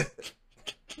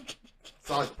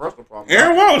 Sounds like a personal problem.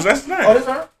 Aaron Wallace, that's his name. Oh, that's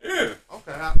her? Yeah.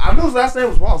 Okay. I knew his last name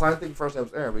was Wallace. I didn't think the first name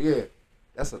was Aaron, but yeah.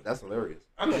 That's hilarious.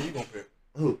 I know you gonna pick.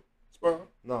 Who? Spawn.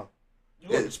 No.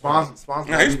 Spawn's.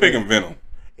 Nah, he's picking Venom.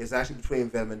 It's actually between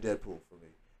Venom and Deadpool for me.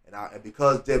 And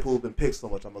because Deadpool's been picked so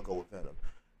much, I'm going to go with Venom.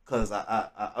 Because I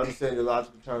understand your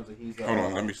logic in terms of he's... Hold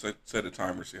on, let me set a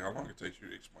timer, see how long it takes you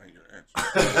to explain your answer.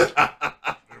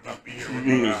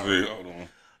 Hold on.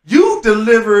 You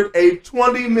delivered a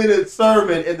 20-minute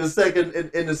sermon in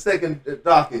the second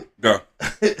docket. Go.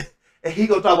 And he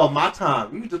gonna talk about my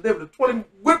time. You delivered a 20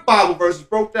 with Bible verses,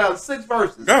 broke down 6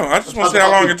 verses. Go. I just want to see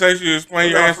how long it takes you to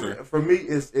explain your answer. For me,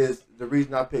 is the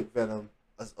reason I picked Venom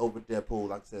as over Deadpool,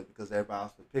 like I said, because everybody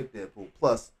else would pick Deadpool.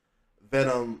 Plus,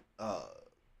 Venom,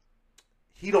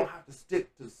 he don't have to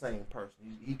stick to the same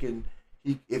person. He can.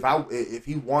 If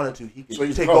he wanted to, he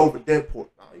could take over Deadpool.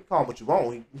 No, you call him what you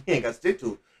want. He ain't got to stick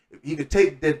to it. He could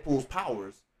take Deadpool's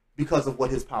powers because of what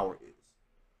his power is.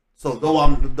 So though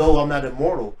I'm not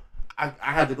immortal, I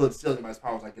had to go to steal anybody's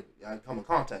powers I come in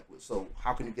contact with. So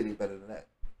how can you get any better than that?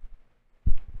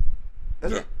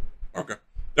 That's it. Okay.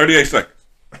 38 seconds.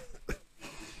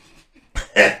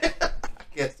 I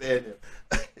can't stand him.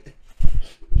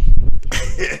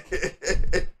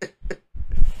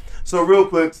 So real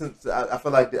quick, since I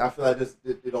feel like this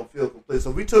they don't feel complete.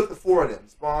 So we took the 4 of them: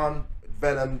 Spawn,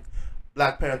 Venom,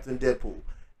 Black Panther, and Deadpool,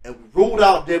 and we ruled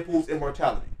out Deadpool's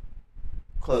immortality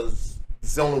because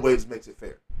it's the only way this makes it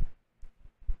fair.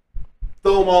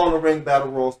 Throw them all in the ring, battle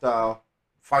royal style,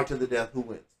 fight to the death. Who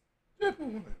wins? Deadpool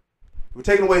won it. We're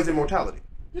taking away his immortality.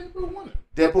 Deadpool won it.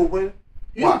 Deadpool win.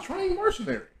 He's a trained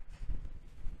mercenary.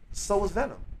 So is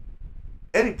Venom.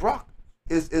 Eddie Brock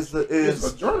is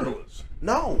a journalist.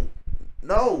 No,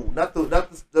 not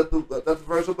the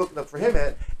version book for him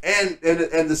and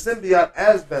the symbiote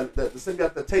as Venom, the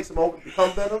symbiote that takes him over to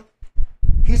become Venom.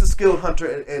 He's a skilled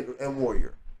hunter and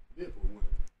warrior.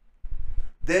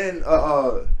 Then you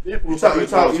talk about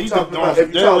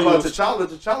T'Challa.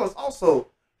 T'Challa is also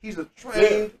he's a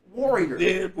trained warrior.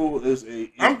 Deadpool is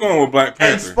I'm going with Black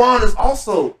Panther. And Spawn is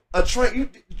also a trained.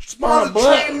 Spawn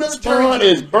military. Spawn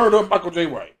is burned up Michael J.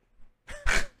 White.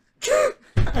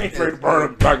 I ain't afraid to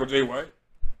burn up Michael J. White.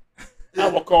 I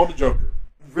will call the Joker.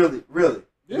 Really? Yeah.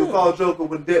 You'll call Joker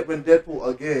when Deadpool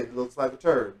again looks like a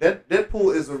turd.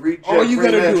 Deadpool is a reject. All you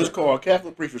gotta do is call a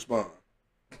Catholic priest respond.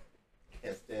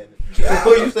 Can't stand it.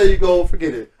 Before you say you go,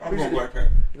 forget it. I'm going Black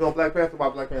Panther. You going Black Panther? Why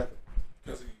Black Panther?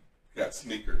 Because he got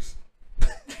sneakers.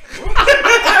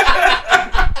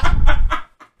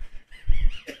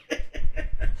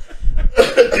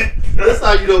 That's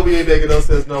how you know we ain't making no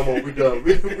sense no more. We done.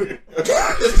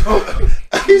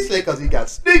 He said because he got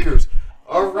sneakers.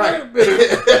 All right.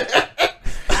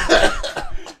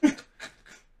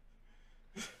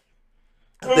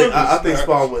 I think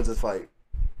Spawn wins this fight.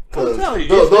 Here's why.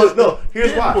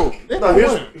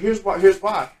 Here's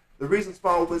why. The reason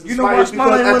Spawn wins this fight is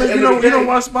because at the end of the day, you know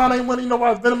why Spawn ain't winning. You know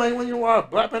why Venom ain't winning. You know why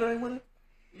Black Panther ain't winning.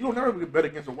 You don't never bet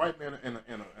against a white man in a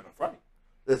fight.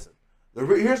 Listen.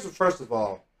 First of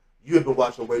all, you have been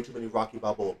watching way too many Rocky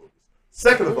Balboa movies.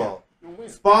 Second of all,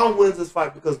 Spawn wins this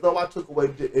fight because though I took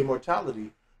away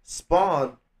immortality,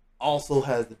 Spawn also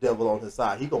has the devil on his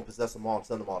side. He gonna possess them all and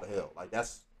send them all to hell. Like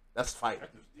that's fighting.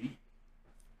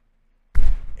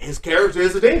 His character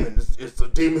is a demon. It's a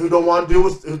demon who don't want to do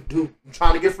who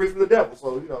trying to get free from the devil.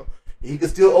 So you know he can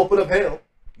still open up hell.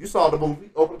 You saw the movie,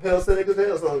 open up hell, send niggas to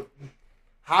hell. So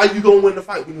how you gonna win the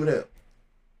fight when you in hell?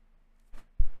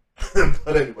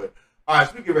 But anyway, all right.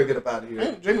 So we get ready to get up out of here.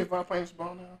 Ain't Jamie Foxx playing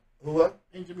Spawn now? Who what?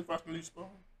 Ain't Jamie Foxx the new Spawn?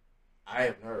 I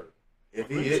haven't heard.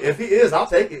 If he is, I'll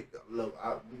take it. Look,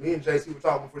 me and JC were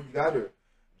talking before you got here.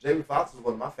 Jamie Foxx is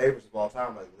one of my favorites of all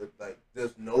time. Like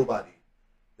there's nobody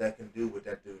that can do what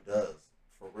that dude does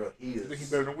for real. He is. You think he's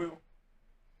better than Will?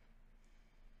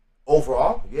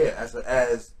 Overall, yeah. As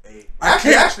a I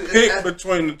can't pick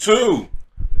between the two.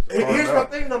 Here's my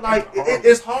thing though. Like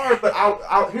it's hard, but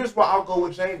here's why I'll go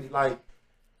with Jamie. Like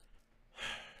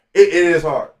it is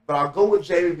hard, but I'll go with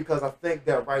Jamie because I think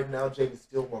that right now Jamie's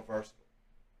still more versatile.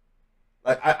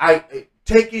 Like I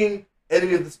taking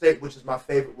Enemy of the State, which is my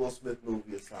favorite Will Smith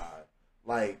movie aside,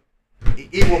 like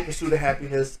Equal Pursuit of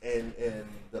Happiness and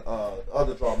the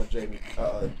other drama Jamie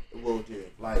Will did.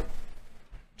 Like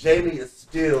Jamie is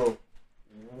still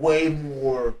way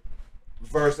more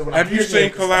versatile. Have you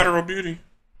seen Collateral Beauty?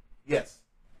 Yes.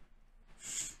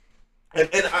 And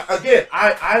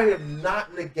I am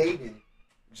not negating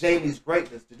Jamie's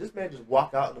greatness. Did this man just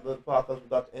walk out in the middle of the podcast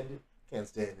without to end it? Can't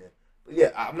stand it. But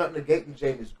yeah, I'm not negating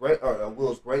Jamie's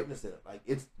Will's greatness in it. Like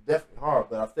it's definitely hard,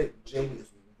 but I think Jamie is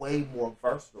way more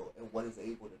versatile in what he's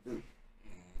able to do.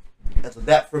 And so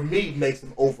that for me makes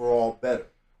him overall better.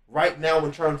 Right now,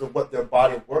 in terms of what their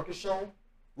body of work is shown,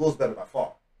 Will's better by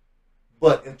far.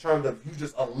 But in terms of you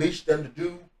just unleash them to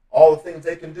do all the things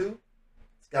they can do,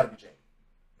 it's got to be Jamie.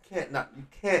 You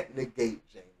can't negate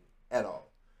Jamie at all,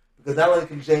 because not only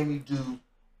can Jamie do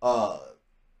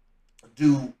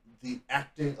the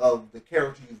acting of the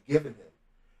character you've given him,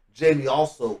 Jamie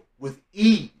also with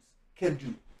ease can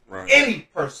do any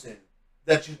person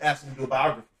that you ask him to do a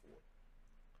biography for.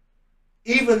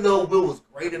 Even though Will was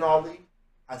great in Ali,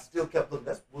 I still kept looking.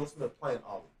 That's Will Smith playing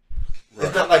Ali. Right.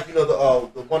 It's not like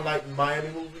the One Night in Miami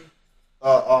movie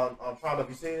on Prime. Have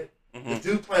you seen it? Mm-hmm. The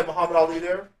dude playing Muhammad Ali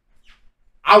there.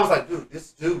 I was like, dude,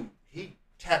 this dude, he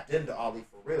tapped into Ali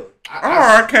for real.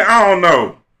 I don't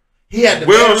know. He had the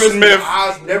Will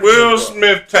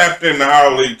Smith tapped into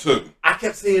Ali too. I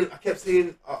kept seeing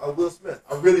Will Smith.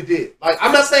 I really did. Like,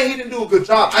 I'm not saying he didn't do a good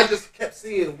job. I just kept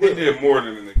seeing Will. He did more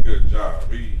than a good job.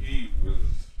 He was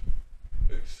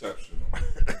exceptional.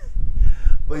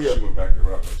 But yeah, she went back to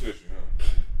rock the tissue.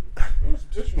 Huh? There was some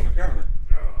tissue on the counter.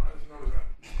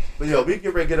 But yo, we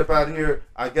get ready to get up out of here.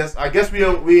 I guess we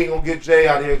ain't gonna get Jay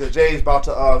out of here because Jay's about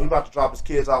to drop his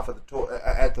kids off at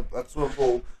the swimming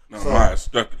pool. No, mine's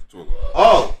stuck in the toilet.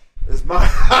 Oh, it's mine.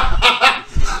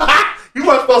 You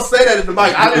weren't supposed to say that in the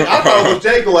mic. I thought it was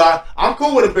Jay going. I'm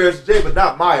cool with embarrassing Jay, but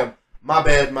not Maya. My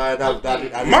bad, Maya.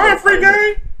 Mine free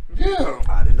game? Yeah.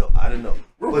 I didn't know.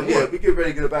 But yeah, we get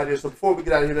ready to get up out of here. So before we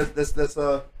get out of here, let's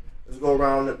go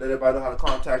around and let everybody know how to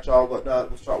contact y'all. Whatnot.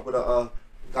 We'll start with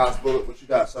God's Bullet. What you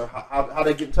got, sir? How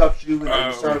they get in touch with you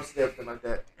and service and everything like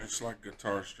that? It's like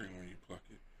guitar string when you pluck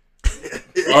it.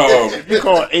 If you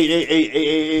call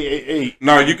 888.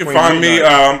 No, you can find me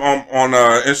on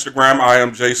Instagram. I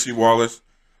am JC Wallace,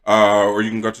 or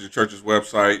you can go to the church's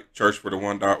website,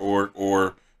 churchfortheone.org,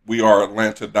 or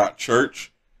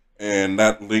weareatlanta.church, and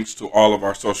that links to all of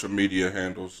our social media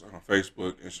handles on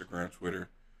Facebook, Instagram, Twitter.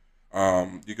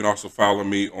 You can also follow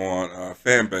me on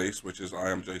Fanbase, which is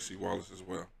I am JC Wallace as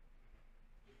well.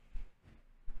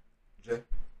 Jay?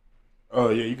 Oh,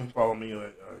 yeah, you can follow me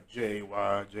at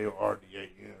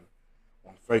JYJORDAN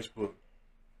on Facebook.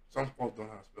 Some folks don't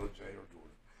know how to spell J or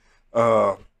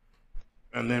Jordan.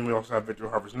 And then we also have Victory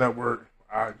Harvest Network,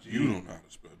 IG. You don't know how to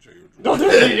spell J or Jordan. No,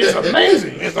 it's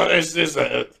amazing. It's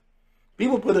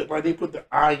people put it like they put the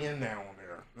I-N now on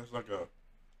there. That's like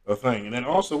a thing. And then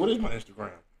also, what is my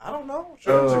Instagram? I don't know.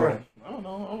 Instagram. I don't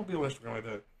know. I don't be on Instagram like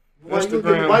that. Why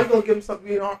you gonna give him something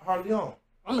you hardly on?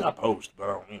 I mean, I post, but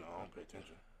I don't pay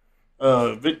attention.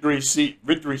 Victory City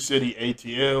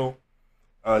ATL.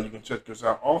 You can check us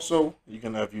out. Also, you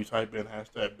can if you type in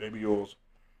hashtag baby oils,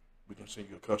 we can send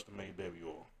you a custom made baby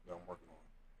oil that I'm working on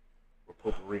with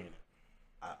potpourri in it.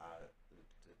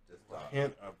 A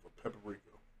hint of paprika.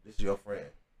 This is your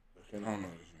friend. I don't know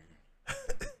this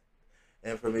nigga.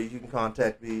 And for me, you can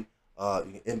contact me.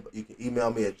 You can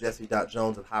email me at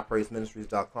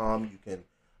jesse.jones@highpraiseministries.com. You can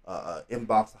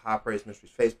inbox the High Praise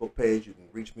Ministries Facebook page. You can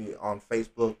reach me on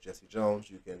Facebook, Jesse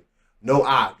Jones. You can do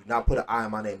not put an I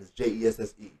in my name. It's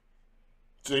Jesse.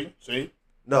 See?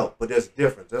 No, but there's a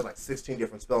difference. There's like 16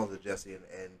 different spellings of Jesse,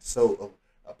 and so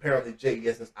apparently Jesse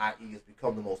has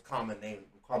become the most common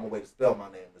way to spell my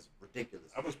name. Is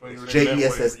ridiculous. I've been spelling your name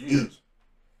Jesse.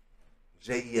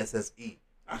 Jesse.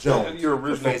 Jones. Your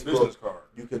original business card.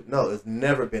 You could it's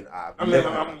never been I. I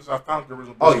found the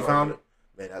original. Oh, you found it?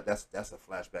 Man, that's a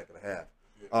flashback and a half.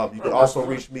 Yeah. You can also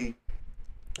reach me.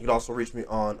 You can also reach me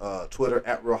on Twitter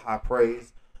at Real High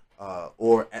Praise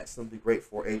or at Simply Great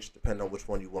 4H, depending on which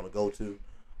one you want to go to.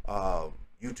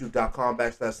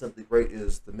 YouTube.com/Simply Great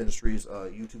is the ministry's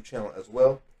YouTube channel as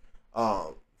well.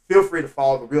 Feel free to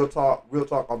follow the Real Talk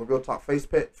on the Real Talk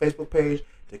Facebook page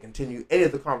to continue any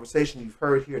of the conversation you've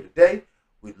heard here today.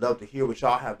 We'd love to hear what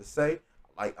y'all have to say.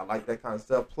 I like that kind of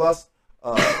stuff. Plus,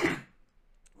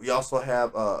 we also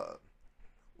have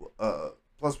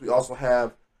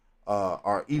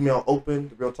our email open,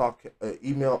 the Real Talk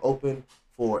email open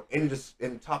for any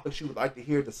topics you would like to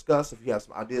hear discussed. If you have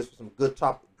some ideas for some good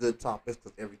topics,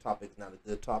 because every topic is not a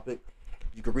good topic,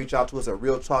 you can reach out to us at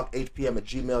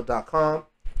realtalkhpm@gmail.com.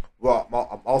 Well,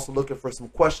 I'm also looking for some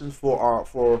questions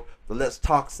for the Let's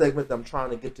Talk segment that I'm trying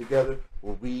to get together,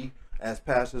 where we, as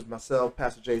pastors, myself,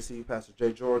 Pastor JC, Pastor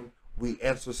J Jordan, we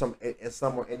answer some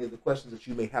or any of the questions that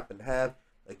you may happen to have.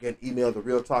 Again, email the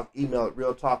Real Talk, email at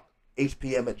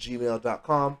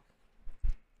realtalkhpm@gmail.com.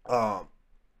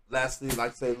 Lastly, I'd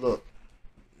like to say, look,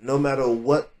 no matter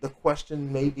what the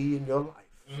question may be in your life,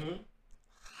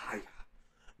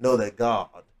 know that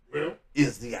God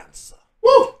is the answer.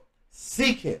 Woo!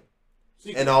 Seek Him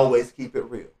and always keep it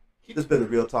real. This has been the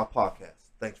Real Talk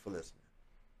Podcast. Thanks for listening.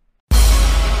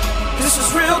 This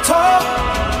is Real Talk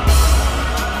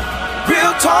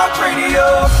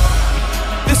Radio.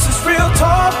 This is Real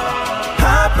Talk.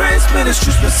 High Praise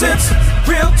Ministries presents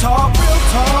Real Talk.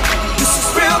 This is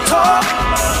Real Talk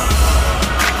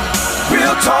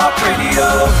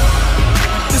Radio.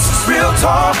 This is Real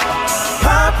Talk.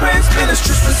 High Praise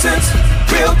Ministries presents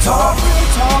Real Talk.